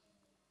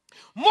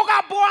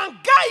 Mugambo wa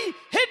Ngai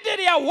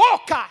hindi ria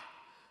woka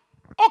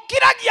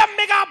okiragia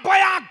migambo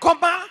ya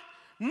ngoma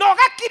no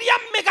gakiria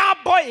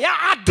migambo ya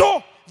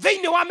andu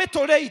thiini wa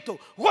miturire itu.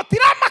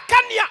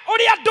 Gutiramakania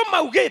uria andu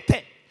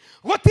maugite,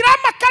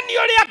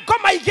 gutiramakania uria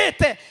ngoma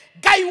igite.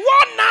 Ngai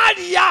wona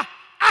aria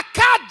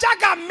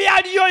akajaga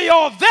miario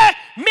yothe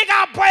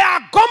migambo ya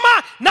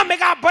ngoma na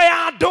migambo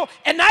ya andu.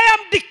 And I am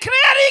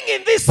declaring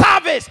in this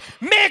service,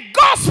 may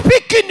God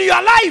speak in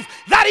your life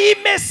that He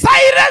may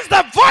silence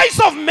the voice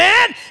of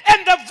man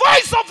and the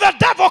voice of the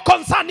devil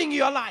concerning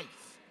your life.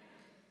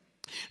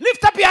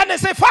 Lift up your hand and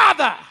say,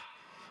 Father,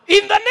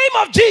 in the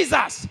name of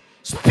Jesus,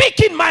 speak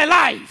in my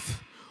life.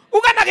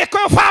 Uganage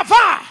kwa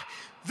Father,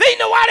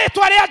 thine wale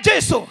twaria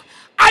Jesu,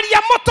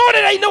 aria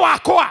muturire-ini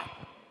wakwa.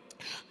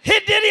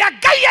 Hindi ria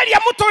Ngai aria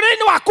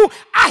muturire-ini waku,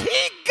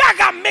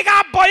 ahingaga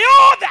migambo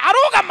yothe,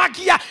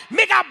 arugamagia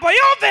migambo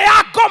yothe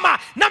ya ngoma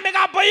na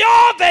migambo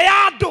yothe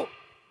ya andu.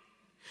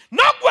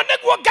 Noguo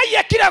niguo Ngai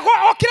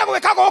okire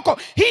gwika guku.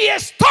 He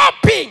is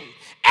stopping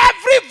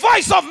every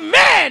voice of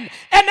man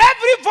and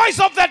every voice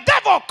of the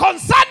devil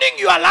concerning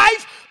your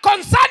life,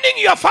 concerning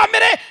your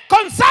family,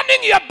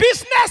 concerning your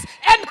business,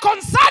 and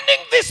concerning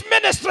this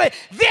ministry.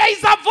 There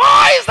is a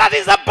voice that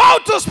is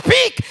about to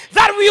speak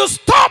that will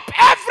stop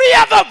every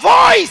other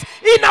voice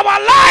in our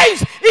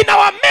lives, in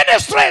our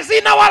ministries,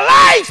 in our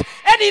lives,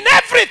 and in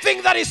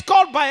everything that is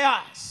called by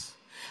us.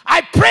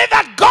 I pray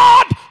that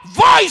God's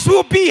voice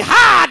will be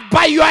heard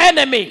by your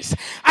enemies.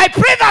 I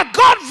pray that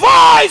God's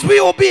voice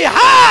will be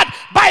heard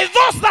by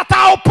those that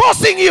are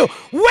opposing you.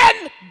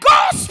 When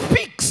God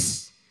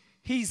speaks,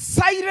 he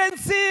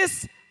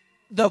silences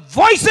the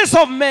voices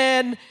of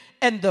men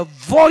and the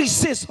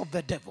voices of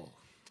the devil.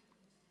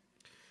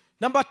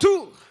 Number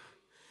two,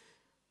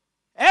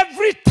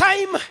 every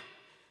time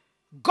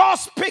God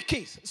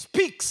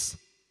speaks,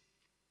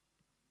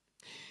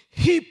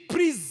 he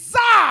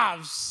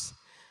preserves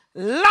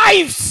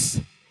lives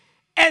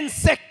and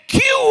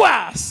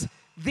secures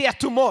their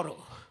tomorrow.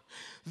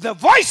 The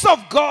voice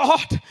of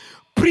God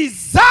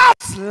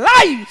preserves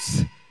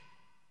lives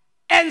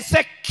and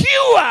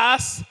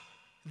secures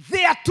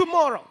their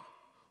tomorrow.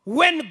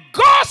 When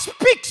God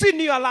speaks in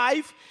your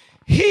life,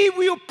 he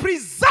will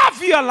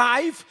preserve your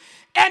life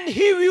and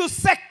he will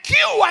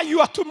secure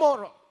your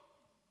tomorrow.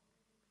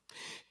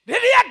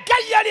 Rĩrĩa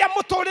Ngai arĩ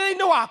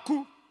mũtũũrĩre-inĩ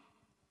waku,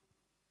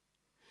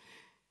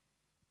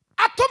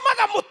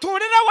 atũmaga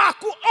mũtũũrĩre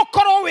waku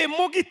ũkorwo wĩ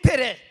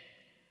mũgitĩre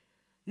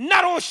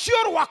na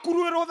rũciũ rwaku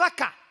rwĩ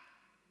rũthaka.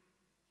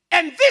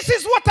 And this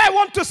is what I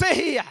want to say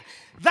here,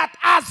 that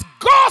as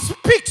God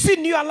speaks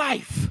in your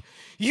life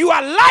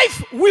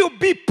will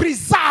be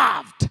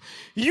preserved.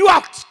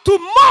 Your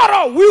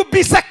tomorrow will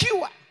be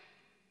secure.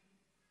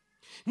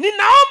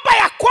 Ninaomba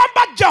ya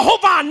kwamba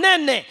Jehova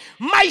anene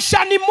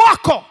maishani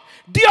mwako,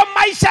 ndio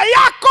maisha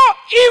yako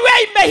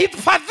iwe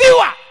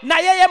imehifadhiwa na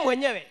yeye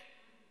mwenyewe.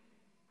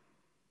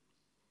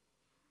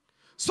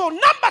 So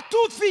number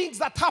two things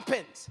that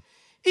happens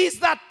is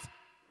that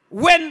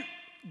when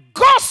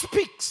God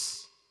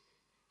speaks,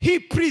 he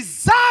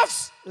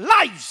preserves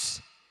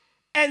lives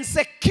and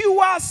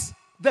secures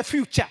the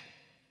future.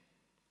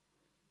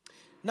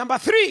 Number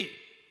three,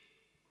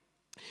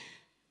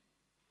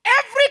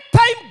 every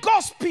time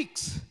God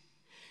speaks,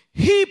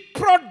 he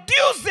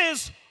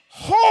produces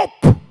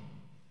hope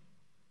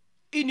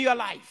in your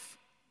life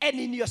and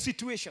in your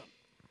situation.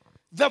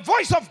 The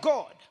voice of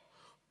God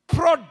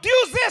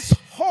produces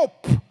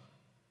hope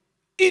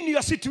in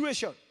your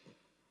situation.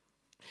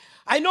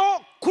 I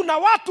know kuna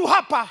watu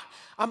hapa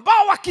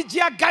ambao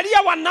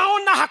wakijiangalia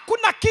wanaona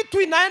hakuna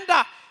kitu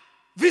inaenda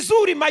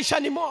vizuri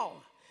maishani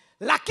mwao.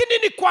 Lakini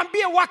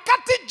nikwambie,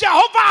 wakati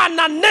Jehova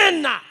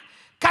ananena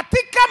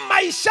katika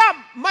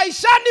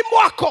maishani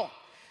mwako,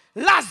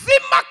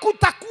 lazima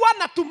kutakuwa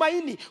na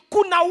tumaini.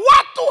 Kuna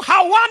watu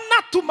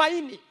hawana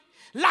tumaini,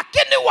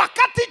 lakini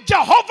wakati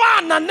Jehova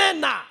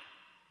ananena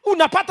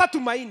unapata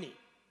tumaini.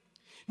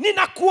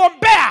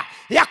 Ninakuombea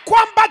ya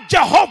kwamba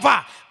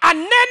Jehova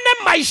anene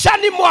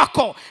maishani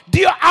mwako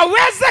ndio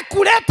aweze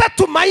kuleta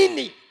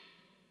tumaini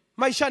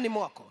maishani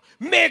mwako.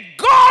 May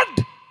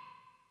God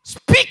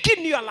speak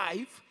in your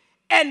life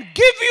and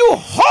give you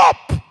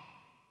hope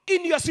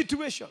in your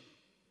situation.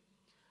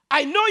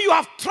 I know you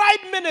have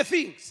tried many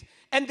things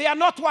and they are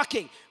not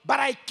working, but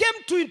I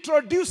came to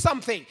introduce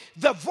something,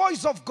 the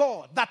voice of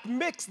God, that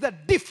makes the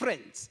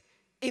difference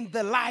in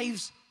the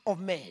lives of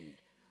men.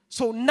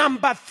 So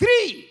number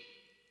three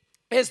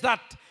is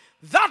that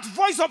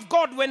voice of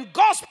God, when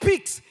God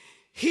speaks,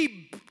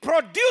 he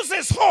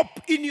produces hope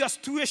in your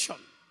situation.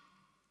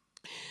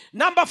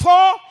 Number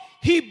four,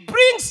 he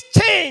brings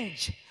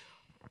change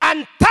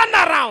and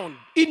turnaround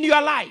in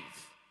your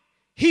life.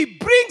 He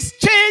brings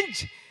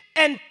change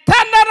and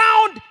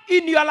turnaround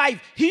in your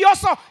life. He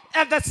also,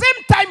 at the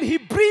same time, he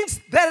brings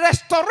the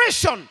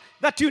restoration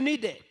that you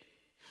needed.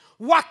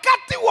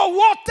 Wakati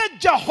wowote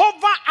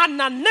Jehova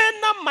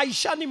ananena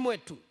maishani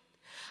mwetu,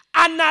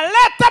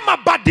 analeta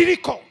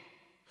mabadiliko.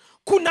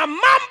 Kuna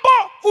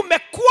mambo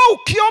umekuwa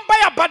ukiomba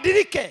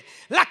yabadilike,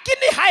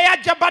 lakini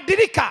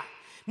hayajabadilika.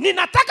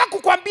 Ninataka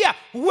kukwambia,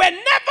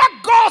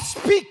 whenever God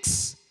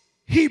speaks,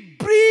 he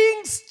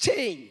brings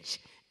change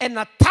and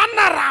a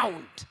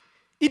turnaround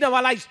in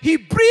our lives. He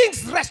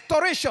brings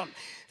restoration.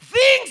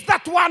 Things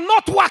that were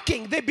not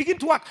working, they begin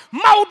to work.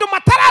 Maundu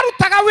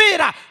matararutaga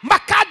wira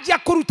makajia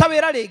kuruta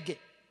wira ringi.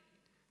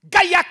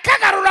 Ngai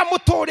akagarura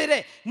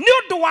muturire ni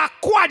undu wa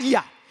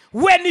kwaria.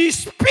 When he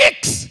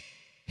speaks,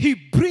 he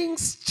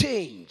brings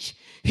change.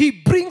 He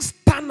brings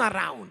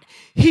turnaround.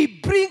 He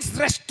brings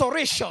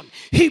restoration.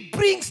 He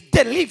brings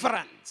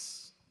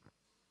deliverance.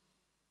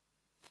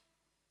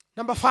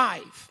 Number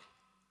five.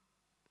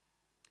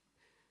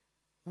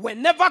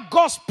 Whenever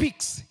God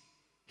speaks,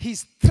 he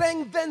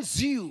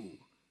strengthens you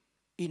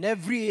in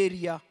every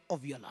area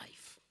of your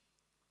life.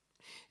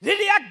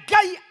 Riria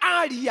Ngai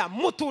aria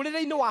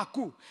muturire-ini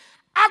waku,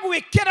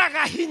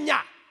 agwikiraga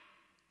hinya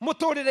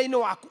muturire-ini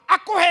waku,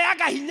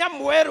 akuheaga hinya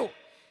mweru.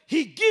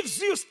 He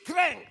gives you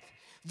strength.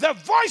 The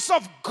voice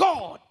of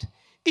God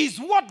is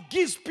what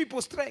gives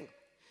people strength.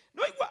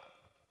 No igwa.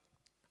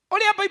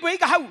 Oria Bible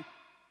iga hau.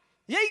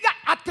 yeiga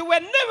ati we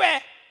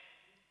niwe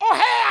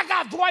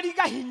oheaga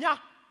thwariga hinya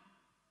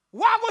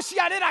wa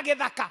guciarira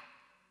githaka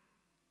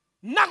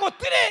na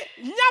gutire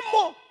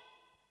nyamo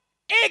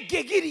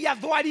engegiria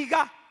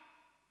thwariga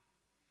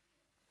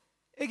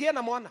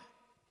egiena mwana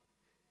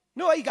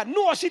no iga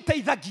no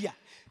citeithagia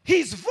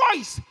his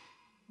voice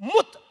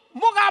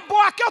mugambo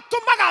wake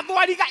utumaga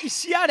thwariga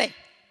iciare.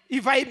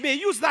 If I may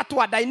use that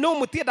word, I know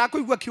mutienda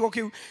kuigua kiugo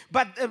kiu,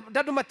 but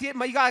dandu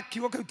maiga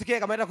kiugo kiu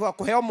tikega menda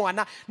kuheo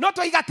mwana no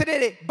to iga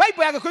tiriri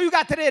Bible yake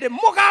kuiga tiriri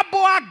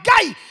mugambo wa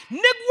Ngai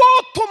niguo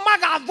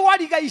utumaga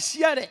thwariga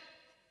iciare.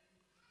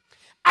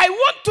 I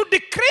want to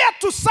declare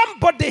to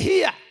somebody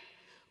here,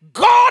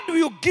 God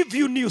will give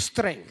you new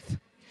strength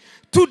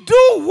to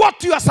do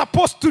what you are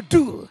supposed to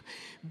do,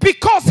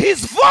 because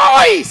his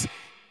voice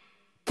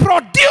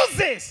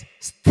produces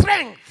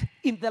strength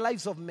in the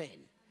lives of men.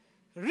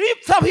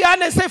 Lift up your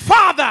hand and say,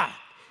 Father,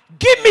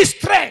 give me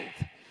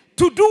strength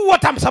to do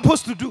what I'm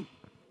supposed to do.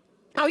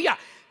 Now yeah,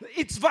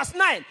 it's verse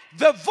 9.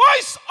 The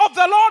voice of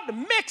the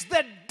Lord makes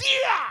the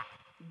deer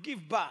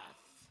give birth.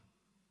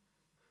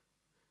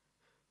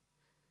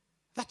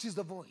 That is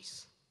the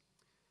voice.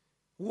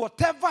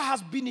 Whatever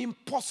has been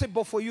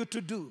impossible for you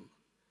to do,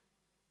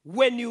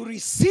 when you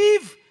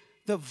receive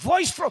the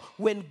voice from,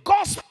 when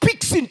God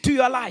speaks into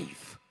your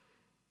life,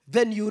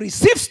 then you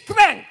receive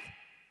strength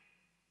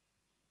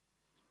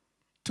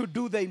to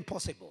do the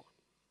impossible.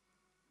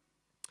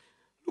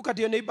 Look at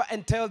your neighbor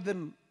and tell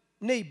them,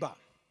 neighbor,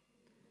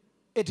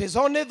 it is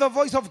only the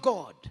voice of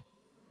God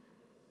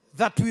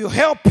that will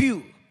help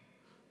you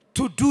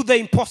to do the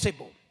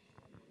impossible.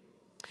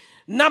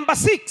 Number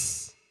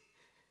 6,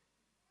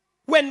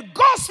 when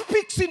God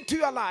speaks into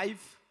your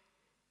life,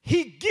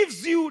 he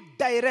gives you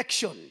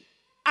direction.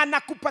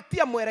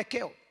 Anakupatia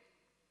mwelekeo.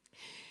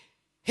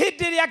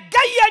 Hĩndĩ ĩrĩa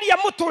Ngai aria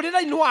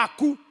mũtũrĩre-inĩ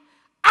waku,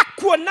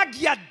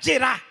 akuonagia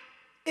njĩra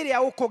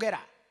ĩrĩa ũkũgera.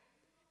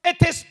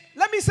 It is,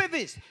 let me say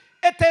this,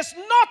 it is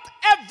not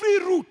every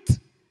route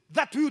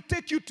that will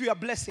take you to your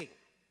blessing.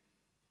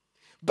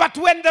 But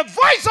when the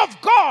voice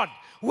of God,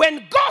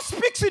 when God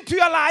speaks into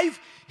your life,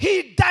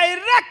 he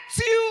directs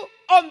you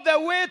on the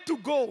way to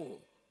go.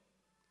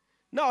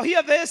 Now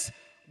hear this.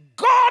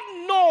 God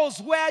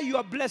knows where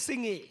your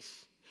blessing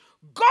is.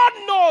 God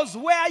knows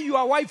where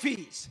your wife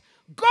is.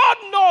 God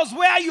knows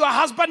where your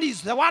husband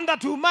is, the one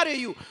that will marry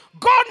you.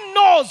 God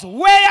knows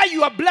where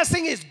your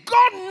blessing is.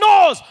 God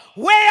knows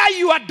where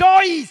your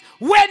door is.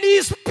 When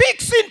he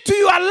speaks into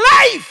your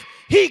life,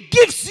 he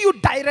gives you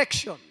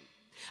direction.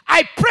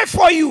 I pray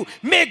for you.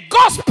 May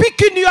God speak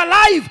in your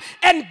life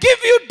and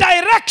give you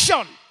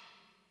direction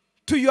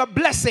to your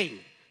blessing,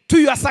 to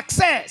your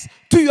success,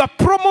 to your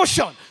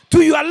promotion,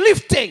 to your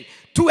lifting,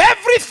 to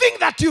everything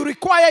that you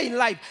require in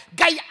life.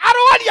 Gai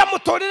aroaria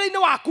mutorere-ini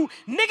waku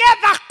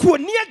nigetha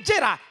kuonie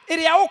njira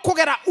iria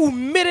ukugera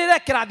umirire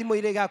kirathimo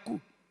ire gaku.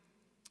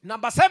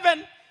 Number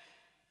 7,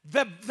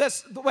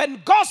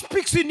 when God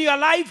speaks in your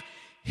life,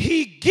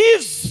 he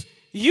gives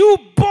you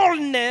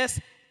boldness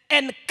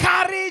and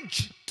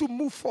courage to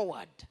move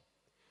forward.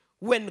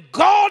 When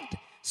God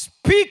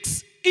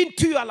speaks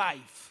into your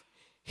life,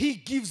 he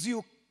gives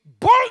you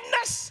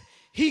boldness,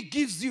 he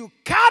gives you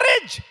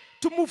courage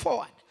to move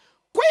forward.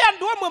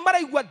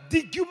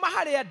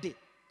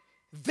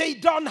 They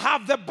don't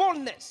have the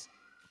boldness.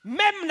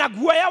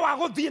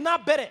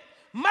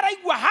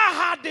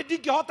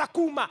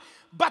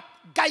 But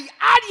Gai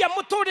aria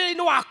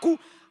mutorere-ini waku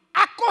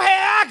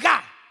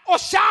akoheaga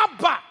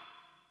oshamba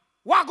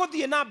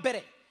waguthie na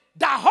mbere.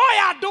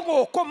 Ndahoya andu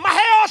guku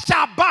maheo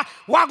shamba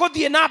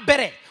waguthie na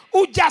mbere.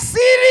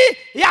 Ujasiri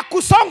ya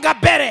kusonga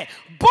mbere.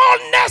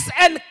 Boldness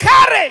and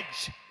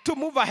courage to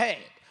move ahead.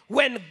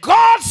 When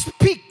God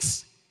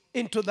speaks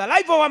into the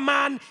life of a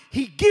man,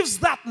 he gives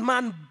that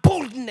man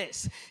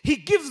boldness. He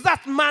gives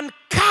that man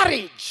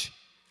courage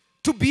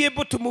to be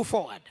able to move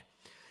forward.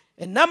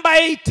 And number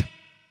 8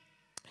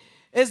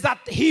 is that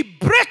he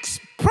breaks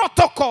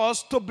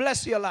protocols to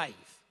bless your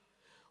life.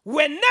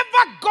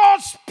 Whenever God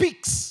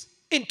speaks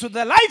into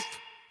the life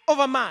of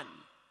a man,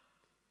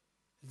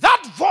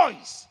 that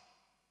voice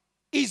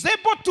is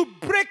able to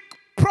break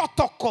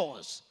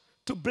protocols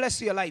to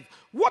bless your life.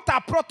 What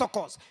are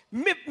protocols?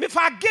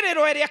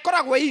 Mifagiriro ere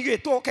koragwo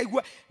igitwo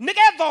kaigua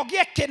nigetha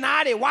ogie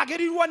kinari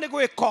wagirirwo ni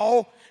gwika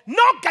o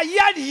no Ngai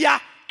aria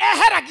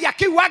eheragia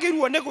kiu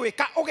wagirirwo ni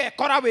gwika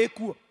ugekora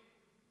wikuo.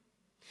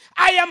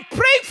 I am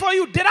praying for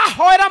you that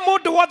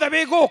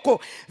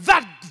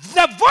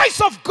the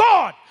voice of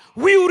God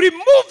will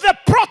remove the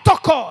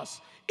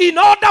protocols in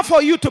order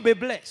for you to be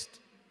blessed.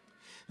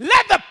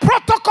 Let the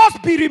protocols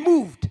be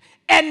removed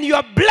and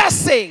your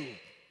blessing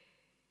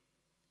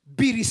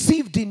be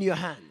received in your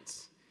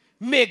hands.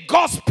 May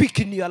God speak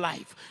in your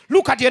life.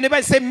 Look at your neighbor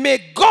and say,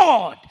 may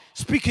God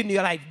speak in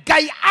your life.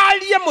 Gai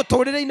alia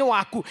mutorere-ini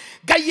waku.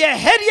 Gai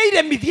eherie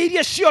iremithie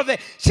iria ciothe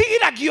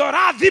cigiragio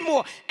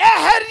rathimo.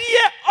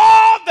 Eherie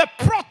all the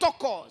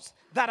protocols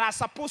that are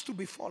supposed to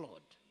be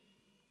followed.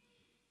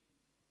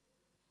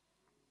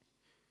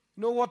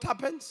 You know what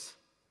happens?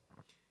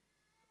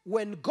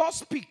 When God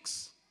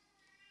speaks,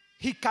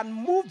 he can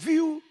move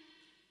you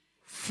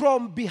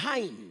from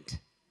behind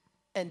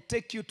and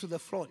take you to the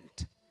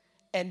front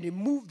and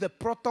remove the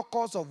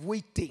protocols of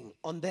waiting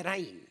on the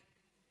line.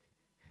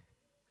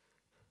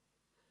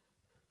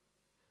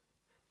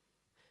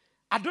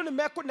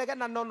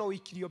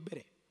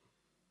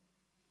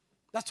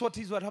 That's what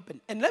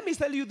happened. And let me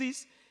tell you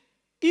this.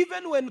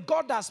 Even when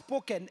God has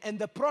spoken and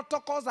the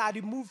protocols are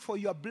removed for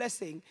your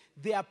blessing,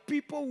 there are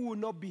people who will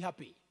not be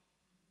happy.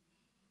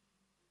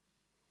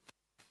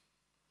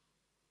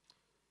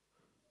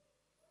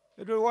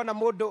 Wana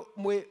modo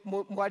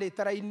mwari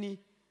taraini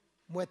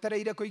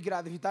mwetereire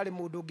kuingira thibitari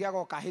mundu ungi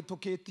agoka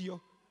hitukitio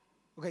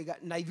ukaiga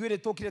na ithuĩ nĩ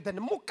tũkire tene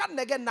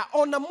mũkanegena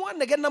ona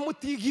mwanegena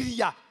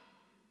mũtigiria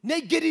nĩ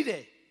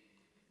aingĩrire.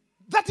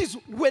 That is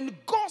when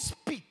God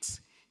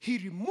speaks, he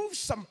removes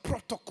some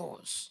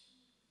protocols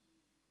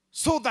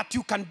so that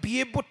you can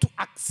be able to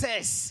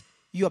access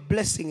your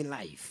blessing in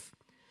life.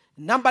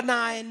 Number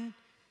 9,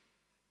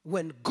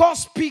 when God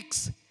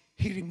speaks,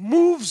 he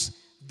removes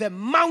the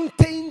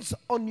mountains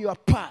on your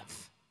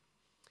path.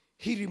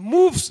 He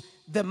removes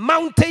the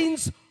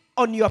mountains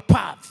on your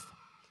path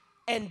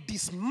and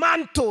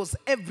dismantles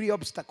every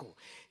obstacle.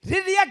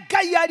 Riria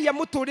Ngai aria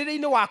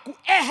muturire-ini waku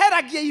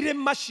eheragia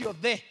irema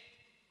ciothe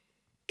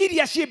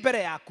iria ci mbere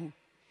yaku,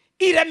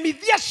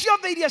 iremithia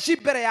ciothe iria ci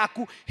mbere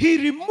yaku. He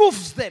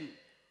removes them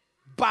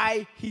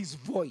by his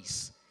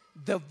voice.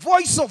 The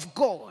voice of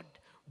God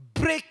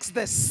breaks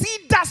the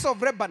cedars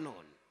of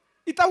Lebanon.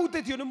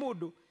 Itahutĩtio nĩ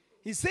mũndũ.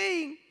 He's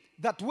saying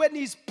that when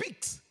he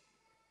speaks,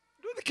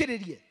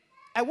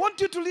 I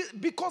want you to listen,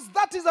 because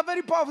that is a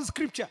very powerful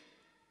scripture.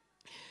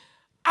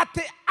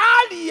 Ate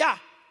alia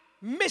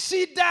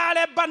mesida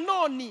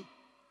Lebanoni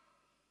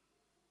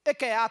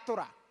eke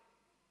atura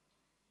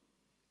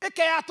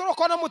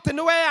kona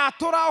mutene we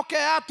atura oke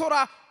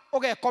atura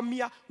oge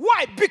komia.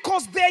 Why?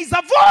 Because there is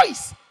a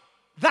voice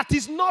that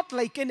is not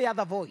like any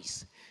other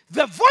voice.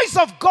 The voice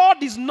of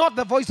God is not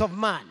the voice of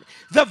man.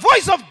 The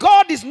voice of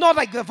God is not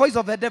like the voice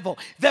of the devil.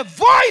 The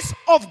voice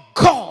of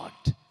God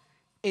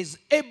is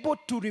able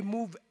to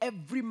remove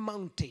every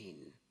mountain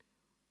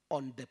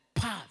on the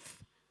path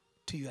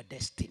to your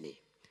destiny.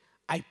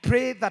 I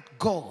pray that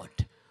God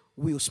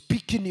will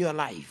speak in your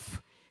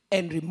life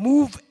and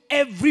remove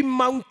every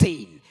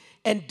mountain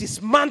and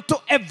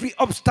dismantle every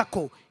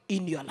obstacle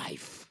in your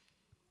life.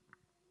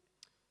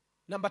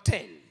 Number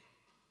 10.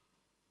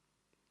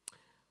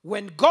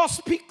 When God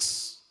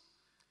speaks,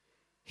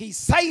 he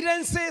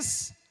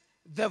silences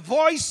the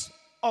voice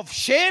of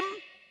shame.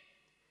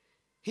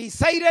 He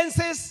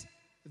silences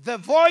the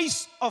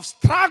voice of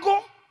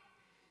struggle.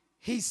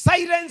 He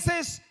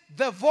silences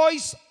the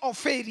voice of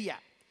failure.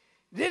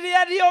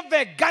 Riria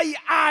riothe Ngai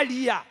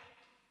aria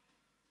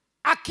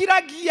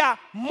akiragia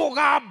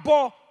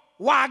mugambo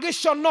wa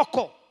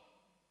giconoko,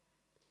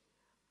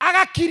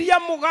 agakiria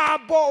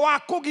mugambo wa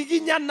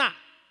kugiginyana,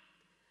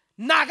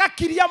 na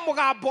agakiria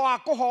mugambo wa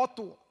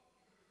kuhotwo.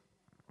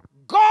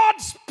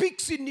 God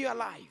speaks in your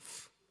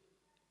life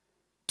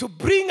to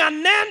bring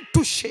an end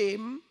to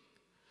shame,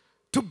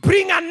 to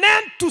bring an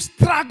end to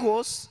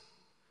struggles,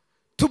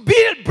 to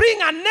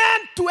bring an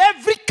end to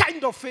every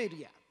kind of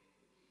failure.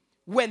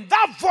 When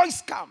that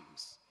voice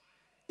comes,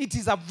 it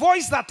is a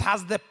voice that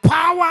has the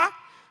power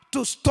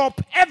to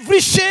stop every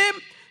shame,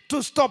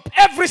 to stop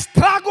every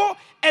struggle,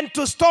 and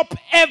to stop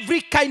every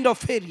kind of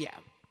failure.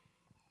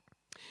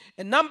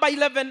 And number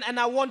 11, and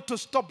I want to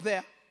stop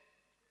there.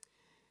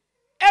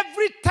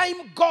 Every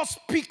time God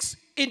speaks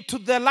into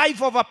the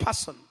life of a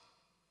person,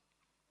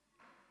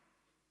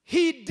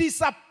 he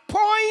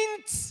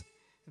disappoints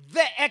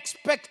the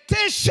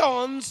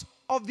expectations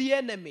of the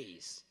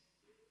enemies.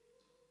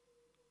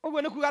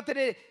 Riria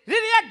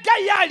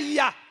Ngai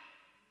aria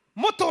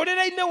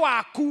muturire-ini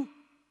waku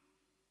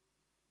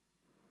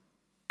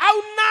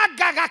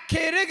aunangaga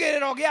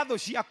kĩrĩgĩrĩro gĩa thũ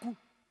ciaku.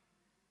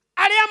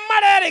 Arĩa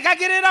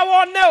marerĩgagĩrĩra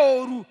wone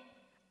ũru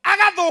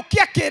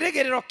agathukia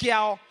kĩrĩgĩrĩro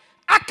kĩao,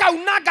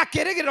 akaunanga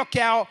kĩrĩgĩrĩro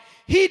kĩao.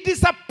 He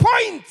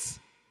disappoints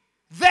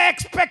the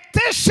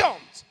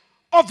expectations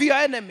of your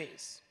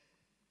enemies.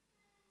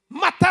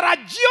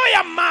 Matarajio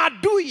ya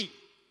maadui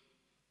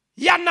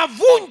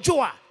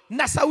yanavunjwa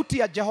na sauti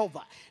ya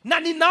Jehova. Na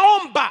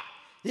ninaomba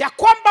ya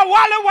kwamba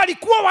wale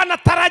walikuwa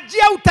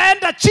wanatarajia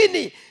utaenda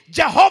chini,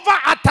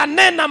 Jehova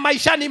atanena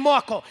maishani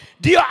mwako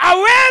ndio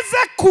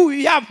aweze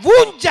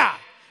kuyavunja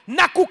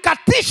na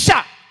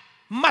kukatisha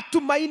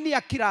matumaini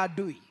ya kila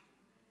adui.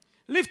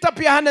 Lift up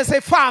your hand and say,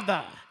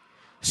 Father,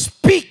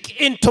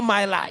 speak into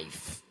my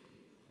life.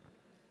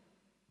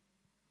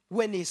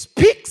 When he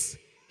speaks,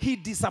 he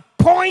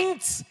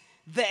disappoints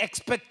the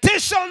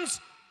expectations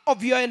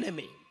of your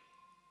enemy.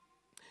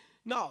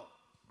 Now,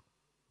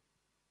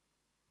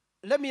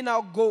 let me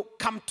now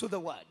come to the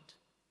word,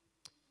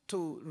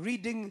 to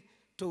reading,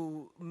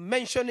 to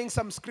mentioning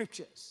some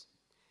scriptures.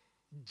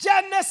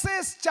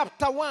 Genesis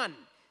chapter 1,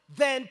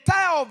 the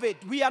entire of it,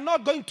 we are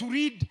not going to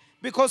read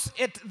because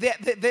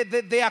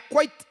there are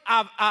quite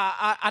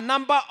a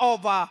number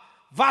of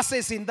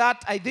verses in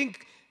that. I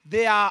think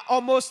there are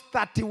almost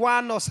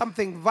 31 or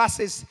something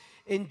verses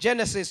in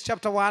Genesis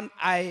chapter 1.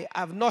 I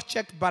have not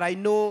checked, but I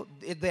know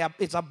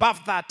it's above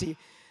 30,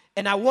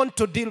 and I want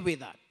to deal with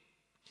that.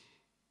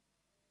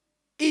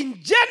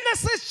 In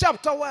Genesis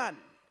chapter 1,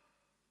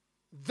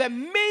 the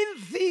main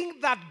thing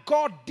that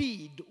God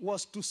did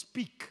was to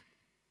speak.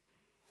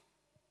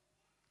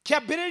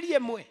 Kiambĩrĩria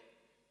mwe.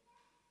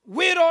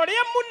 Wĩra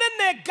ũrĩa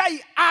mũnene Ngai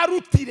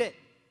arutire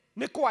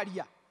nĩ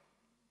kwaria.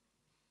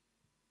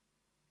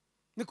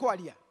 Nĩ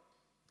kwaria.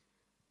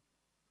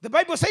 The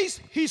Bible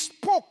says he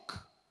spoke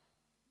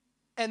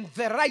and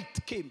the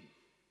light came.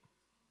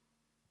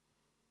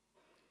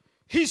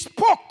 He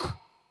spoke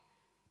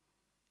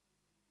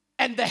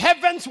and the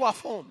heavens were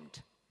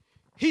formed.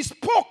 He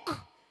spoke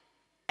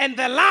and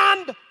the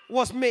land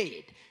was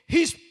made.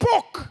 He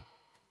spoke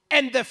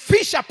and the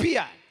fish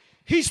appeared.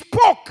 He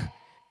spoke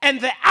and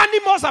the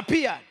animals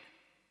appeared.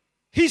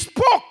 He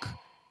spoke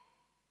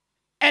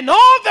and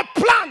all the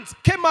plants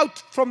came out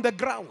from the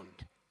ground.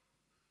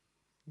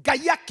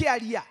 Ngai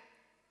akĩaria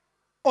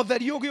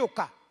ũtheri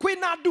ũgĩũka.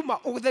 Kwĩna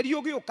nduma ũtheri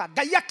ũgĩũka.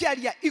 Ngai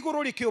akĩaria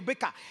igũrũ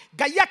rĩkĩũmbĩka.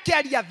 Ngai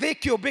akĩaria thĩ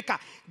ĩkĩũmbĩka.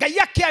 Ngai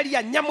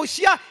akĩaria nyamũ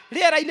cia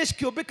rĩera-inĩ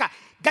cikĩũmbĩka.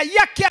 Ngai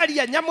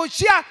akĩaria nyamũ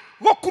cia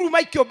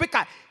gũkuruma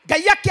ikĩũmbĩka.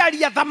 Ngai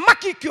akĩaria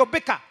thamaki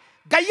ikĩũmbĩka.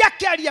 Ngai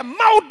akĩaria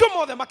maũndũ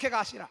mothe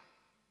makĩgacĩra.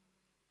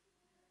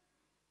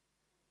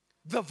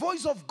 The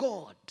voice of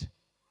God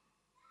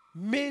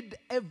made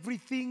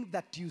everything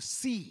that you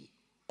see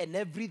and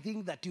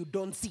everything that you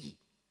don't see.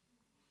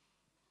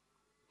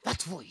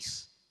 That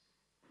voice.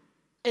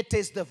 It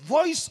is the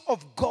voice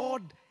of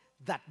God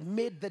that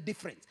made the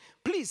difference.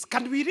 Please,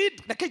 can we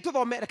read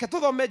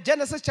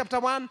Genesis chapter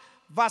 1,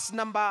 verse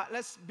number,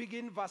 let's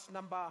begin verse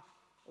number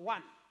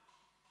 1.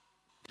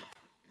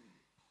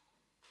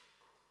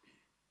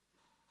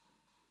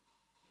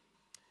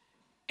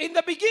 In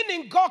the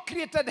beginning, God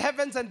created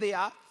heavens and the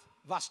earth.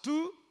 Verse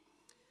 2.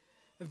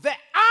 The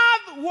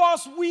earth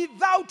was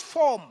without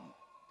form.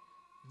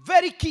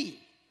 Very key.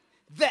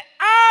 The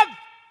earth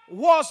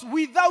was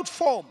without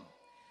form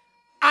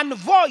and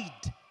void,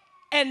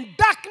 and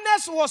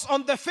darkness was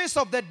on the face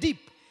of the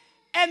deep,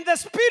 and the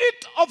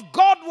Spirit of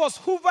God was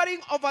hovering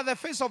over the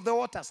face of the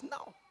waters.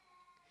 Now,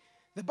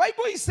 the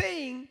Bible is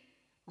saying,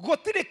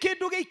 gotire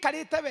kindu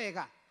giikarite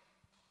wega.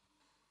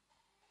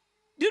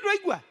 Did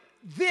you know?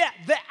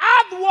 The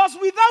earth was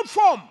without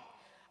form.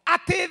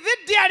 Ate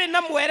thĩ ndĩarĩ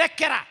na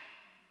mwerekera.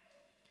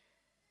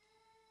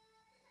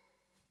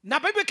 Na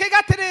Bible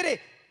ĩkauga atĩrĩrĩ,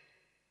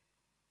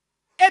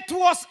 it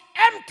was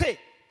empty,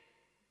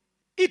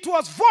 it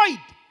was void,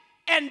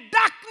 and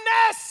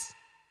darkness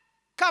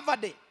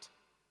covered it.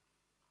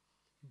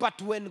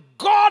 But when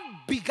God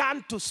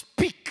began to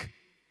speak,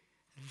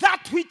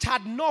 that which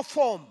had no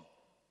form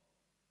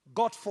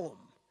got form.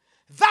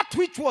 That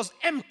which was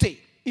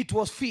empty, it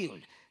was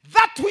filled.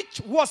 That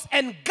which was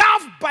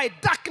engulfed by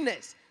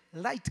darkness,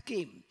 light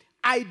came.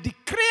 I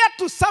declare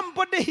to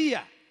somebody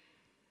here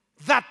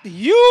that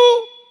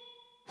you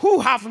who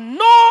have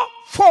no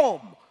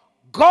form,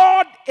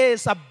 God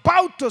is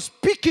about to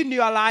speak in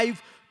your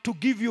life to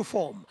give you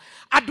form.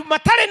 Andu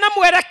matare na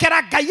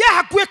mwerekera Ngai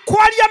hakuĩ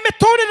kwaria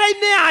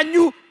mĩtũrĩre-inĩ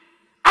yanyu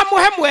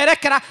amuhe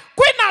mwerekera.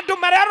 Kwĩna andu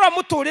marerora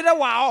mũtũrĩre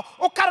wao,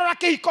 ũkarora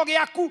kĩhiko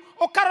gĩaku,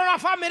 ũkarora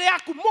family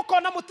yaku,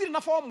 mũkona mũtirĩ na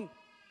formu.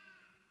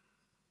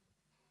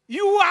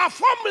 You are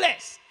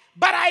formless,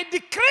 but I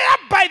declare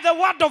by the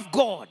word of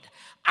God,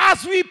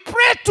 as we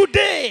pray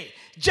today,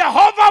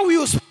 Jehovah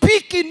will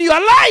speak in your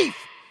life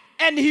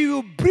and he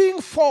will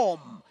bring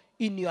form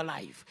in your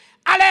life.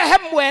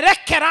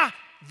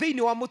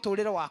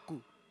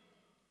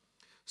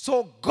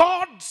 So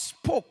God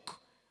spoke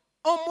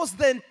almost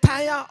the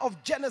entire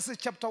of Genesis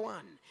chapter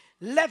 1.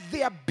 Let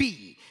there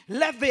be,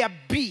 let there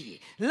be,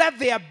 let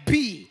there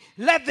be,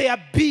 let there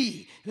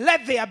be,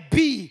 let there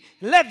be,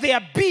 let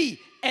there be.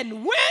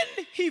 And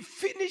when he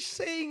finished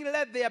saying,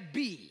 let there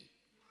be,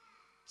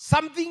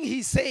 something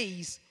he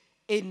says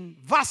in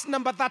verse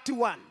number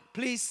 31.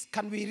 Please,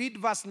 can we read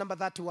verse number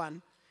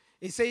 31?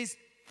 He says,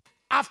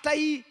 after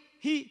he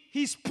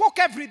spoke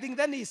everything,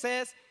 then he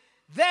says,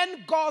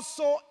 then God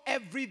saw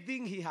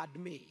everything he had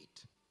made.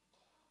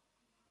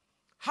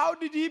 How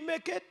did he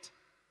make it?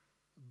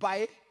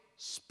 By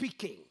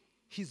speaking.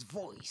 His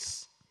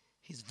voice.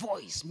 His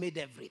voice made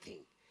everything.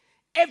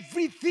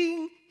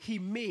 Everything he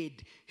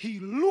made, he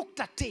looked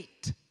at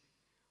it.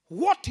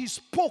 What he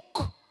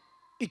spoke,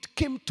 it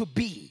came to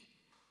be.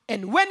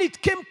 And when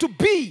it came to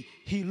be,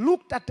 he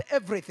looked at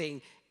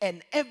everything,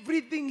 and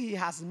everything he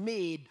has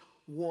made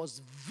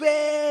was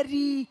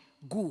very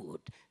good.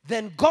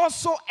 Then God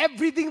saw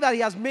everything that he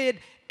has made,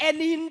 and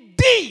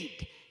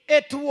indeed,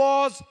 it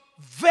was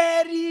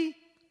very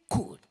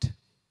good.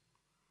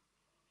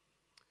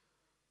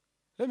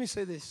 Let me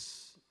say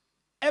this.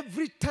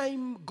 Every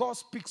time God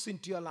speaks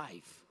into your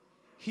life,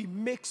 he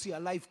makes your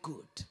life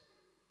good.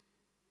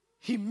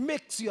 He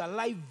makes your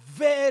life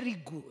very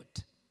good.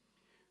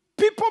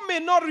 People may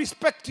not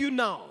respect you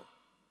now,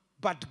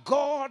 but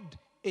God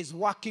is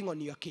working on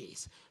your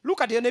case.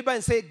 Look at your neighbor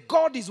and say,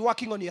 God is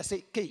working on your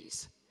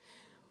case.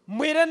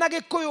 Mwire na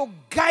gikuyu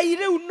Ngai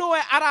riu noe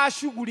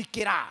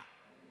arashughulikira.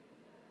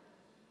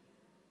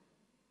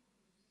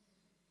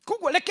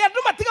 Koguo leke andu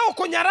matiga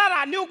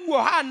ukunyarara ni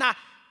uguo hana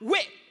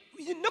we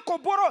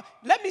nikoboro.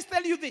 Let me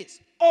tell you this.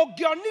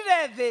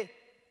 Ogionire the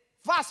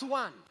verse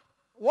 1.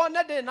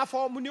 Wone de na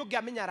form ni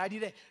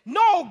ugiamenyararire.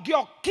 No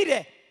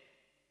ugiokire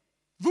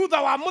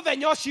thutha wa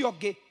muthenya ucio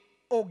ungi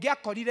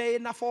ugiakorire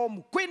na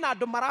form. Kwina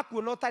andu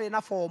marakuona utari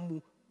na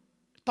form.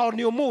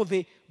 Toni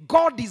umuthi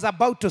God is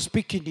about to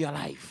speak in your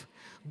life.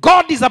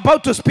 God is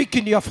about to speak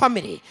in your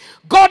family.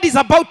 God is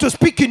about to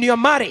speak in your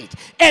marriage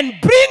and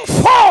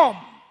bring form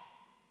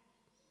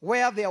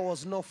where there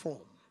was no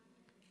form.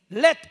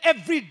 Let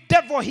every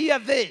devil hear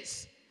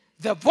this.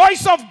 The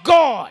voice of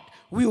God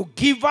will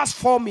give us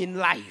form in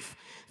life.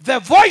 The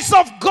voice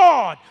of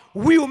God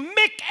will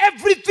make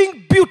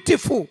everything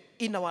beautiful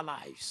in our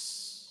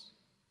lives.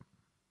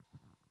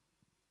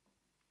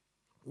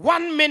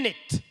 1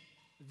 minute,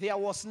 there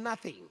was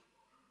nothing.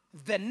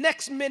 The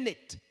next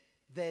minute,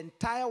 the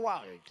entire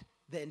world,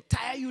 the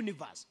entire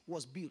universe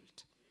was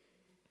built.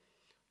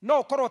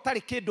 No korwo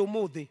tari kindu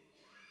muthi.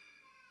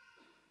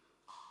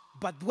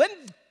 But when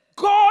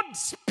God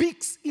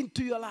speaks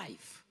into your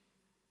life,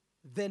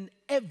 then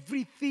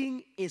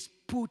everything is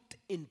put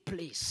in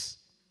place.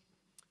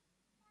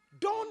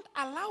 Don't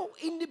allow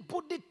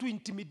anybody to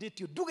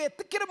intimidate you.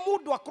 Dugetikire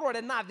mundu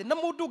akurore nathi na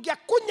mundu ngia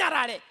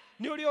kunyarare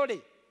ni uri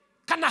uri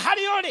kana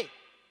hari uri.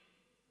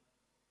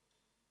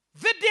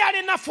 Thidi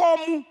ari na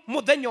formu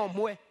muthenya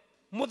omwe.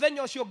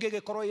 Muthenya ucio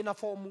ngigikorwo ina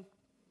formu.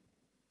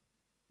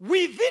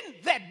 Within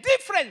the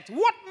difference,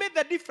 what made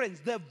the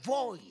difference? The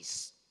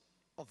voice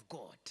of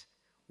God.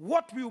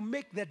 What will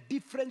make the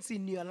difference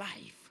in your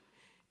life?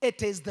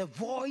 It is the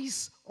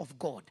voice of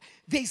God.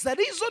 There is a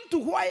reason to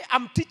why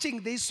I'm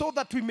teaching this, so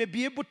that we may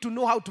be able to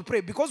know how to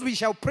pray, because we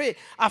shall pray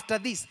after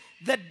this.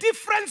 The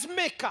difference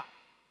maker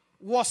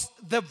was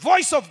the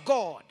voice of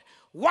God.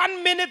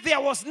 1 minute there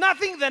was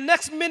nothing, the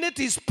next minute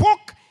he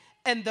spoke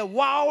and the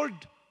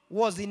world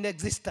was in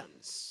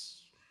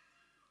existence.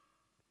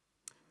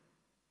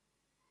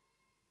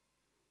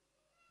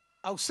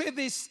 I'll say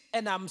this,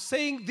 and I'm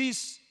saying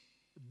this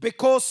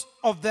because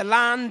of the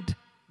land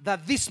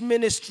that this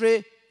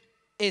ministry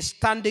is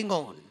standing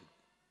on.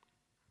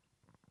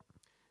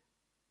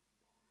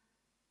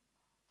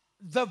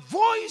 The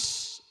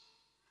voice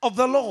of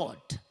the Lord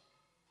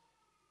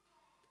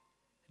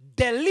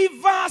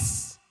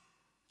delivers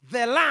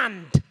the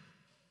land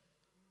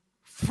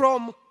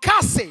from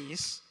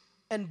curses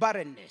and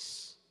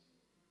barrenness.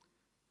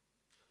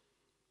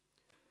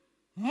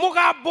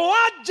 Mugabo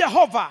wa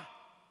Jehova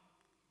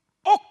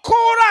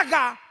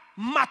okoraga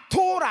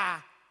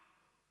matora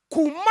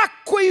kuma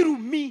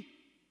kwirumi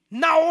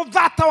na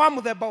othata wa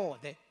muthemba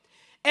wothe.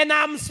 And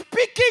I'm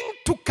speaking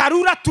to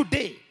Karura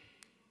today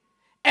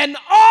and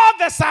all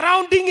the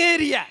surrounding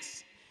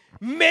areas.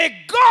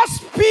 May God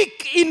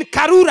speak in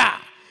Karura.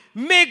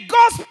 May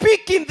God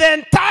speak in the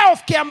entire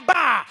of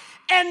Kiambaa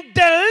and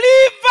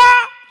deliver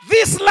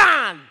this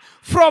land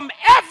from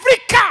every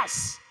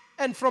curse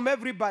and from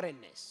every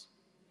barrenness.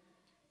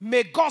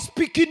 May God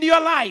speak in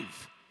your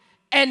life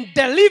and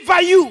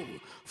deliver you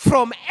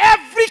from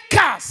every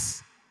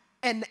curse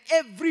and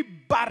every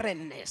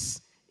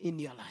barrenness in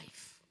your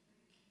life.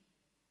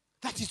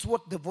 That is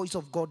what the voice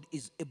of God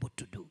is able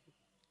to do.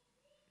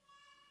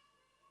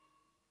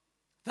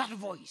 That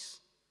voice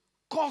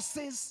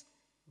causes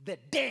the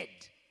dead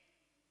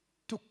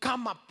to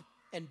come up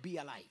and be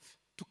alive,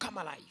 to come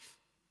alive.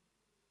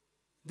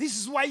 This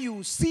is why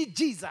you see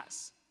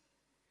Jesus.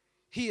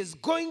 He is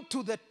going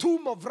to the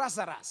tomb of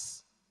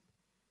Lazarus.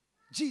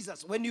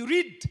 Jesus, when you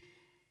read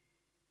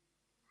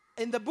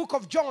in the book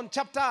of John,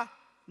 chapter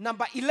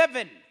number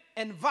 11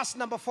 and verse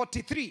number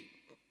 43.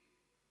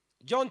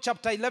 John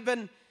chapter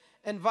 11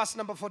 and verse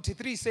number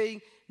 43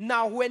 saying,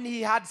 now when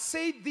he had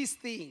said these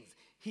things,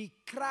 he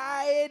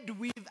cried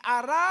with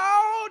a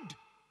loud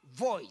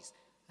voice,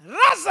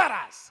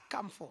 Lazarus,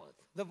 come forth.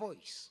 The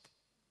voice.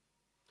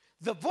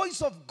 The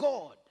voice of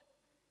God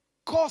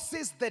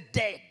causes the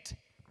dead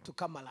to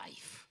come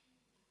alive.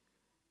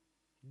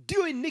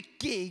 Dioi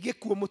niki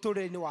gikuo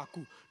muturire-ini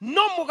waku.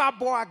 No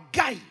mugabo wa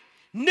Ngai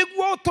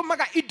niguo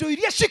utumaga indo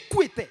iria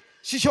cikuite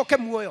cicoke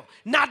muoyo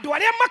na andu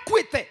aria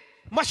makuite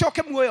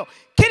macoke muoyo.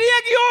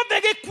 Kiria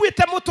giothe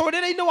gikuite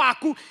muturire-ini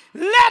waku,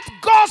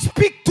 let God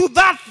speak to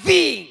that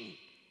thing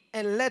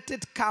and let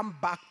it come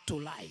back to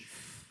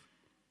life.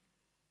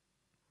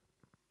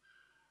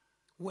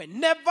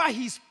 Whenever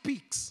he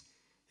speaks,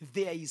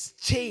 there is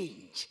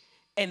change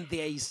and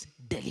there is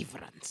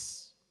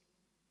deliverance.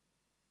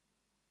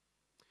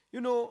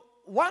 You know,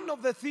 one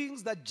of the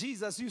things that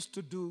Jesus used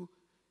to do,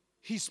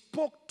 he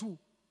spoke to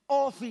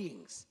all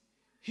things.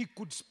 He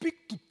could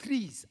speak to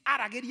trees.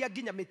 Arageria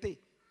ginya mete.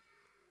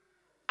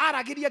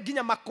 Arageria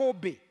ginya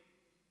makobe.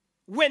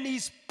 When he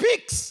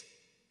speaks,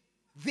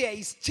 there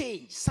is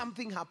change.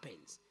 Something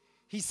happens.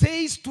 He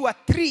says to a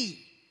tree,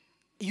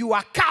 you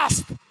are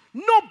cast.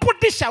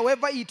 Nobody shall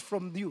ever eat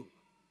from you.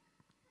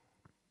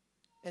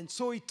 And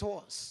so it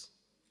was.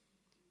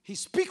 He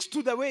speaks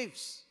to the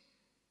waves.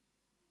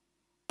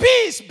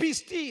 Peace, be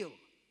still.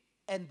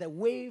 And the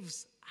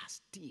waves are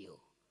still.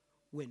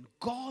 When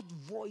God's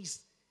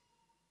voice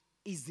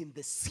is in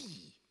the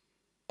sea,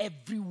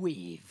 every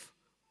wave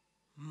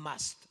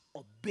must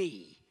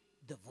obey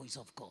the voice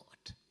of God.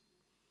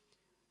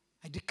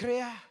 I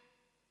declare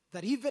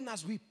that even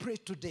as we pray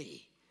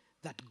today,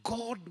 that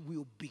God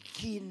will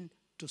begin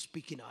to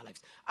speak in our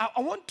lives. I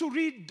want to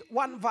read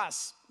one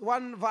verse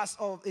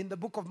in the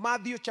book of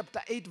Matthew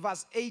chapter 8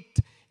 verse 8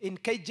 in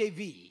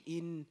KJV,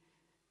 in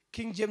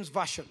King James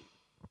Version.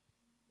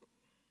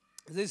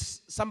 This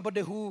is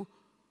somebody who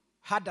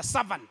had a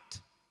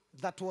servant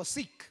that was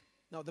sick.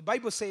 Now the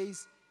Bible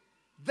says,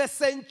 the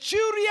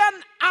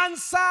centurion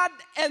answered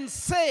and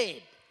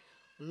said,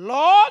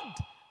 Lord,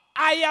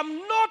 I am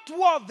not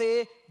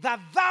worthy that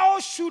thou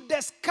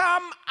shouldest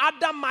come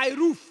under my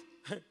roof.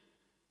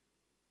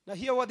 Now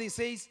hear what he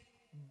says.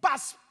 But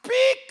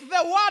speak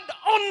the word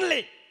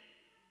only,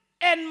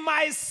 and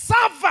my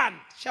servant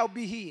shall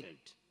be healed.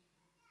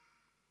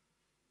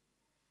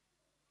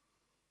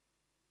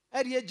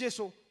 Erie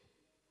Jesu,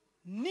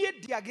 nie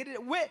diagere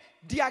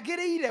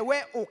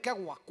we oke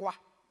wakwa.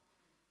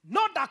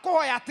 No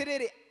dako ya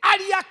terere,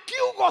 aria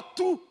kiugo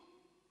tu,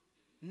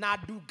 na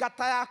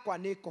dugata yakwa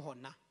ne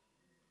kohona.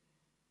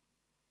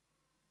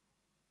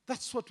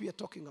 That's what we are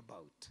talking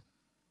about.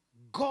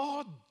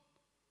 God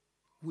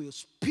will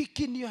speak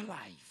in your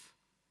life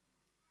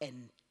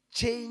and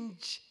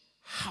change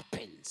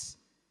happens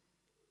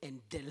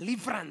and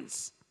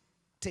deliverance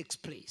takes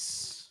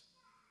place.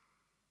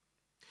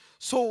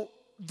 So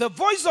the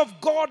voice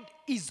of God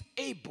is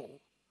able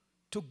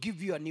to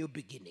give you a new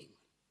beginning.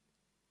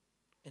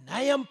 And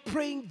I am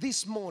praying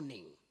this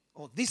morning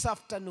or this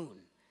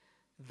afternoon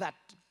that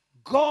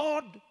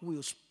God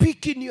will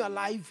speak in your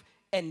life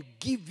and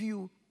give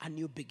you a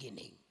new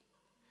beginning.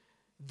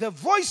 The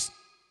voice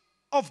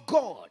of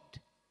God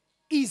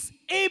is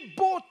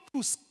able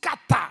to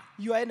scatter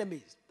your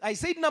enemies. I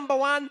said number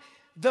one,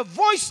 the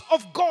voice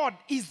of God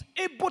is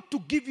able to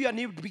give you a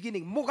new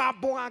beginning.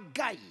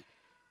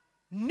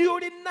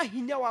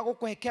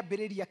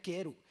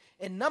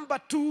 And number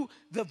two,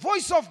 the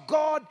voice of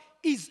God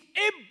is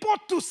able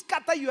to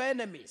scatter your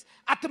enemies.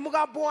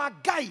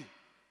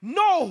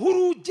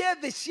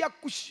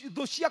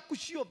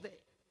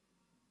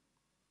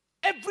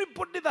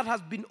 Everybody that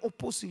has been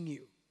opposing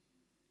you.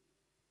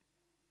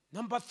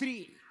 Number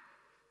three,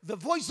 the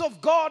voice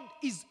of God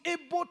is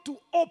able to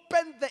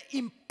open the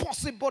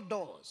impossible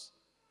doors.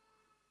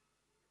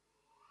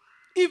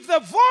 If the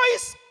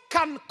voice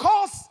can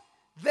cause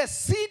the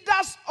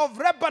cedars of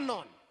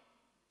Lebanon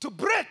to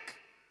break,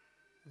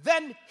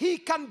 then he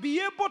can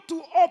be able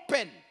to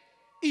open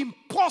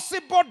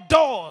impossible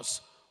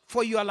doors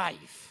for your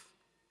life.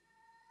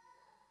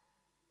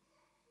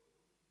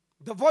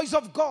 The voice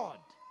of God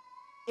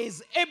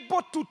is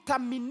able to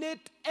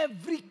terminate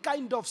every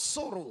kind of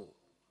sorrow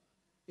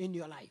in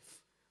your life.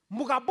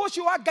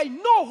 Mugaboshi wa gai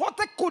no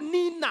hote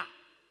kunina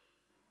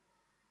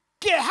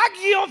ke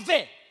hagi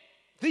ove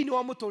thini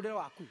wa mutorere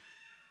waku.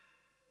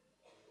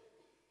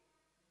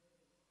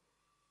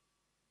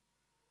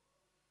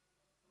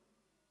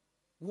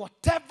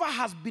 Whatever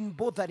has been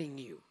bothering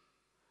you,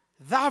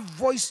 that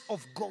voice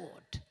of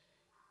God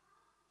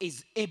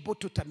is able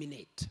to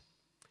terminate.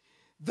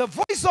 The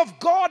voice of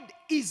God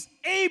is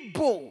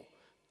able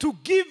to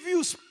give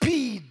you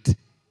speed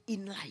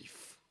in life.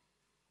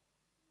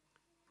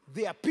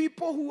 There are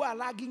people who are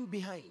lagging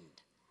behind.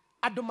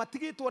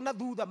 Adomatigate wana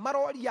duda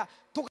maroria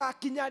toka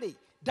kinyare.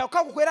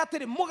 Dauka kukwera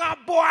tere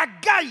mugambo wa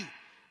Ngai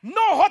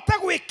no hote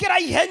gwikira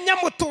ihenya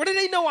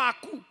muturire-ine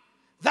waku,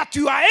 that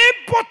you are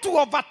able to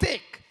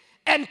overtake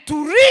and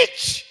to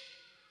reach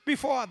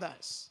before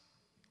others.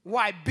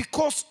 Why?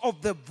 Because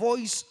of the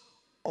voice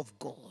of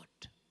God.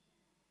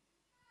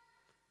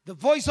 The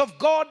voice of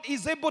God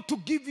is able to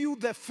give you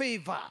the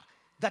favor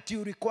that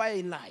you require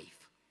in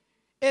life.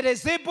 It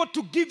is able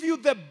to give you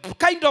the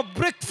kind of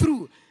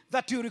breakthrough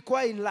that you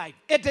require in life.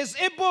 It is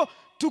able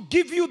to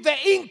give you the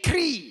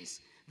increase,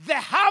 the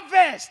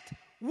harvest,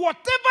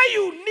 whatever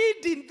you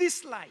need in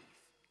this life.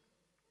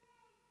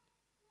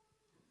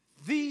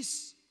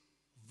 This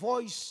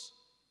voice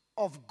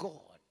of God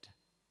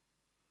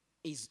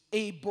is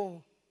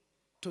able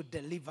to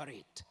deliver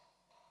it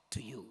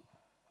to you.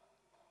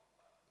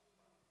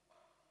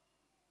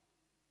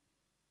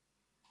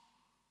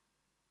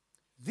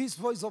 This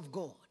voice of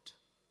God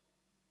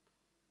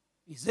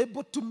is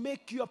able to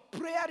make your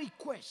prayer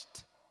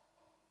request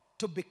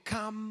to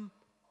become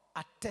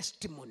a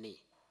testimony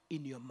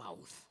in your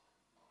mouth.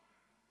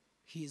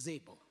 He is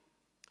able.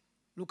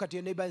 Look at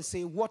your neighbor and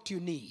say, what you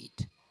need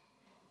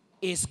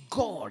is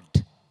God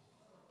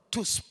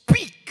to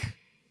speak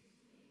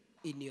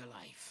in your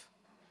life.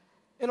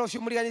 Eno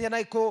shumuriganithia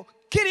naiko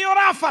kiri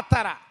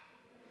orafatara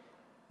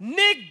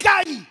ni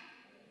Ngai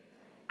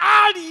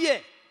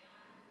arie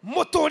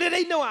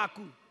muturire-ine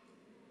waku.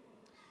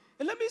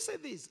 And let me say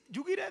this.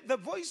 The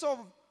voice of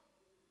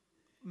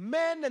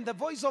men and the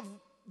voice of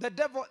the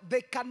devil,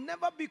 they can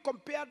never be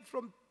compared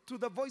to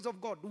the voice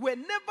of God.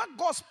 Whenever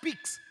God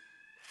speaks,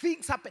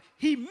 things happen.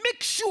 He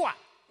makes sure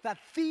that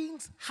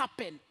things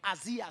happen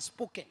as he has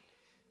spoken.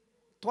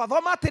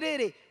 Twathoma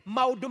atiriri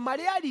maundu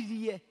maria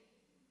aririe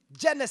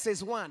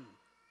Genesis 1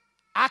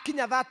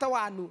 Akinya thata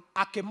wanu,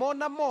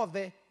 akimona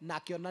mothe na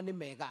akiona ni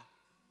mega.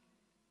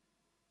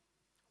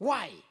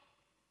 Why?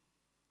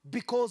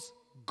 Because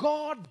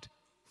God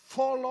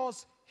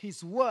follows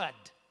his word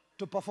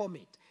to perform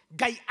it.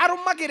 Ngai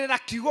arumagirira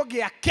kiugo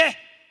giake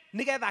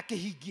nigetha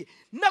kihingie.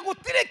 Na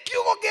gutire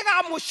kiugo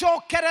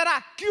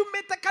gigamucokerera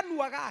kiumite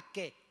kanua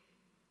gake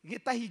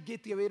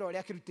gitahingitie wira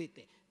uria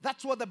kirutite.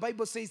 That's what the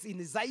Bible says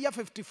in Isaiah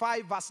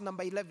 55 verse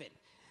number 11.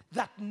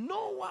 That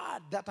no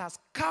word that has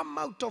come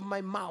out of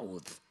my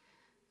mouth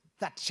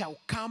that shall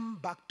come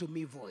back to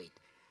me void.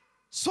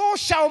 So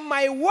shall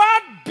my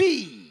word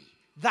be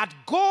that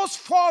goes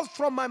forth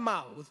from my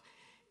mouth.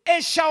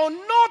 It shall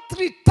not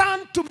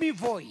return to me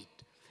void,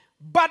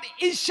 but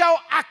it shall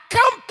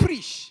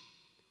accomplish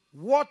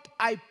what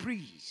I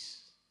please,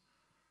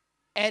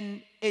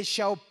 and it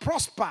shall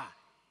prosper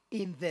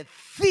in the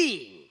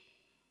thing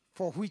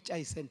for which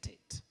I sent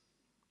it.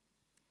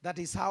 That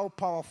is how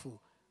powerful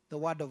the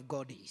word of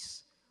God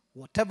is.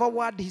 Whatever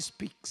word he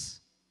speaks,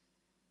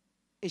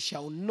 it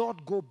shall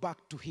not go back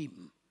to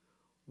him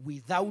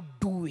without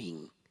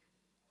doing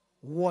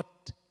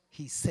what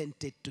he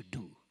sent it to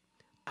do.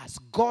 As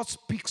God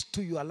speaks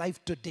to your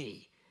life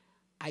today,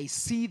 I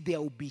see there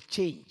will be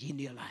change in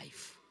your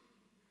life.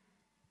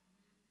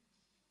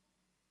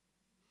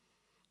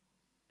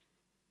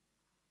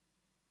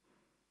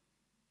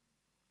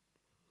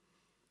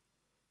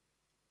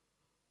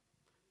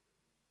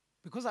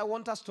 Because I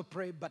want us to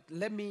pray, but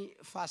let me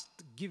first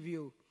give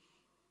you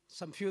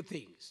some few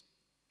things.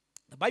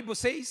 The Bible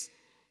says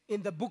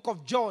in the book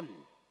of John,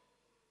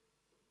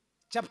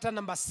 chapter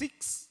number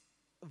 6,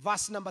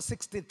 verse number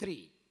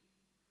 63.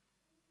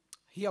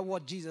 Hear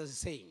what Jesus is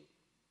saying.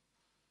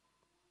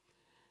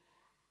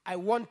 I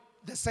want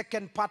the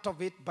second part of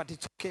it, but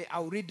it's okay.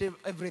 I'll read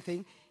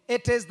everything.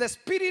 It is the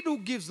Spirit who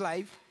gives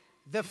life.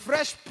 The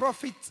flesh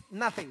profits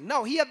nothing.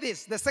 Now hear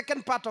this, the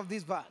second part of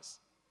this verse.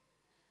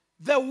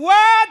 The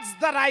words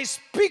that I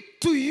speak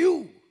to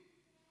you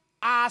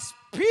are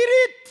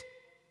spirit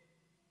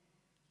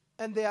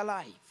and they are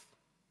life.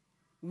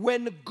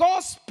 When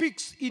God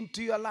speaks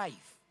into your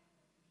life,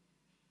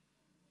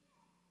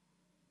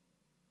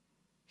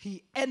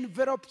 he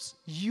envelops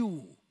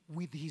you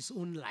with his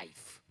own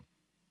life.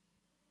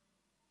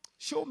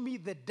 Show me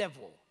the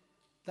devil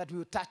that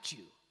will touch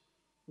you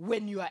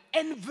when you are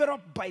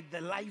enveloped by the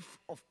life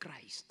of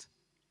Christ.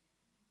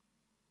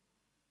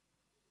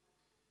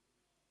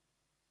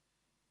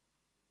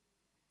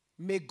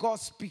 May God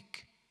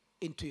speak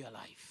into your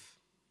life.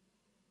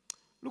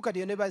 Look at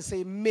your neighbor and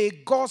say, may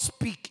God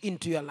speak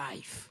into your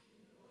life.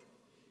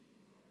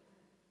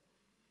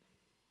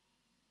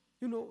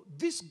 You know,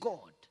 this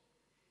God,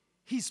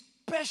 he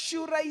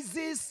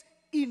specializes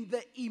in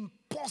the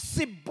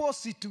impossible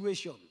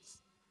situations.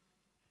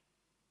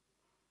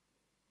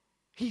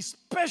 He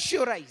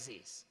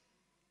specializes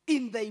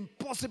in the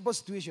impossible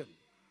situation.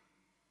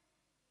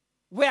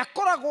 Where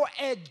korago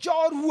e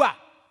jorua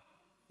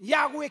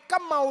ya gwika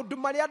maundu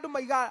maria andu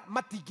maiga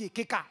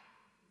matingikika.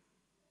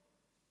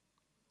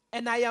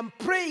 And I am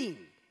praying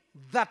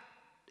that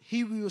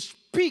he will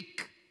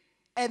speak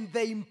and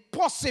the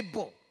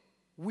impossible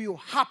will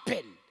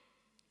happen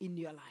in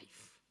your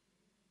life.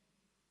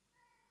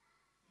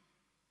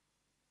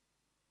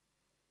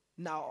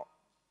 Now,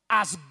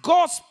 as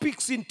God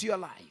speaks into your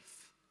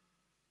life,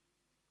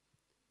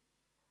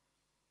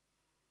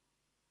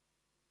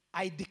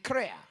 I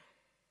declare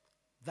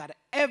that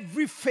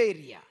every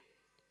failure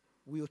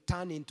will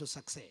turn into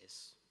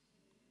success.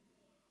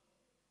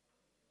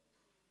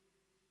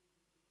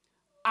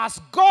 As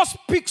God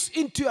speaks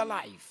into your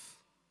life,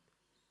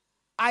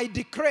 I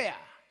declare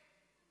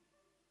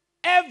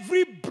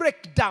every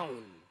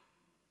breakdown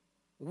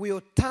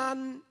will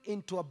turn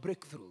into a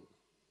breakthrough.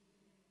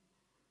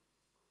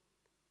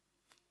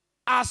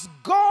 As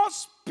God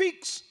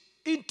speaks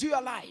into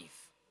your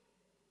life,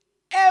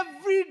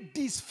 every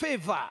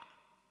disfavor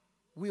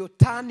will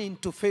turn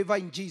into favor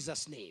in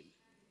Jesus' name.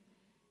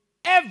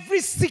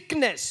 Every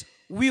sickness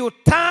will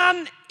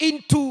turn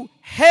into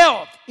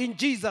health in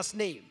Jesus'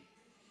 name.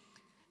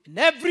 And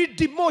every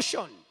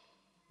demotion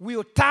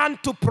will turn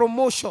to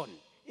promotion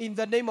in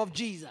the name of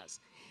Jesus.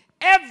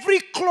 Every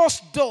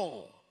closed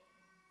door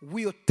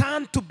will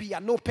turn to be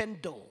an open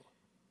door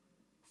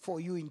for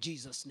you in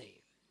Jesus' name.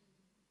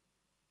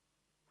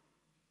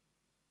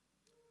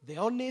 The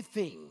only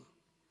thing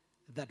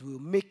that will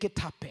make it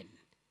happen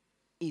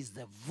is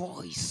the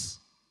voice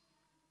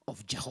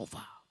of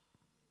Jehovah.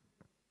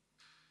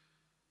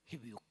 He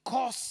will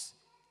cause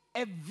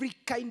every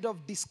kind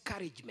of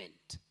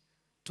discouragement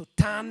to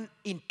turn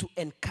into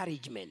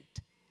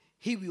encouragement.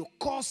 He will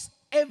cause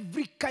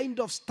every kind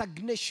of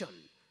stagnation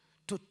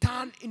to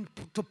turn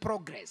into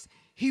progress.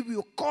 He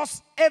will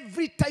cause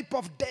every type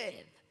of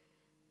death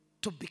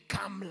to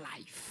become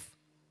life.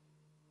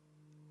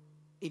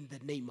 In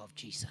the name of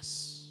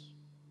Jesus.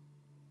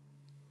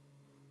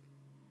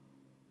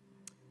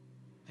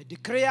 I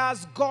declare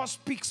as God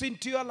speaks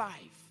into your life,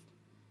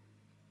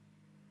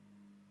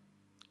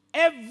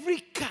 every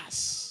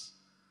curse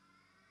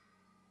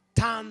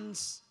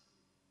turns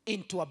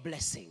into a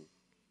blessing.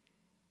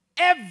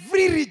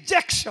 every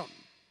rejection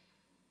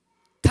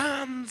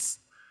turns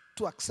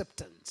to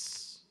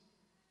acceptance.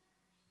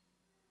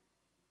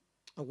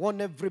 I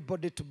want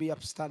everybody to be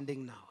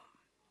upstanding now.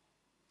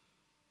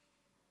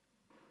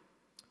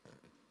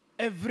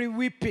 Every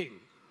weeping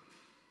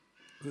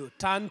will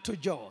turn to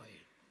joy.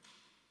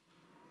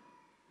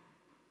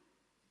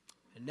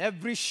 And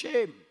every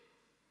shame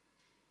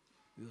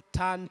will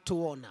turn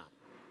to honor.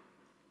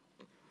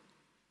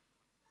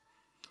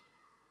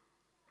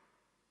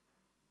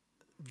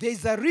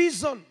 There's a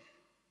reason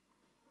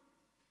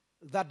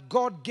that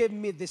God gave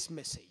me this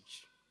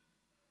message.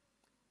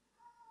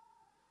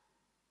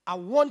 I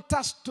want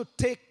us to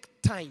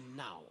take time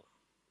now,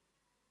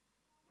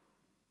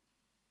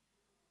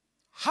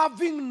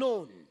 having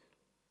known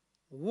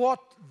what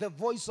the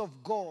voice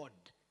of God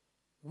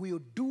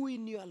will do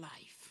in your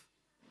life.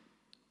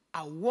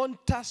 I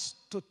want us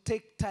to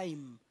take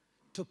time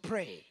to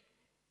pray.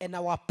 And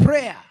our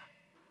prayer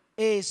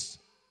is,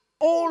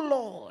 oh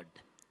Lord,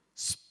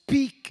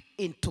 speak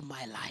into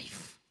my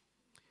life.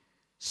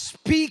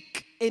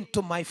 Speak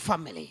into my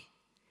family.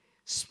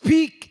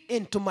 Speak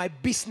into my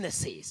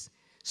businesses.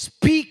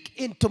 Speak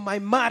into my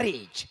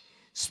marriage.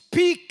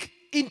 Speak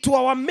into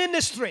our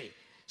ministry.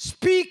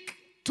 Speak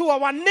to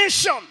our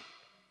nation.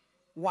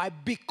 Why?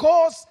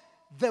 Because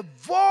the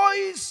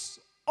voice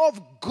of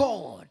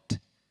God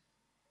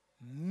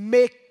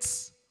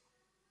makes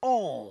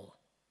all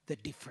the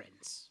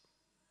difference.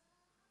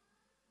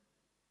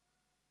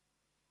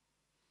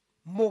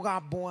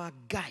 Mugabo wa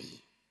Ngai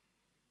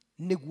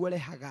niguo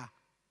rehaga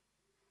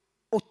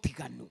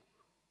utiganu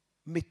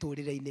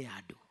miturire-ini ya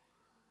andu.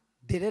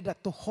 Ndirenda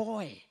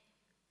tuhoe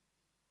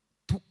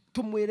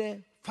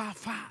tumwire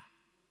Baba,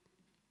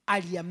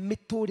 aria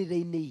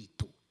miturire-ini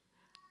itu,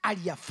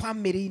 aria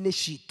family-ini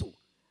citu,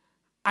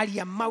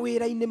 aria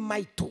mawira-ini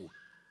maitu,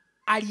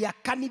 aria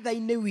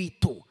kanitha-ini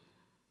witu,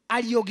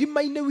 aria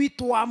ugima-ini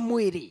witu wa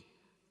mwiri,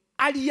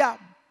 aria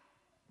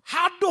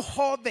handu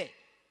hothe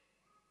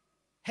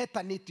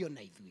hetanitio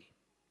na ithui.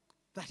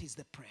 That is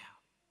the prayer.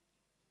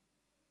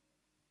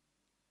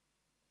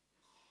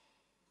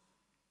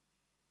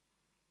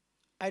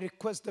 I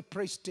request the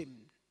praise team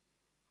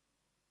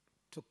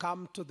to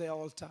come to the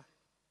altar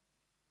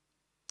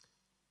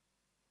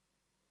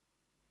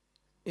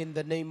in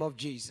the name of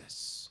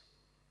Jesus.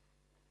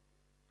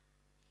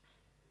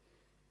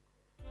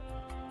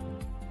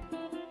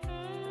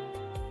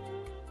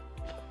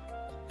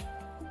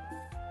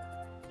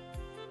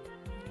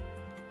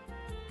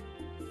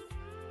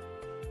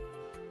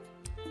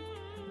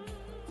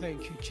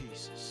 Thank you,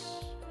 Jesus.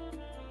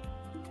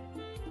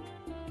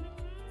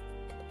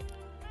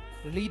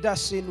 Lead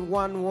us in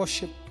one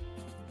worship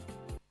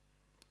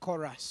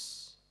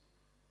chorus.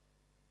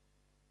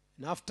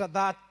 And after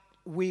that,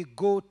 we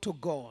go to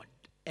God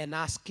and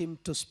ask Him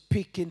to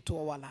speak into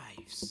our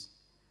lives.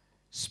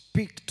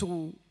 Speak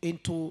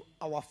into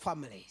our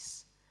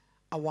families,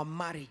 our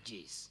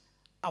marriages,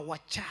 our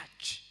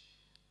church,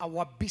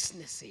 our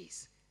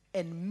businesses,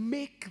 and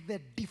make the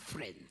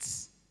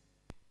difference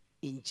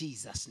in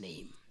Jesus'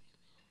 name.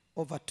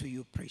 Over to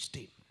you, praise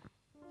team.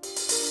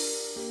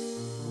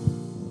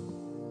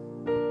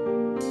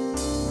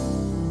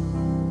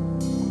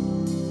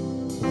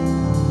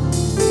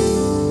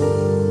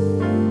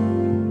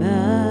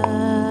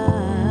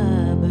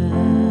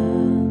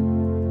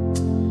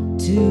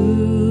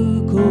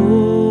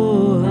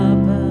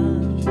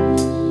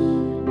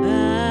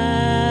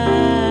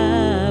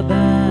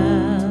 Baba,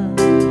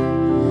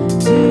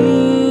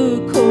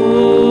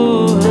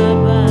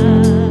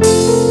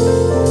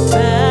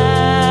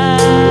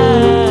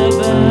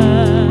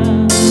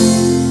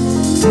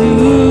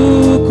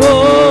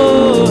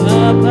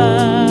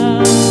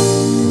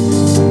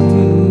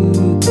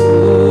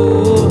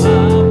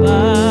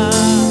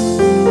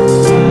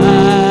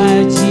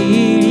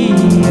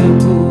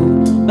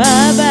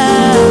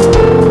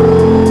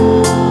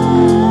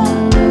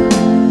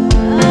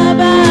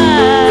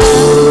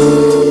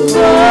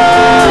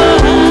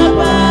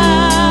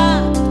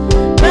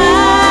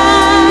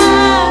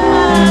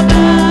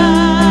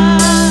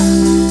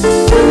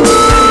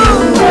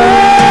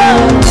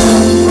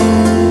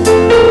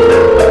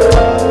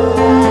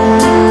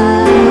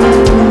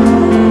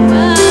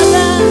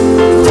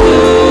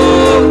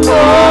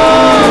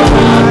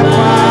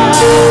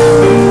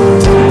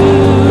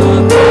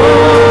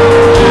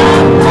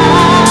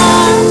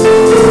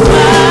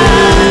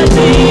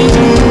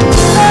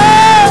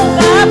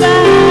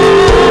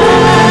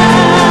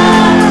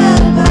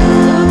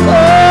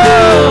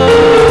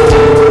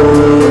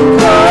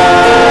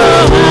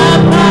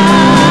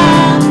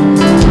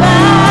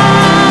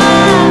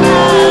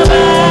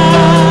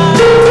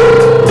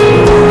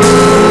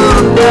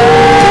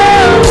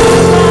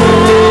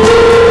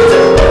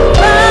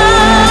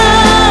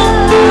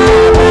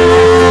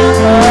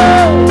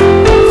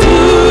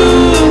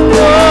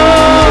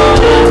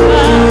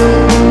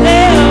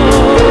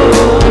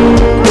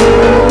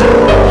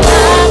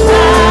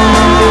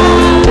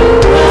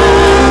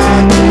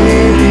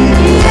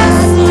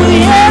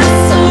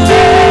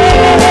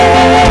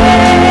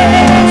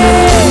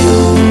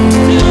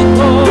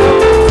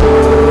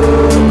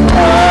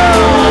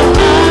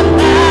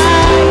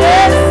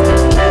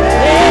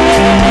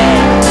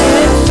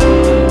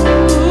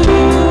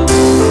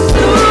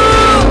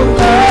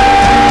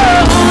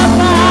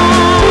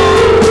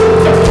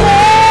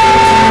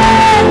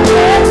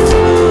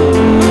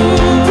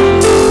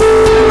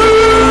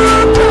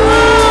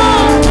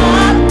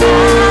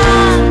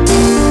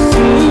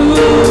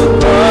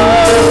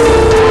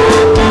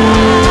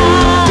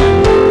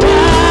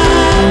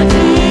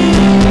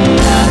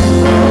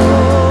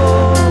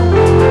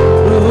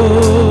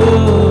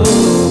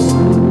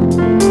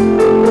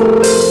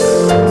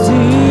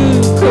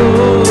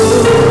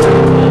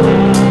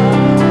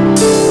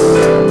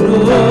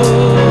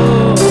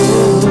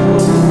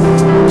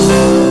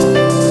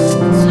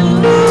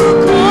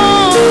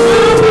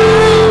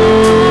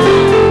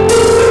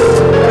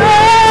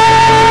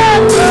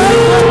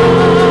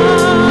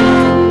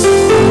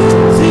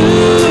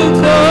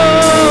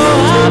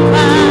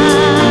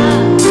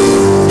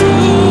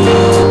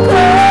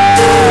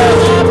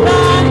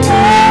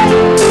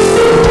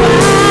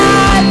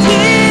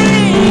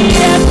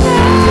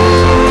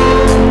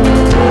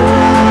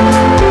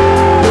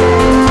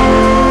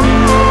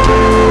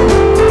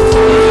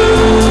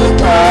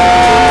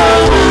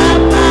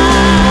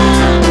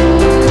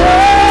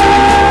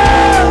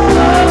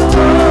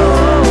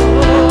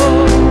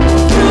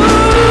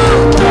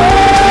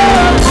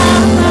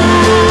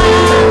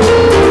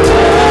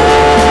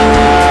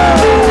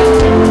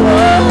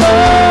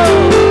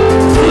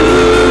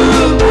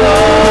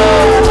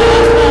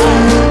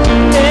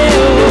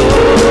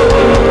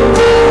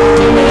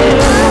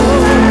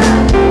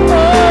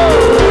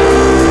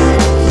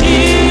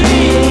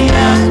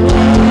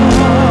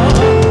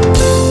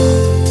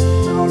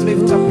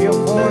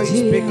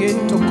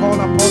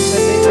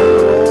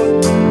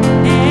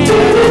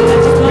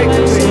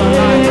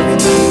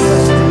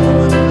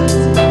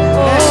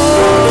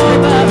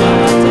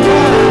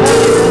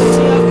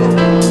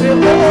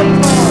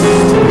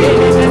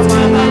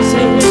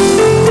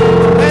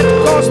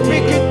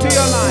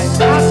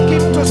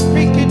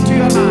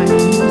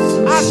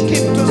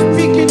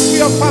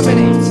 your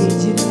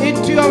families,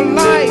 into your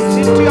lives,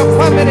 into your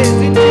families,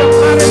 into your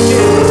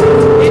marriages,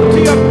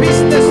 into your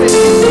businesses,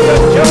 into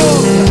your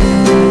jobs,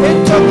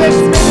 into this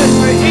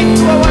ministry,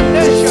 into our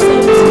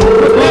nation.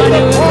 Let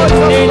the voice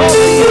of God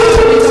be heard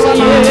in our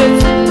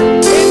lives.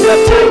 In the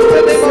mighty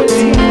name of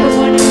Jesus.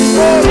 Oh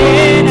Lord,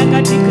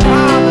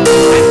 Father,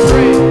 I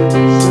pray.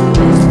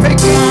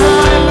 Speak into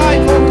my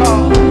life, oh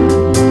God.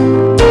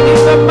 In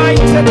the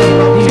mighty name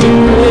of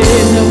Jesus.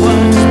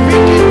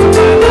 Speak into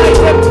my life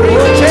and bring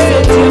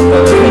change. Speak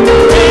into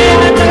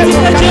my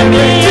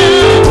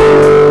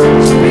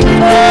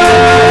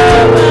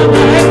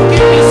life and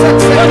give me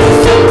success.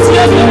 Speak into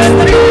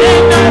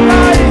my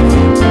life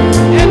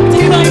and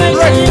give me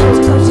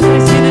breakthrough.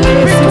 Speak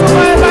into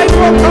my life,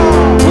 oh God.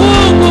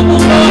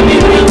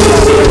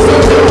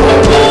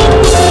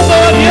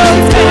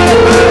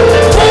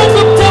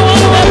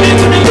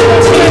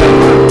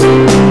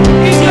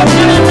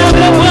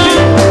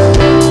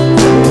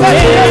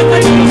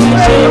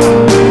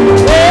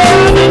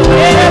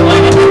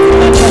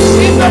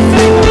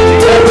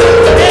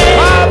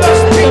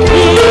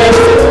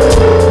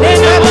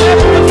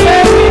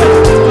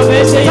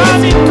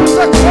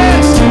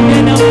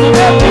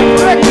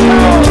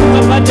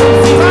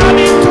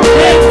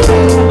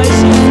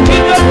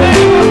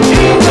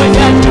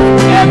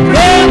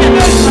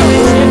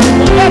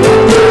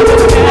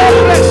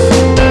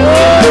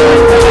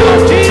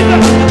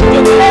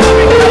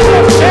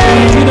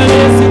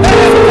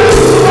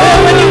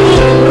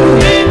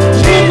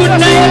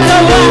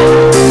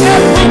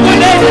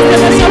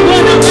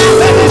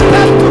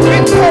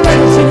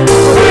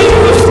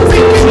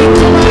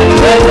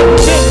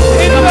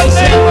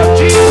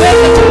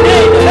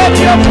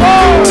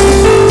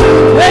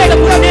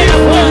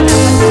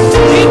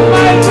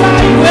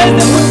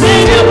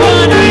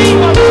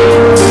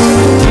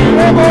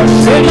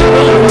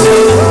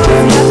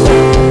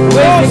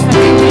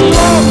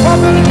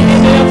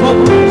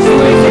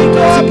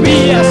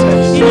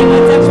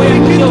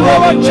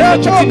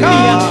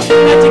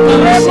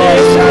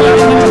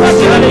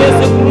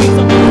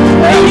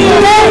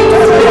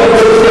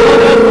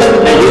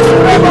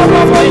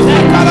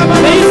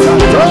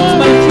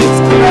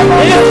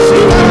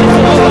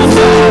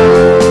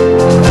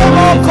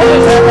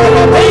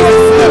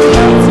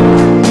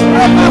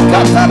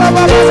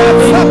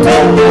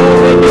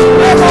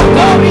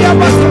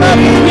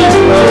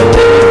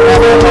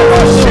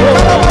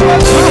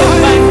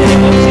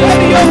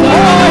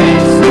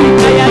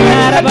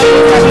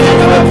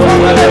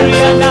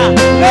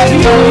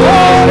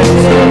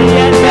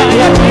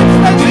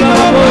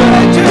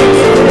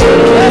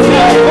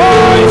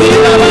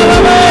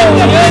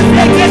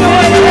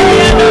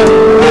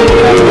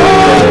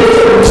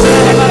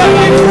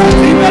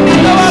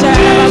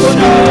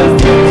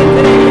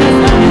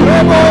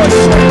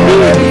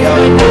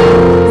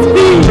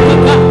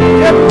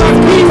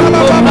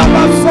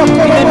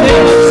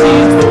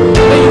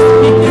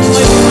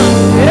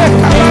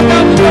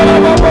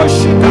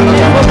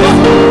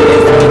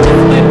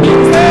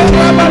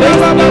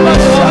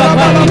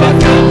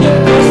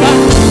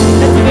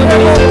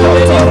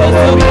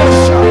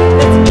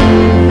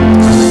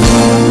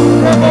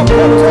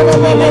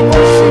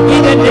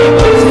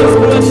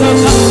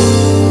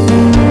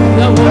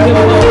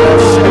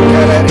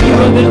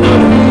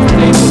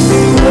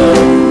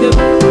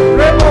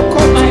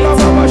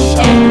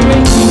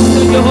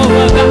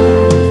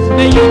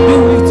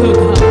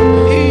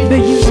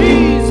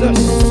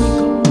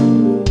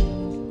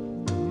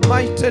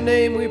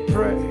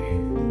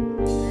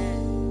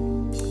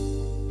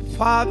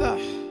 Father,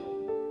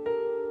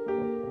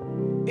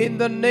 in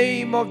the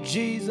name of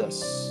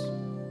Jesus,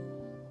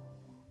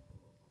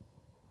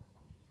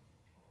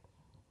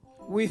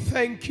 we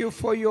thank you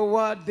for your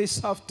word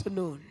this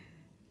afternoon.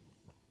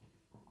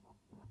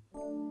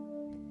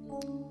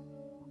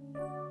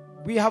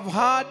 We have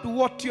heard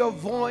what your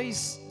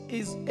voice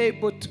is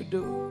able to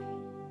do.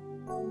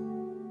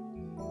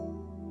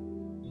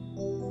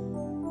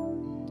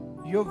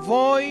 Your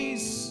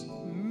voice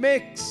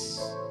makes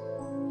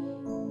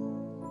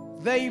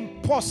the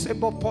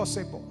impossible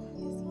possible.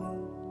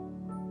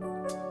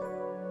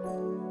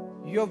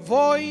 Your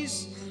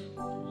voice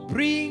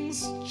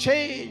brings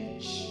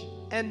change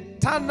and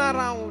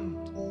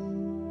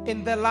turnaround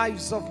in the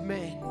lives of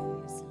men.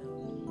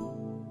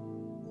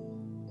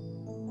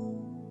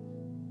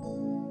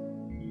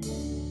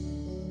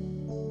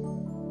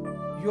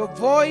 Your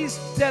voice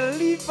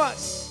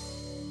delivers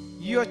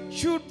your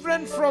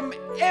children from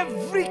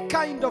every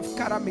kind of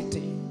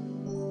calamity.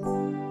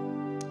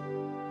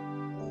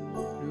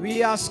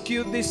 We ask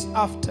you this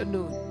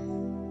afternoon,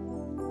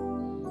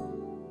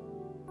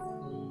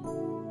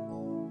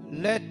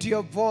 let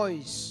your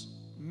voice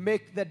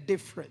make the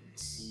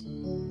difference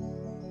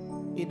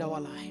in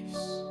our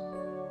lives.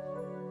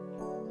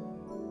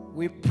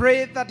 We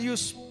pray that you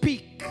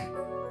speak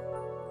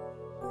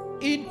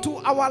into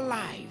our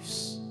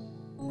lives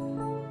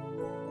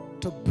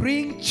to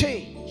bring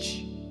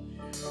change,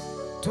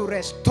 to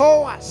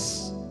restore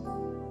us,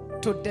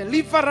 to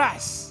deliver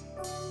us,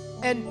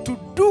 and to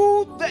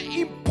do the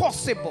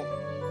impossible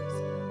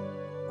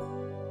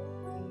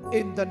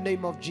In the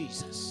name of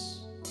Jesus.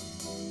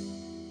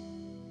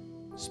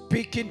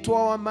 Speak into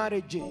our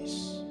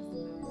marriages.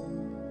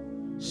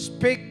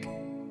 Speak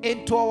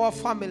into our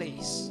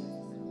families.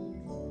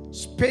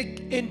 Speak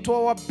into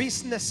our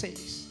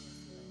businesses.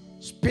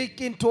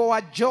 Speak into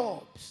our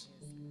jobs.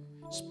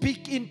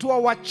 Speak into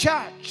our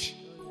church.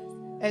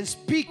 And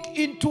speak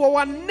into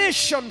our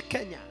nation,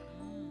 Kenya.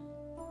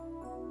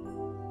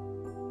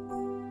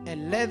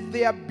 And let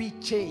there be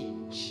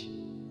change.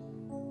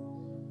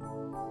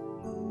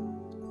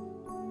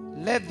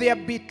 Let there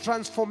be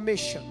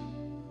transformation.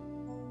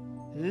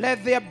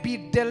 Let there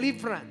be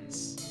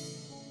deliverance.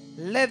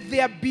 Let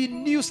there be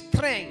new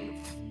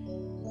strength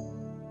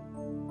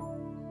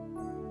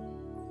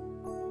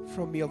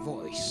from your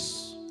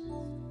voice.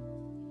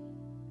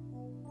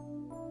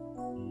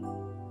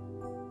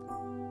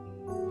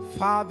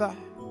 Father,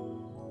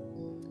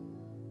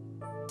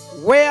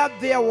 where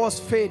there was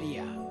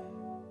failure,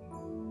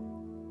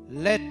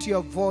 let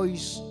your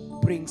voice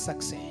bring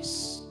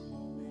success.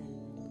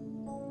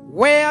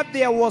 Where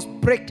there was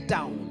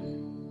breakdown,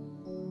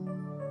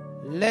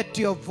 let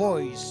your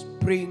voice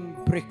bring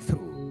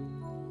breakthrough.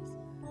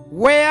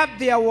 Where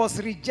there was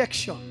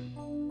rejection,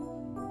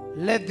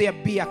 let there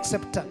be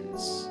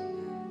acceptance.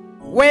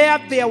 Where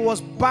there was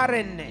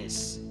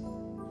barrenness,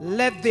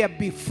 let there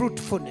be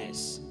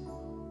fruitfulness.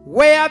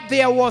 Where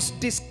there was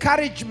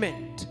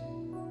discouragement,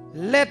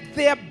 let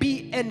there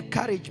be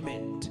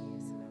encouragement.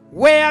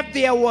 Where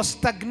there was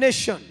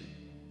stagnation,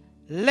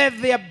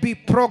 let there be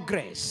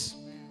progress.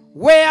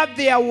 Where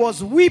there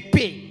was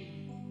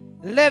weeping,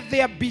 let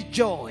there be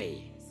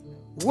joy.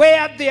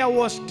 Where there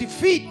was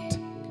defeat,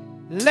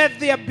 let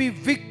there be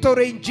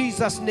victory in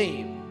Jesus'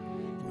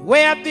 name.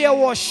 Where there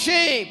was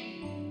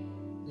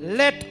shame,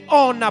 let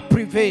honor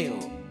prevail.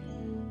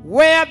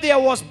 Where there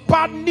was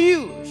bad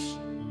news,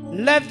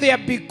 let there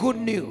be good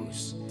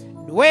news.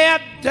 Where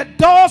the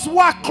doors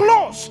were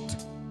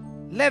closed,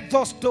 let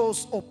those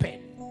doors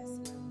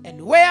open.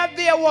 And where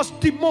there was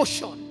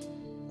demotion,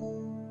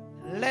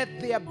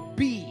 let there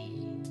be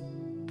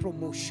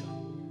promotion.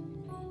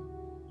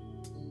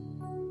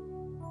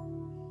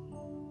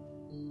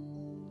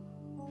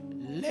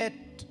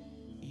 Let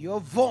your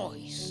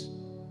voice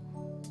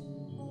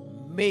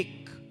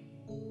make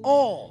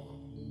all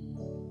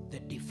the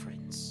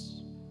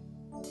difference.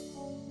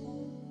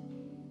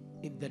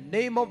 In the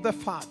name of the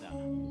Father,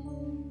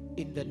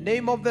 in the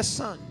name of the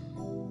Son,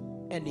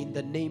 and in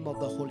the name of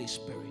the Holy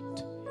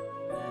Spirit.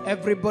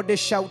 Everybody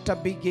shout a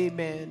big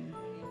amen.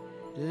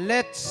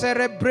 Let's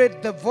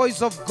celebrate the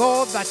voice of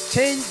God that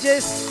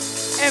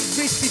changes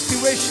every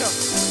situation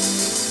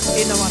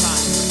in our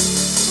life.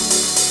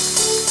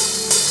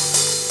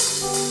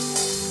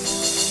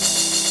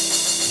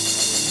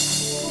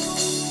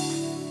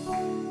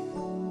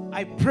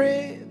 I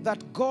pray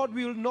that God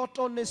will not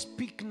only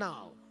speak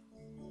now,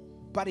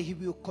 but He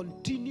will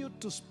continue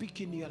to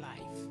speak in your life.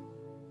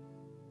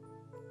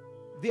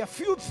 There are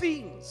few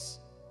things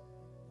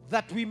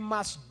that we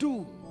must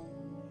do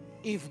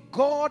if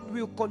God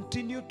will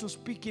continue to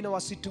speak in our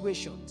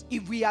situations.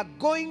 If we are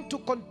going to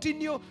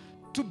continue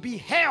to be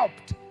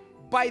helped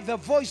by the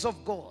voice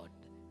of God,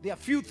 there are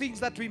few things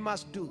that we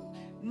must do.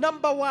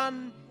 Number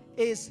one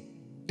is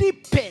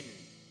deepen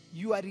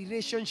your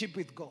relationship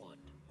with God.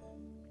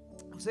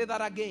 I'll say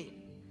that again.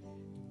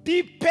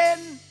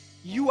 Deepen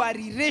your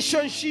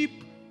relationship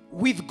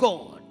with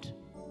God.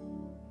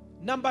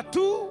 Number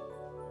two,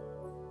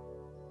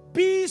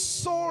 be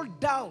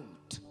sold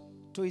out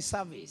to His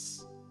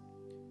service.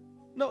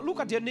 Now look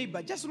at your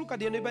neighbor. Just look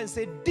at your neighbor and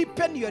say,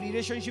 deepen your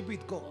relationship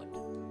with God.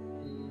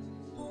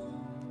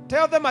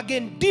 Tell them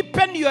again,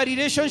 deepen your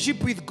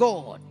relationship with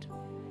God.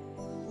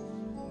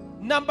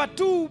 Number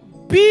two,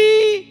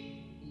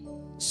 be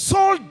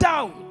sold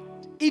out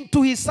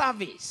into His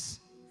service.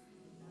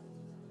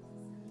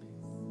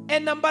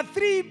 And number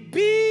three,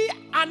 be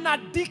an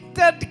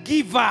addicted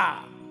giver.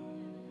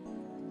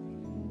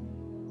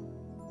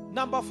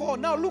 Number four,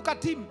 now look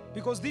at him,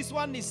 because this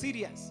one is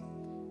serious.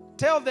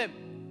 Tell them,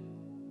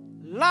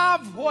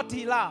 love what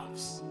he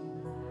loves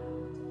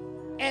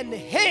and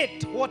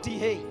hate what he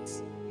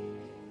hates.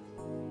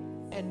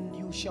 And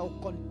you shall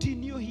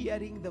continue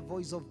hearing the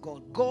voice of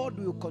God. God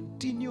will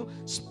continue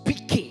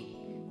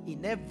speaking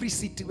in every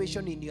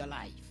situation in your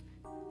life.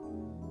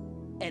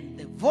 And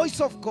the voice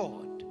of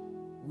God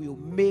will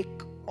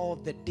make all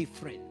the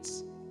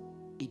difference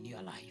in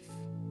your life.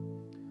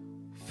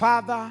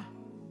 Father,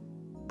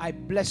 I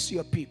bless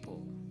your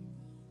people.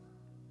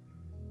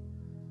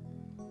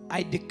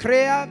 I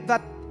declare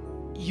that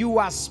you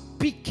are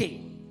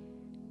speaking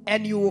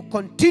and you will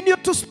continue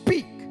to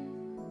speak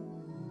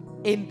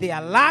in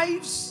their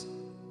lives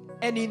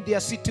and in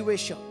their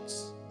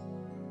situations.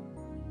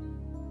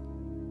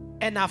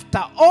 And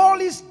after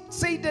all is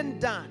said and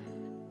done,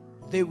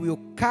 they will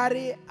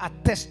carry a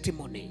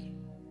testimony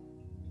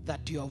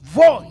that your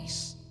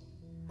voice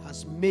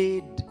has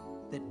made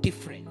the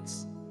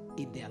difference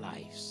in their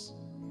lives.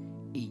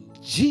 In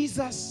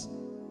Jesus'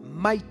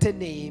 mighty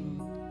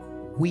name,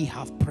 we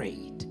have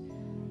prayed.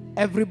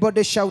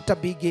 Everybody shout a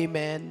big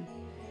amen.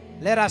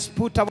 Let us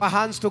put our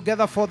hands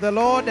together for the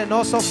Lord and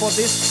also for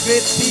this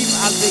great team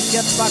as they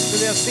get back to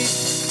their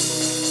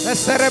seats. Let's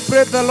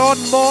celebrate the Lord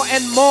more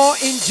and more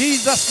in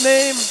Jesus'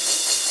 name.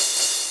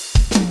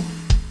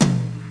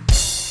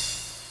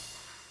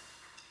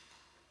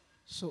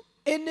 So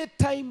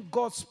anytime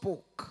God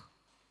spoke,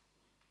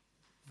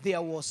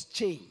 there was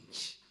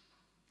change.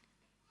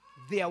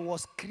 There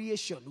was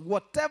creation.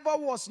 Whatever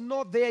was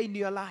not there in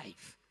your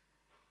life,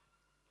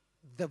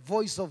 the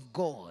voice of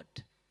God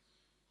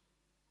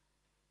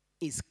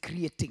is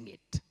creating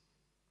it.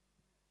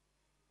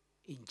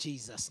 In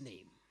Jesus'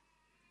 name.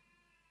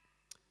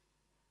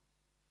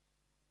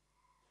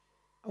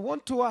 I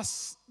want to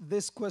ask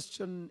this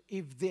question: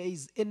 if there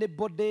is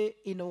anybody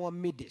in our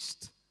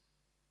midst,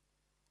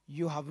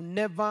 you have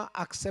never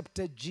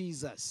accepted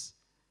Jesus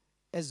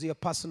as your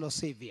personal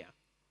Savior,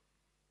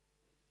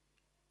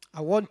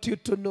 I want you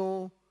to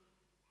know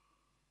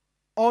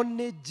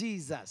only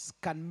Jesus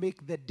can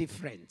make the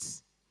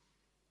difference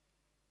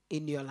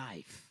in your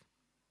life.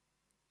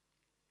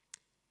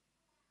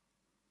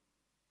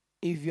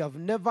 If you have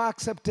never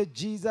accepted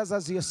Jesus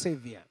as your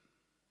Savior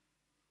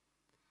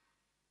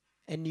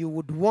and you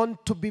would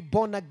want to be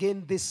born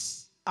again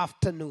this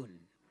afternoon,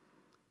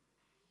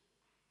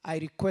 I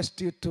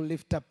request you to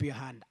lift up your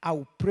hand. I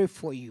will pray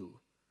for you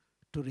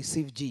to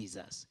receive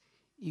Jesus.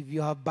 If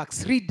you have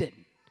backslidden,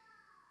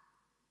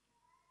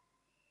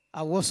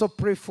 I will also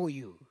pray for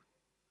you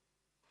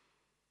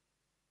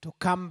to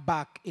come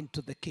back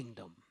into the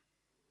kingdom.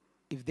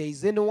 If there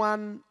is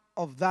anyone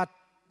of that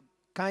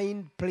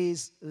kind,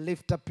 please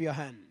lift up your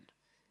hand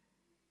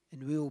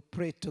and we will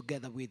pray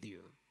together with you.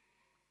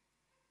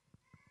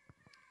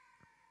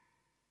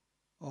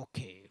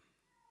 Okay.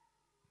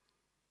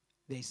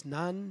 There is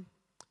none.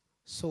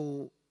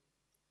 So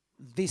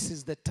this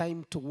is the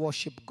time to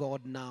worship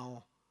God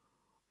now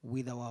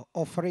with our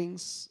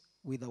offerings,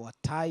 with our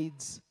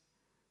tithes,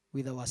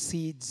 with our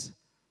seeds.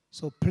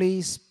 So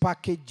please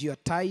package your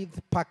tithe,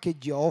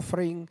 package your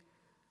offering,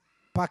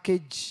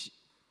 package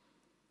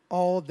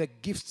all the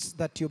gifts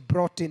that you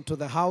brought into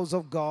the house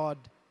of God.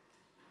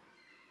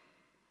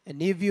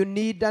 And if you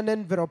need an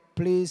envelope,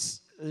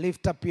 please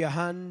lift up your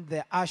hand.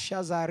 The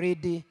ushers are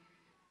ready.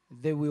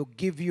 They will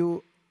give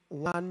you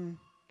one.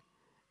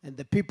 And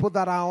the people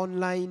that are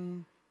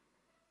online,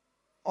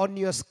 on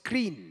your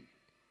screen,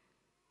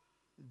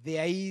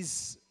 there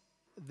is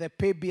the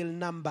pay bill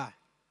number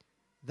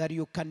that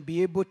you can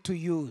be able to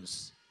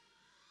use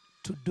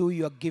to do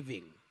your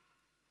giving.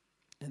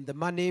 And the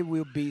money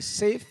will be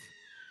safe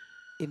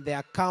in the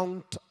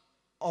account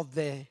of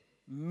the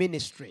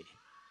ministry.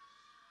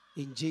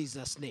 In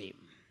Jesus' name.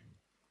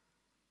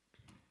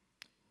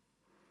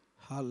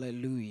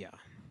 Hallelujah.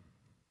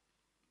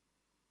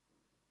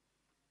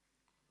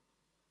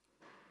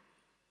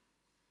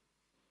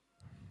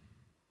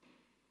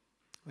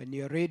 When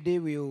you're ready,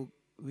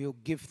 we'll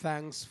give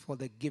thanks for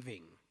the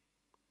giving.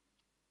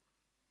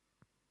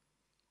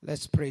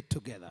 Let's pray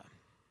together.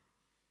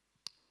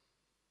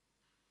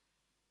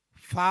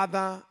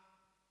 Father,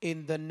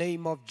 in the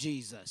name of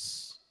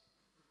Jesus,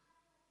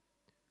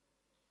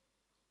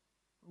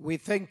 we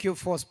thank you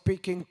for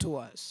speaking to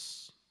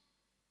us.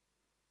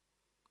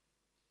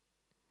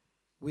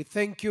 We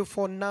thank you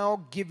for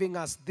now giving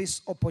us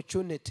this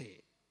opportunity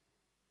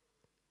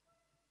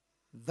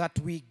that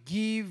we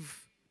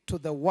give to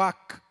the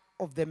work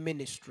of the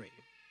ministry.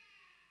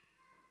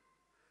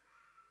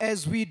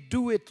 As we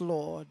do it,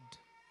 Lord,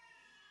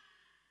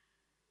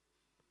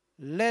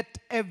 let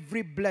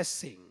every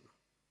blessing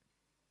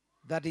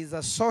that is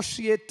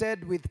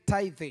associated with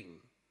tithing,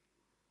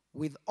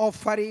 with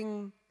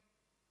offering,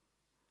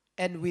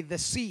 and with the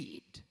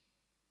seed,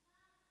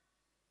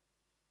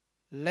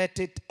 let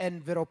it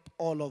envelop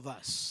all of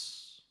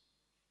us.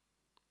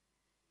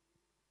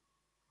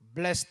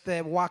 Bless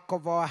the work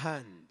of our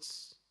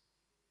hands.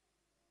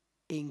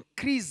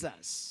 Increase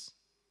us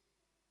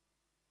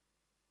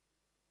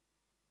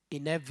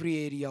in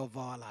every area of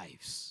our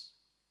lives.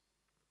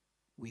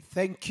 We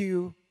thank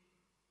you,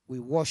 we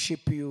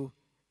worship you,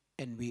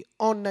 and we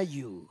honor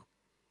you.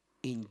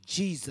 In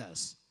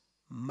Jesus'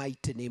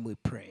 mighty name we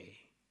pray.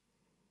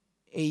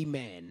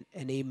 Amen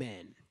and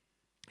amen.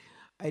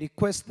 I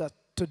request that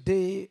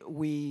today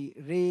we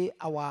lay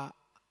our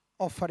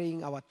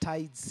offering, our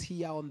tithes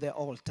here on the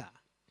altar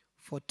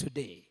for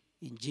today.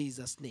 In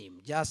Jesus'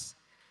 name. Just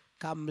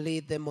come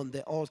lay them on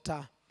the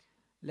altar.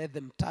 Let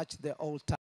them touch the altar.